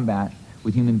Mortal Kombat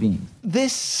with human beings.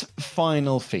 This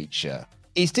final feature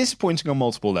is disappointing on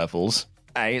multiple levels.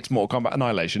 A, it's Mortal Kombat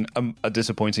Annihilation, a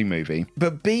disappointing movie.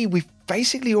 But B, we've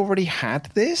basically already had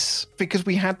this, because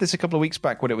we had this a couple of weeks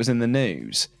back when it was in the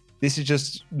news. This is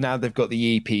just, now they've got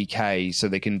the EPK, so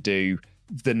they can do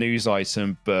the news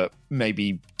item, but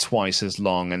maybe twice as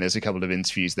long, and there's a couple of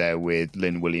interviews there with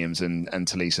Lynn Williams and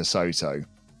Talisa Soto.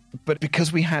 But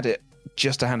because we had it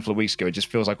just a handful of weeks ago, it just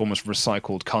feels like almost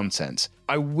recycled content.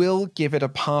 I will give it a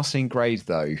passing grade,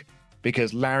 though,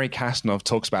 because Larry Kasanoff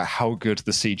talks about how good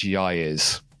the CGI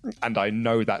is, and I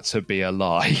know that to be a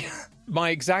lie.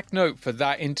 My exact note for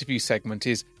that interview segment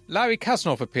is, Larry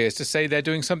Kasanoff appears to say they're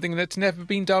doing something that's never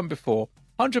been done before.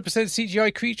 100%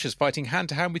 CGI creatures fighting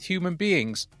hand-to-hand with human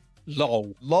beings.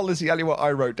 LOL. LOL is exactly what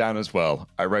I wrote down as well.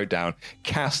 I wrote down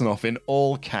Kasanoff in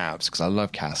all caps, because I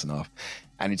love Kasanoff.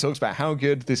 And he talks about how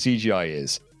good the CGI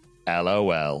is.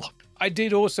 LOL. I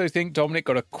did also think Dominic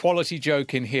got a quality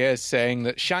joke in here saying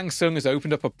that Shang Tsung has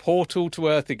opened up a portal to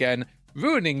Earth again,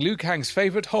 ruining Liu Kang's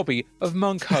favourite hobby of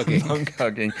monk hugging. Monk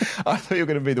hugging. I thought you were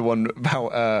going to be the one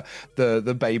about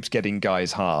the babes getting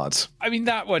guys hard. I mean,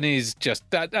 that one is just,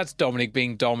 that's Dominic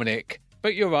being Dominic.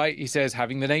 But you're right, he says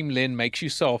having the name Lynn makes you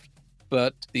soft.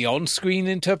 but the on-screen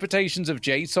interpretations of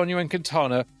Jade, Sonya and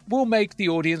Katana will make the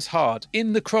audience hard,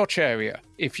 in the crotch area,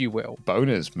 if you will.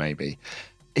 Boners, maybe.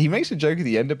 He makes a joke at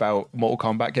the end about Mortal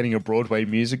Kombat getting a Broadway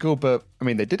musical, but, I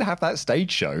mean, they did have that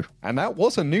stage show, and that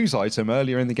was a news item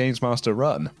earlier in the Games Master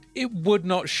run. It would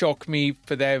not shock me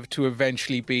for there to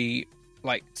eventually be,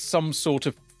 like, some sort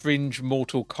of fringe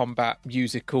Mortal Kombat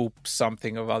musical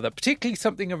something or other, particularly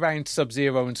something around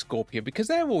Sub-Zero and Scorpion, because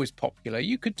they're always popular.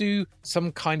 You could do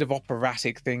some kind of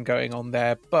operatic thing going on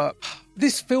there, but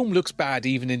this film looks bad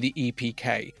even in the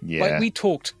EPK. Yeah. Like, we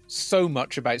talked so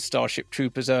much about Starship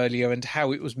Troopers earlier and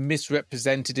how it was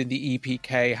misrepresented in the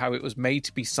EPK, how it was made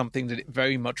to be something that it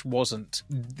very much wasn't.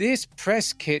 This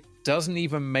press kit doesn't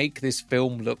even make this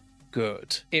film look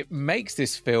good. It makes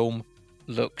this film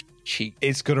look cheap.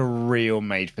 It's got a real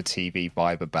made-for-TV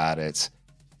vibe about it.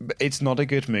 It's not a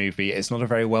good movie. It's not a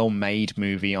very well-made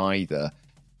movie either.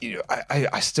 You know,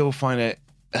 I still find it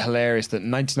hilarious that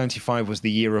 1995 was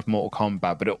the year of Mortal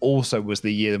Kombat, but it also was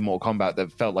the year of Mortal Kombat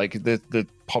that felt like the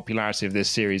popularity of this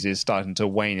series is starting to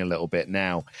wane a little bit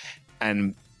now.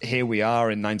 And here we are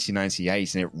in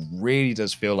 1998, and it really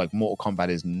does feel like Mortal Kombat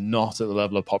is not at the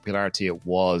level of popularity it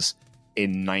was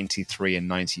in 93 and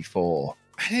 94.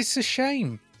 And it's a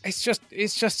shame. It's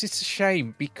a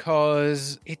shame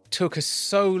because it took us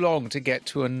so long to get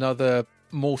to another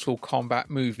Mortal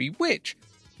Kombat movie, which,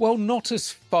 while not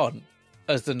as fun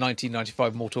as the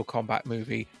 1995 Mortal Kombat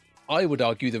movie, I would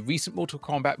argue the recent Mortal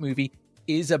Kombat movie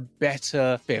is a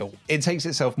better film. It takes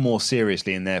itself more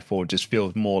seriously and therefore just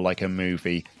feels more like a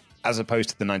movie, as opposed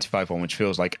to the 95 one, which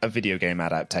feels like a video game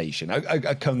adaptation,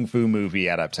 a kung fu movie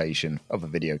adaptation of a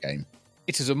video game.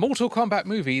 It is a Mortal Kombat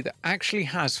movie that actually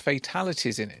has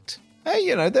fatalities in it. Hey,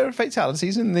 you know, there are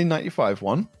fatalities in the 95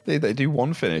 one. They do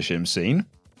one finish him scene.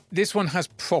 This one has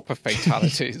proper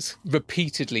fatalities,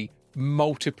 repeatedly,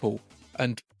 multiple,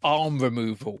 and arm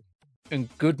removal, and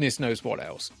goodness knows what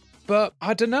else. But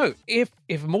I don't know, if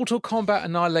Mortal Kombat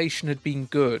Annihilation had been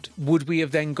good, would we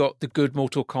have then got the good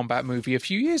Mortal Kombat movie a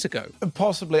few years ago?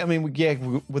 Possibly. I mean, yeah,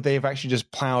 would they have actually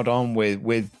just ploughed on with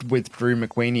Drew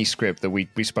McWeeney's script that we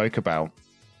spoke about?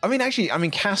 I mean,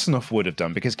 Kasanoff would have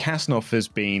done, because Kasanoff has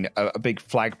been a big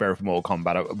flag bearer for Mortal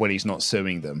Kombat when he's not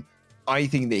suing them. I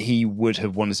think that he would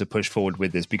have wanted to push forward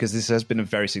with this, because this has been a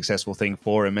very successful thing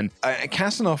for him. And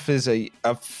Kasanoff is a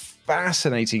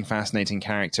fascinating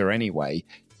character anyway.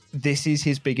 This is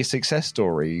his biggest success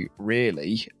story,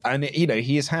 really. And, you know,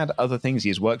 he has had other things. He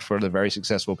has worked for other very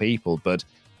successful people, but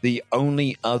the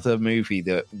only other movie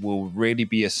that will really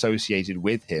be associated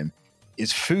with him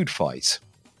is Food Fight.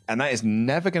 And that is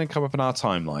never going to come up in our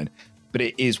timeline, but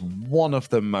it is one of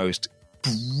the most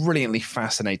brilliantly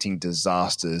fascinating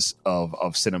disasters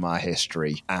of cinema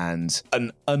history, and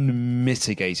an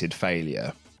unmitigated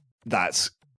failure that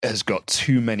has got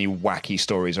too many wacky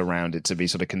stories around it to be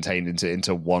sort of contained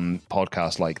into one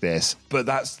podcast like this. But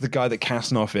that's the guy that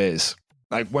Kasanoff is.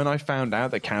 Like, when I found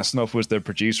out that Kasanoff was the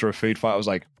producer of Food Fight, I was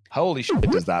like, holy shit,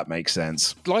 does that make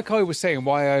sense? Like I was saying,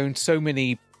 why I own so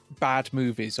many bad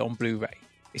movies on Blu-ray.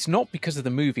 It's not because of the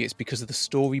movie, it's because of the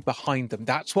story behind them.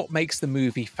 That's what makes the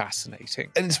movie fascinating.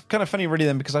 And it's kind of funny, really,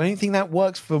 then, because I don't think that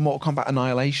works for Mortal Kombat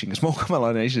Annihilation, because Mortal Kombat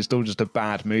Annihilation is still just a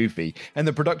bad movie. And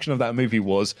the production of that movie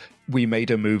was, we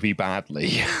made a movie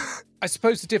badly. I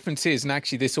suppose the difference is, and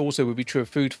actually this also would be true of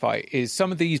Food Fight, is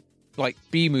some of these like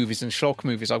B movies and schlock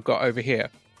movies I've got over here,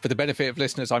 for the benefit of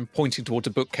listeners, I'm pointing towards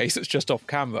a bookcase that's just off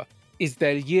camera, is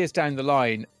they're years down the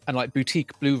line, and like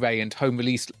boutique Blu-ray and home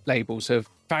release labels have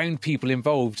found people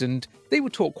involved, and they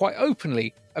would talk quite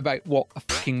openly about what a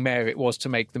fucking mare it was to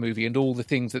make the movie, and all the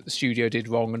things that the studio did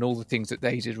wrong, and all the things that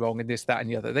they did wrong, and this, that, and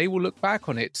the other. They will look back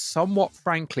on it somewhat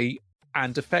frankly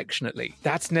and affectionately.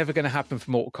 That's never going to happen for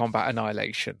Mortal Kombat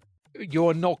Annihilation.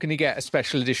 You're not going to get a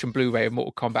special edition Blu-ray of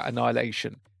Mortal Kombat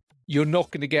Annihilation. You're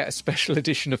not going to get a special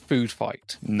edition of Food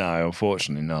Fight. No,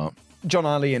 unfortunately not. John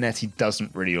Alianetti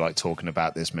doesn't really like talking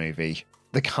about this movie.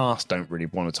 The cast don't really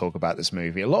want to talk about this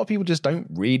movie. A lot of people just don't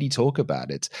really talk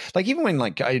about it. Like, even when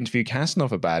like I interviewed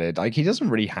Kasanoff about it, like, he doesn't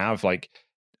really have like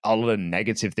a lot of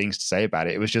negative things to say about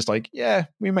it. It was just like, yeah,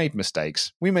 we made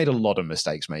mistakes. We made a lot of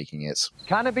mistakes making it.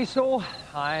 Can it be so?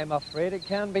 I'm afraid it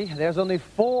can be. There's only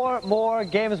 4 more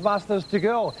Games Masters to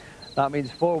go. That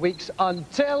means 4 weeks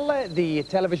until the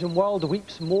television world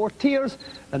weeps more tears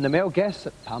than the male guests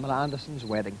at Pamela Anderson's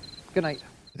wedding. Good night.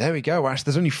 There we go, Ash.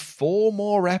 There's only 4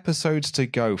 more episodes to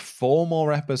go. 4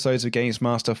 more episodes of Games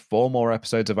Master, 4 more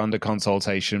episodes of Under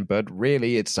Consultation, but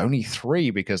really it's only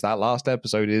 3 because that last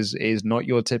episode is not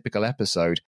your typical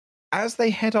episode. As they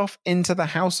head off into the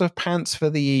House of Pants for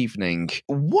the evening,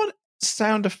 what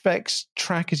sound effects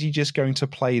track is he just going to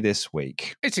play this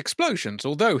week? It's explosions,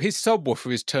 although his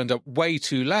subwoofer is turned up way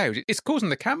too loud. It's causing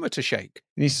the camera to shake.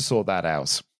 He needs to sort that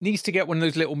out. Needs to get one of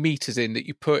those little meters in that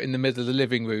you put in the middle of the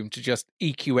living room to just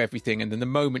EQ everything, and then the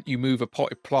moment you move a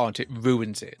potted plant, it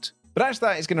ruins it. But as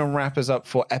that is going to wrap us up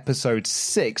for episode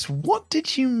 6, what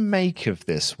did you make of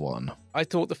this one? I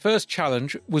thought the first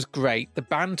challenge was great, the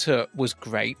banter was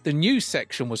great, the news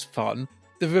section was fun,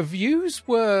 the reviews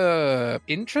were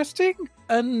interesting,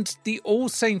 and the All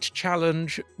Saints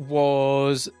challenge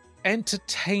was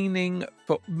entertaining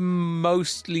for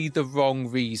mostly the wrong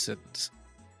reasons.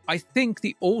 I think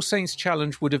the All Saints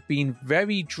challenge would have been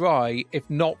very dry if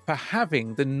not for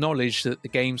having the knowledge that the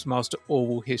Games Master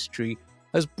oral history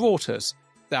has brought us.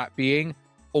 That being,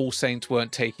 All Saints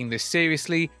weren't taking this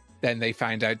seriously, then they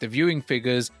found out the viewing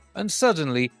figures, and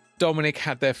suddenly Dominic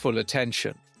had their full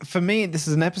attention. For me, this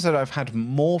is an episode I've had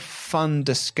more fun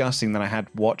discussing than I had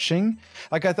watching.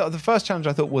 Like, I thought the first challenge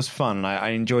I thought was fun. I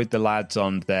enjoyed the lads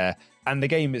on there, and the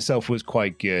game itself was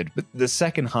quite good. But the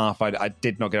second half, I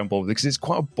did not get on board with because it's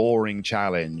quite a boring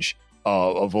challenge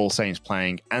of All Saints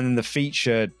playing. And then the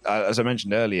feature, as I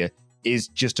mentioned earlier, is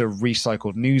just a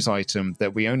recycled news item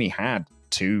that we only had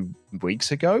 2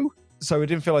 weeks ago. So it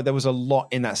didn't feel like there was a lot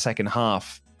in that second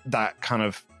half that kind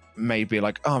of made me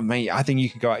like, oh, mate, I think you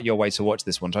could go out your way to watch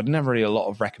this one. So I didn't have really a lot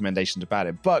of recommendations about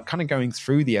it. But kind of going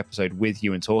through the episode with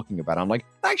you and talking about it, I'm like,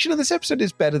 actually, this episode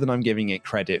is better than I'm giving it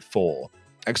credit for.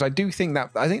 Because I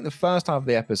think the first half of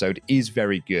the episode is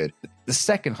very good. The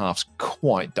second half's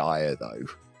quite dire, though.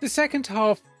 The second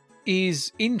half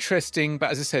is interesting,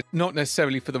 but as I said, not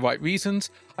necessarily for the right reasons.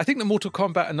 I think the Mortal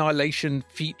Kombat Annihilation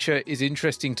feature is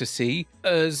interesting to see,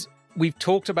 as we've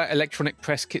talked about electronic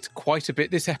press kits quite a bit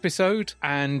this episode,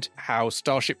 and how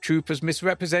Starship Troopers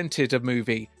misrepresented a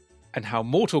movie, and how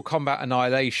Mortal Kombat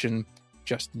Annihilation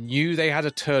just knew they had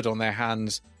a turd on their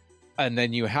hands, and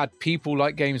then you had people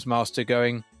like Games Master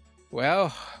going,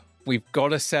 well, we've got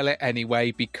to sell it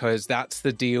anyway because that's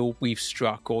the deal we've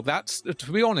struck. Or that's,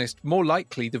 to be honest, more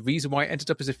likely the reason why it ended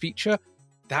up as a feature,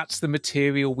 that's the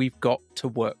material we've got to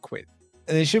work with.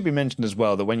 And it should be mentioned as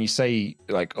well that when you say,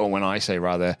 when I say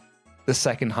rather, the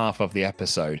second half of the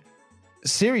episode,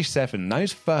 Series 7,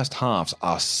 those first halves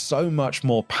are so much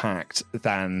more packed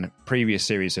than previous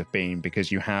series have been,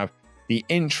 because you have the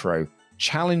intro,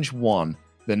 Challenge 1,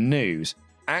 the news,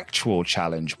 actual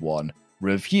Challenge 1,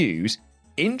 reviews,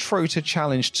 intro to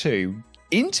Challenge 2,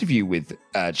 interview with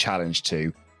Challenge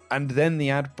 2, and then the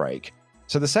ad break.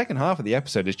 So the second half of the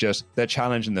episode is just the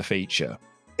challenge and the feature.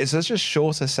 It's such a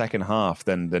shorter second half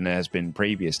than has been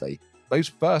previously. Those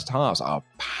first halves are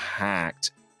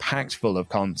packed full of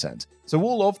content. So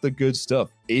all of the good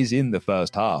stuff is in the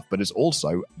first half, but it's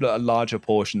also a larger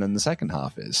portion than the second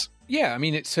half is. Yeah, I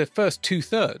mean, it's the first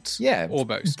 2/3. Yeah,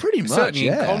 almost. Pretty much, certainly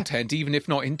in content, even if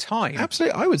not in time.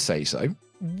 Absolutely, I would say so.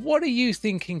 What are you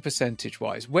thinking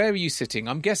percentage-wise? Where are you sitting?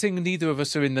 I'm guessing neither of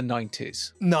us are in the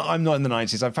 90s. No, I'm not in the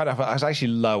 90s. I was actually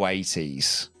low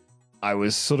 80s. I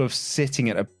was sort of sitting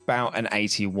at about an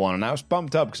 81, and I was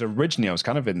bumped up because originally I was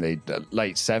kind of in the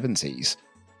late 70s,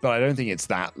 but I don't think it's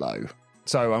that low.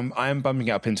 So I am bumping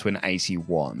it up into an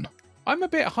 81. I'm a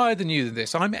bit higher than you than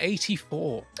this. I'm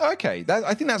 84. Okay,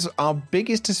 I think that's our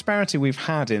biggest disparity we've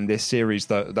had in this series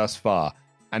thus far,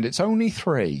 and it's only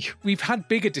 3. We've had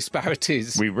bigger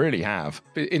disparities. We really have.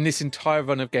 In this entire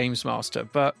run of Games Master,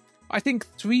 but I think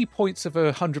 3 points of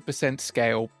a 100%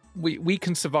 scale, we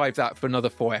can survive that for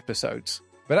another 4 episodes.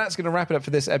 But that's going to wrap it up for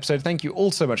this episode. Thank you all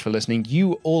so much for listening.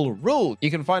 You all rule. You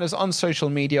can find us on social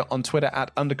media, on Twitter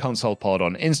at UnderConsolePod,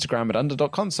 on Instagram at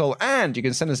Under.Console, and you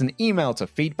can send us an email to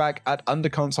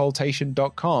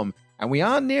feedback@underconsultation.com. And we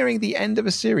are nearing the end of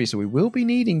a series, so we will be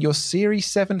needing your Series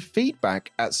 7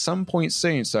 feedback at some point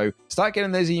soon. So start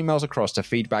getting those emails across to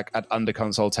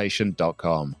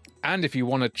feedback@underconsultation.com. And if you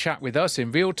want to chat with us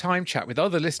in real time, chat with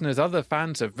other listeners, other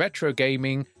fans of retro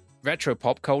gaming, retro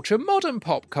pop culture, modern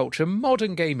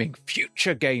gaming,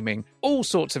 future gaming, all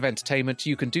sorts of entertainment,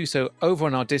 you can do so over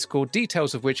on our Discord,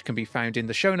 details of which can be found in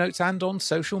the show notes and on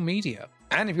social media.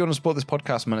 And if you want to support this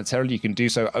podcast monetarily, you can do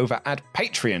so over at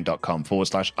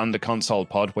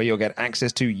patreon.com/underconsolepod, where you'll get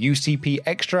access to UCP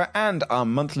Extra and our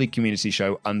monthly community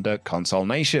show Under Console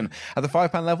Nation. At the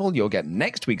 £5 level, you'll get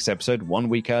next week's episode 1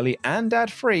 week early and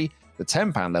ad-free. The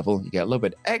 £10 level, you get a little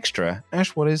bit extra.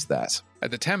 Ash, what is that? At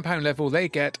the £10 level, they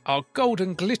get our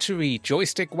golden glittery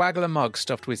joystick waggler mug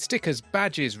stuffed with stickers,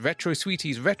 badges, retro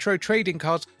sweeties, retro trading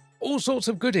cards, all sorts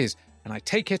of goodies. And I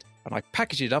take it and I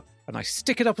package it up and I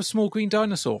stick it up a small green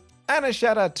dinosaur. And a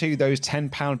shout out to those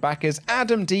 £10 backers: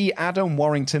 Adam D, Adam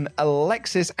Warrington,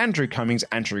 Alexis, Andrew Cummings,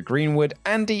 Andrew Greenwood,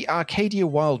 Andy, Arcadia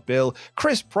Wild Bill,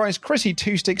 Chris Price, Chrissy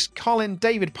Two Sticks, Colin,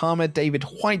 David Palmer, David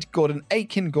White, Gordon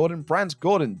Aiken, Gordon Brandt,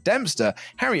 Gordon Dempster,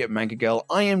 Harriet Mangagirl,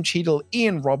 I Am Cheadle,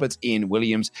 Ian Roberts, Ian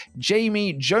Williams,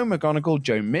 Jamie, Joe McGonigal,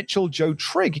 Joe Mitchell, Joe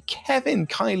Trigg, Kevin,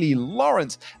 Kylie,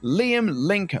 Lawrence, Liam,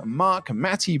 Link, Mark,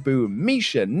 Matty Boo,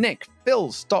 Misha, Nick, Phil,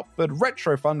 Stopford,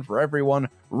 Retro Fun for Everyone,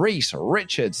 Reese,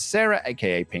 Richard, Sarah,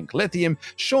 aka Pink Lithium,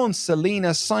 Sean,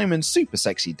 Selena, Simon, Super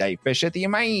Sexy Dave Fisher, The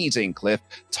Amazing Cliff,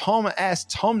 Tom S,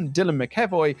 Tom Dylan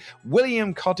McEvoy,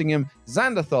 William Cottingham,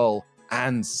 Xanderthal,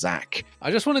 and Zach. I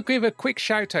just want to give a quick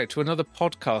shout out to another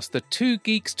podcast, the Two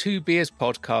Geeks, Two Beers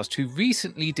podcast, who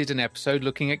recently did an episode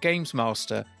looking at Games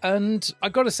Master. And I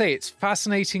got to say, it's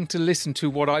fascinating to listen to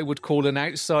what I would call an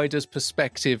outsider's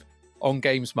perspective on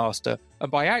Games Master.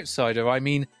 And by outsider, I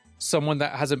mean someone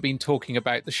that hasn't been talking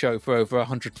about the show for over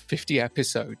 150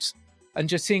 episodes. And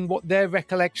just seeing what their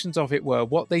recollections of it were,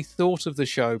 what they thought of the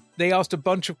show. They asked a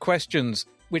bunch of questions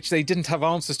which they didn't have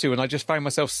answers to, and I just found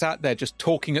myself sat there just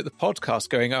talking at the podcast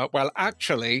going, well,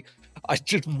 actually, I was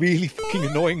just really fucking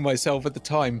annoying myself at the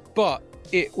time. But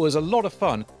it was a lot of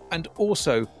fun, and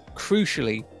also,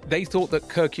 crucially, they thought that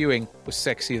Kirk Ewing was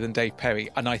sexier than Dave Perry,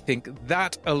 and I think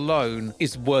that alone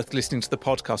is worth listening to the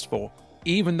podcast for,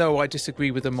 even though I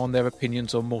disagree with them on their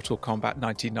opinions on Mortal Kombat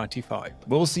 1995.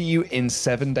 We'll see you in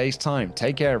 7 days' time.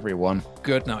 Take care, everyone.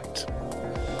 Good night.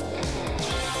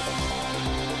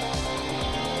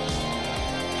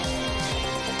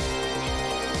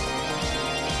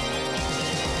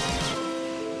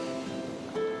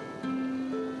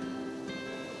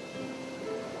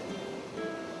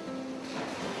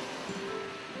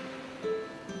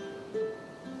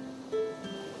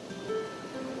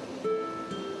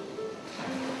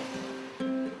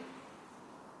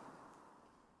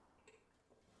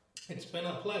 It's been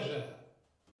a pleasure.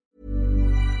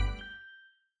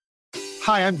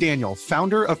 Hi, I'm Daniel,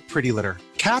 founder of Pretty Litter.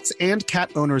 Cats and cat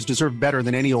owners deserve better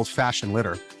than any old-fashioned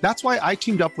litter. That's why I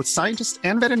teamed up with scientists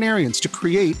and veterinarians to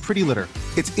create Pretty Litter.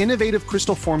 Its innovative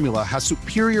crystal formula has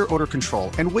superior odor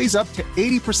control and weighs up to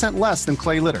 80% less than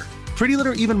clay litter. Pretty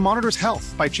Litter even monitors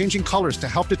health by changing colors to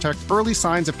help detect early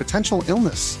signs of potential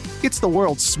illness. It's the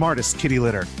world's smartest kitty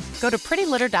litter. Go to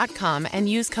prettylitter.com and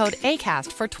use code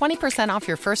ACAST for 20% off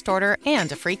your first order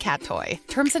and a free cat toy.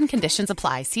 Terms and conditions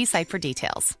apply. See site for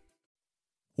details.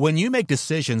 When you make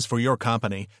decisions for your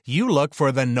company, you look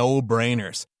for the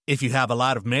no-brainers. If you have a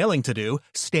lot of mailing to do,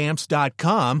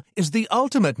 Stamps.com is the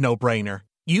ultimate no-brainer.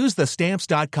 Use the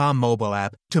Stamps.com mobile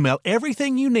app to mail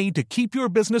everything you need to keep your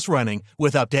business running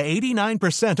with up to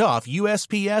 89% off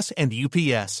USPS and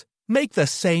UPS. Make the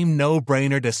same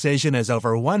no-brainer decision as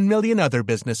over 1 million other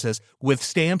businesses with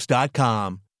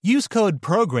Stamps.com. Use code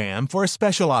PROGRAM for a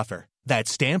special offer.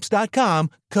 That's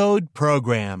Stamps.com, code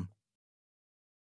PROGRAM.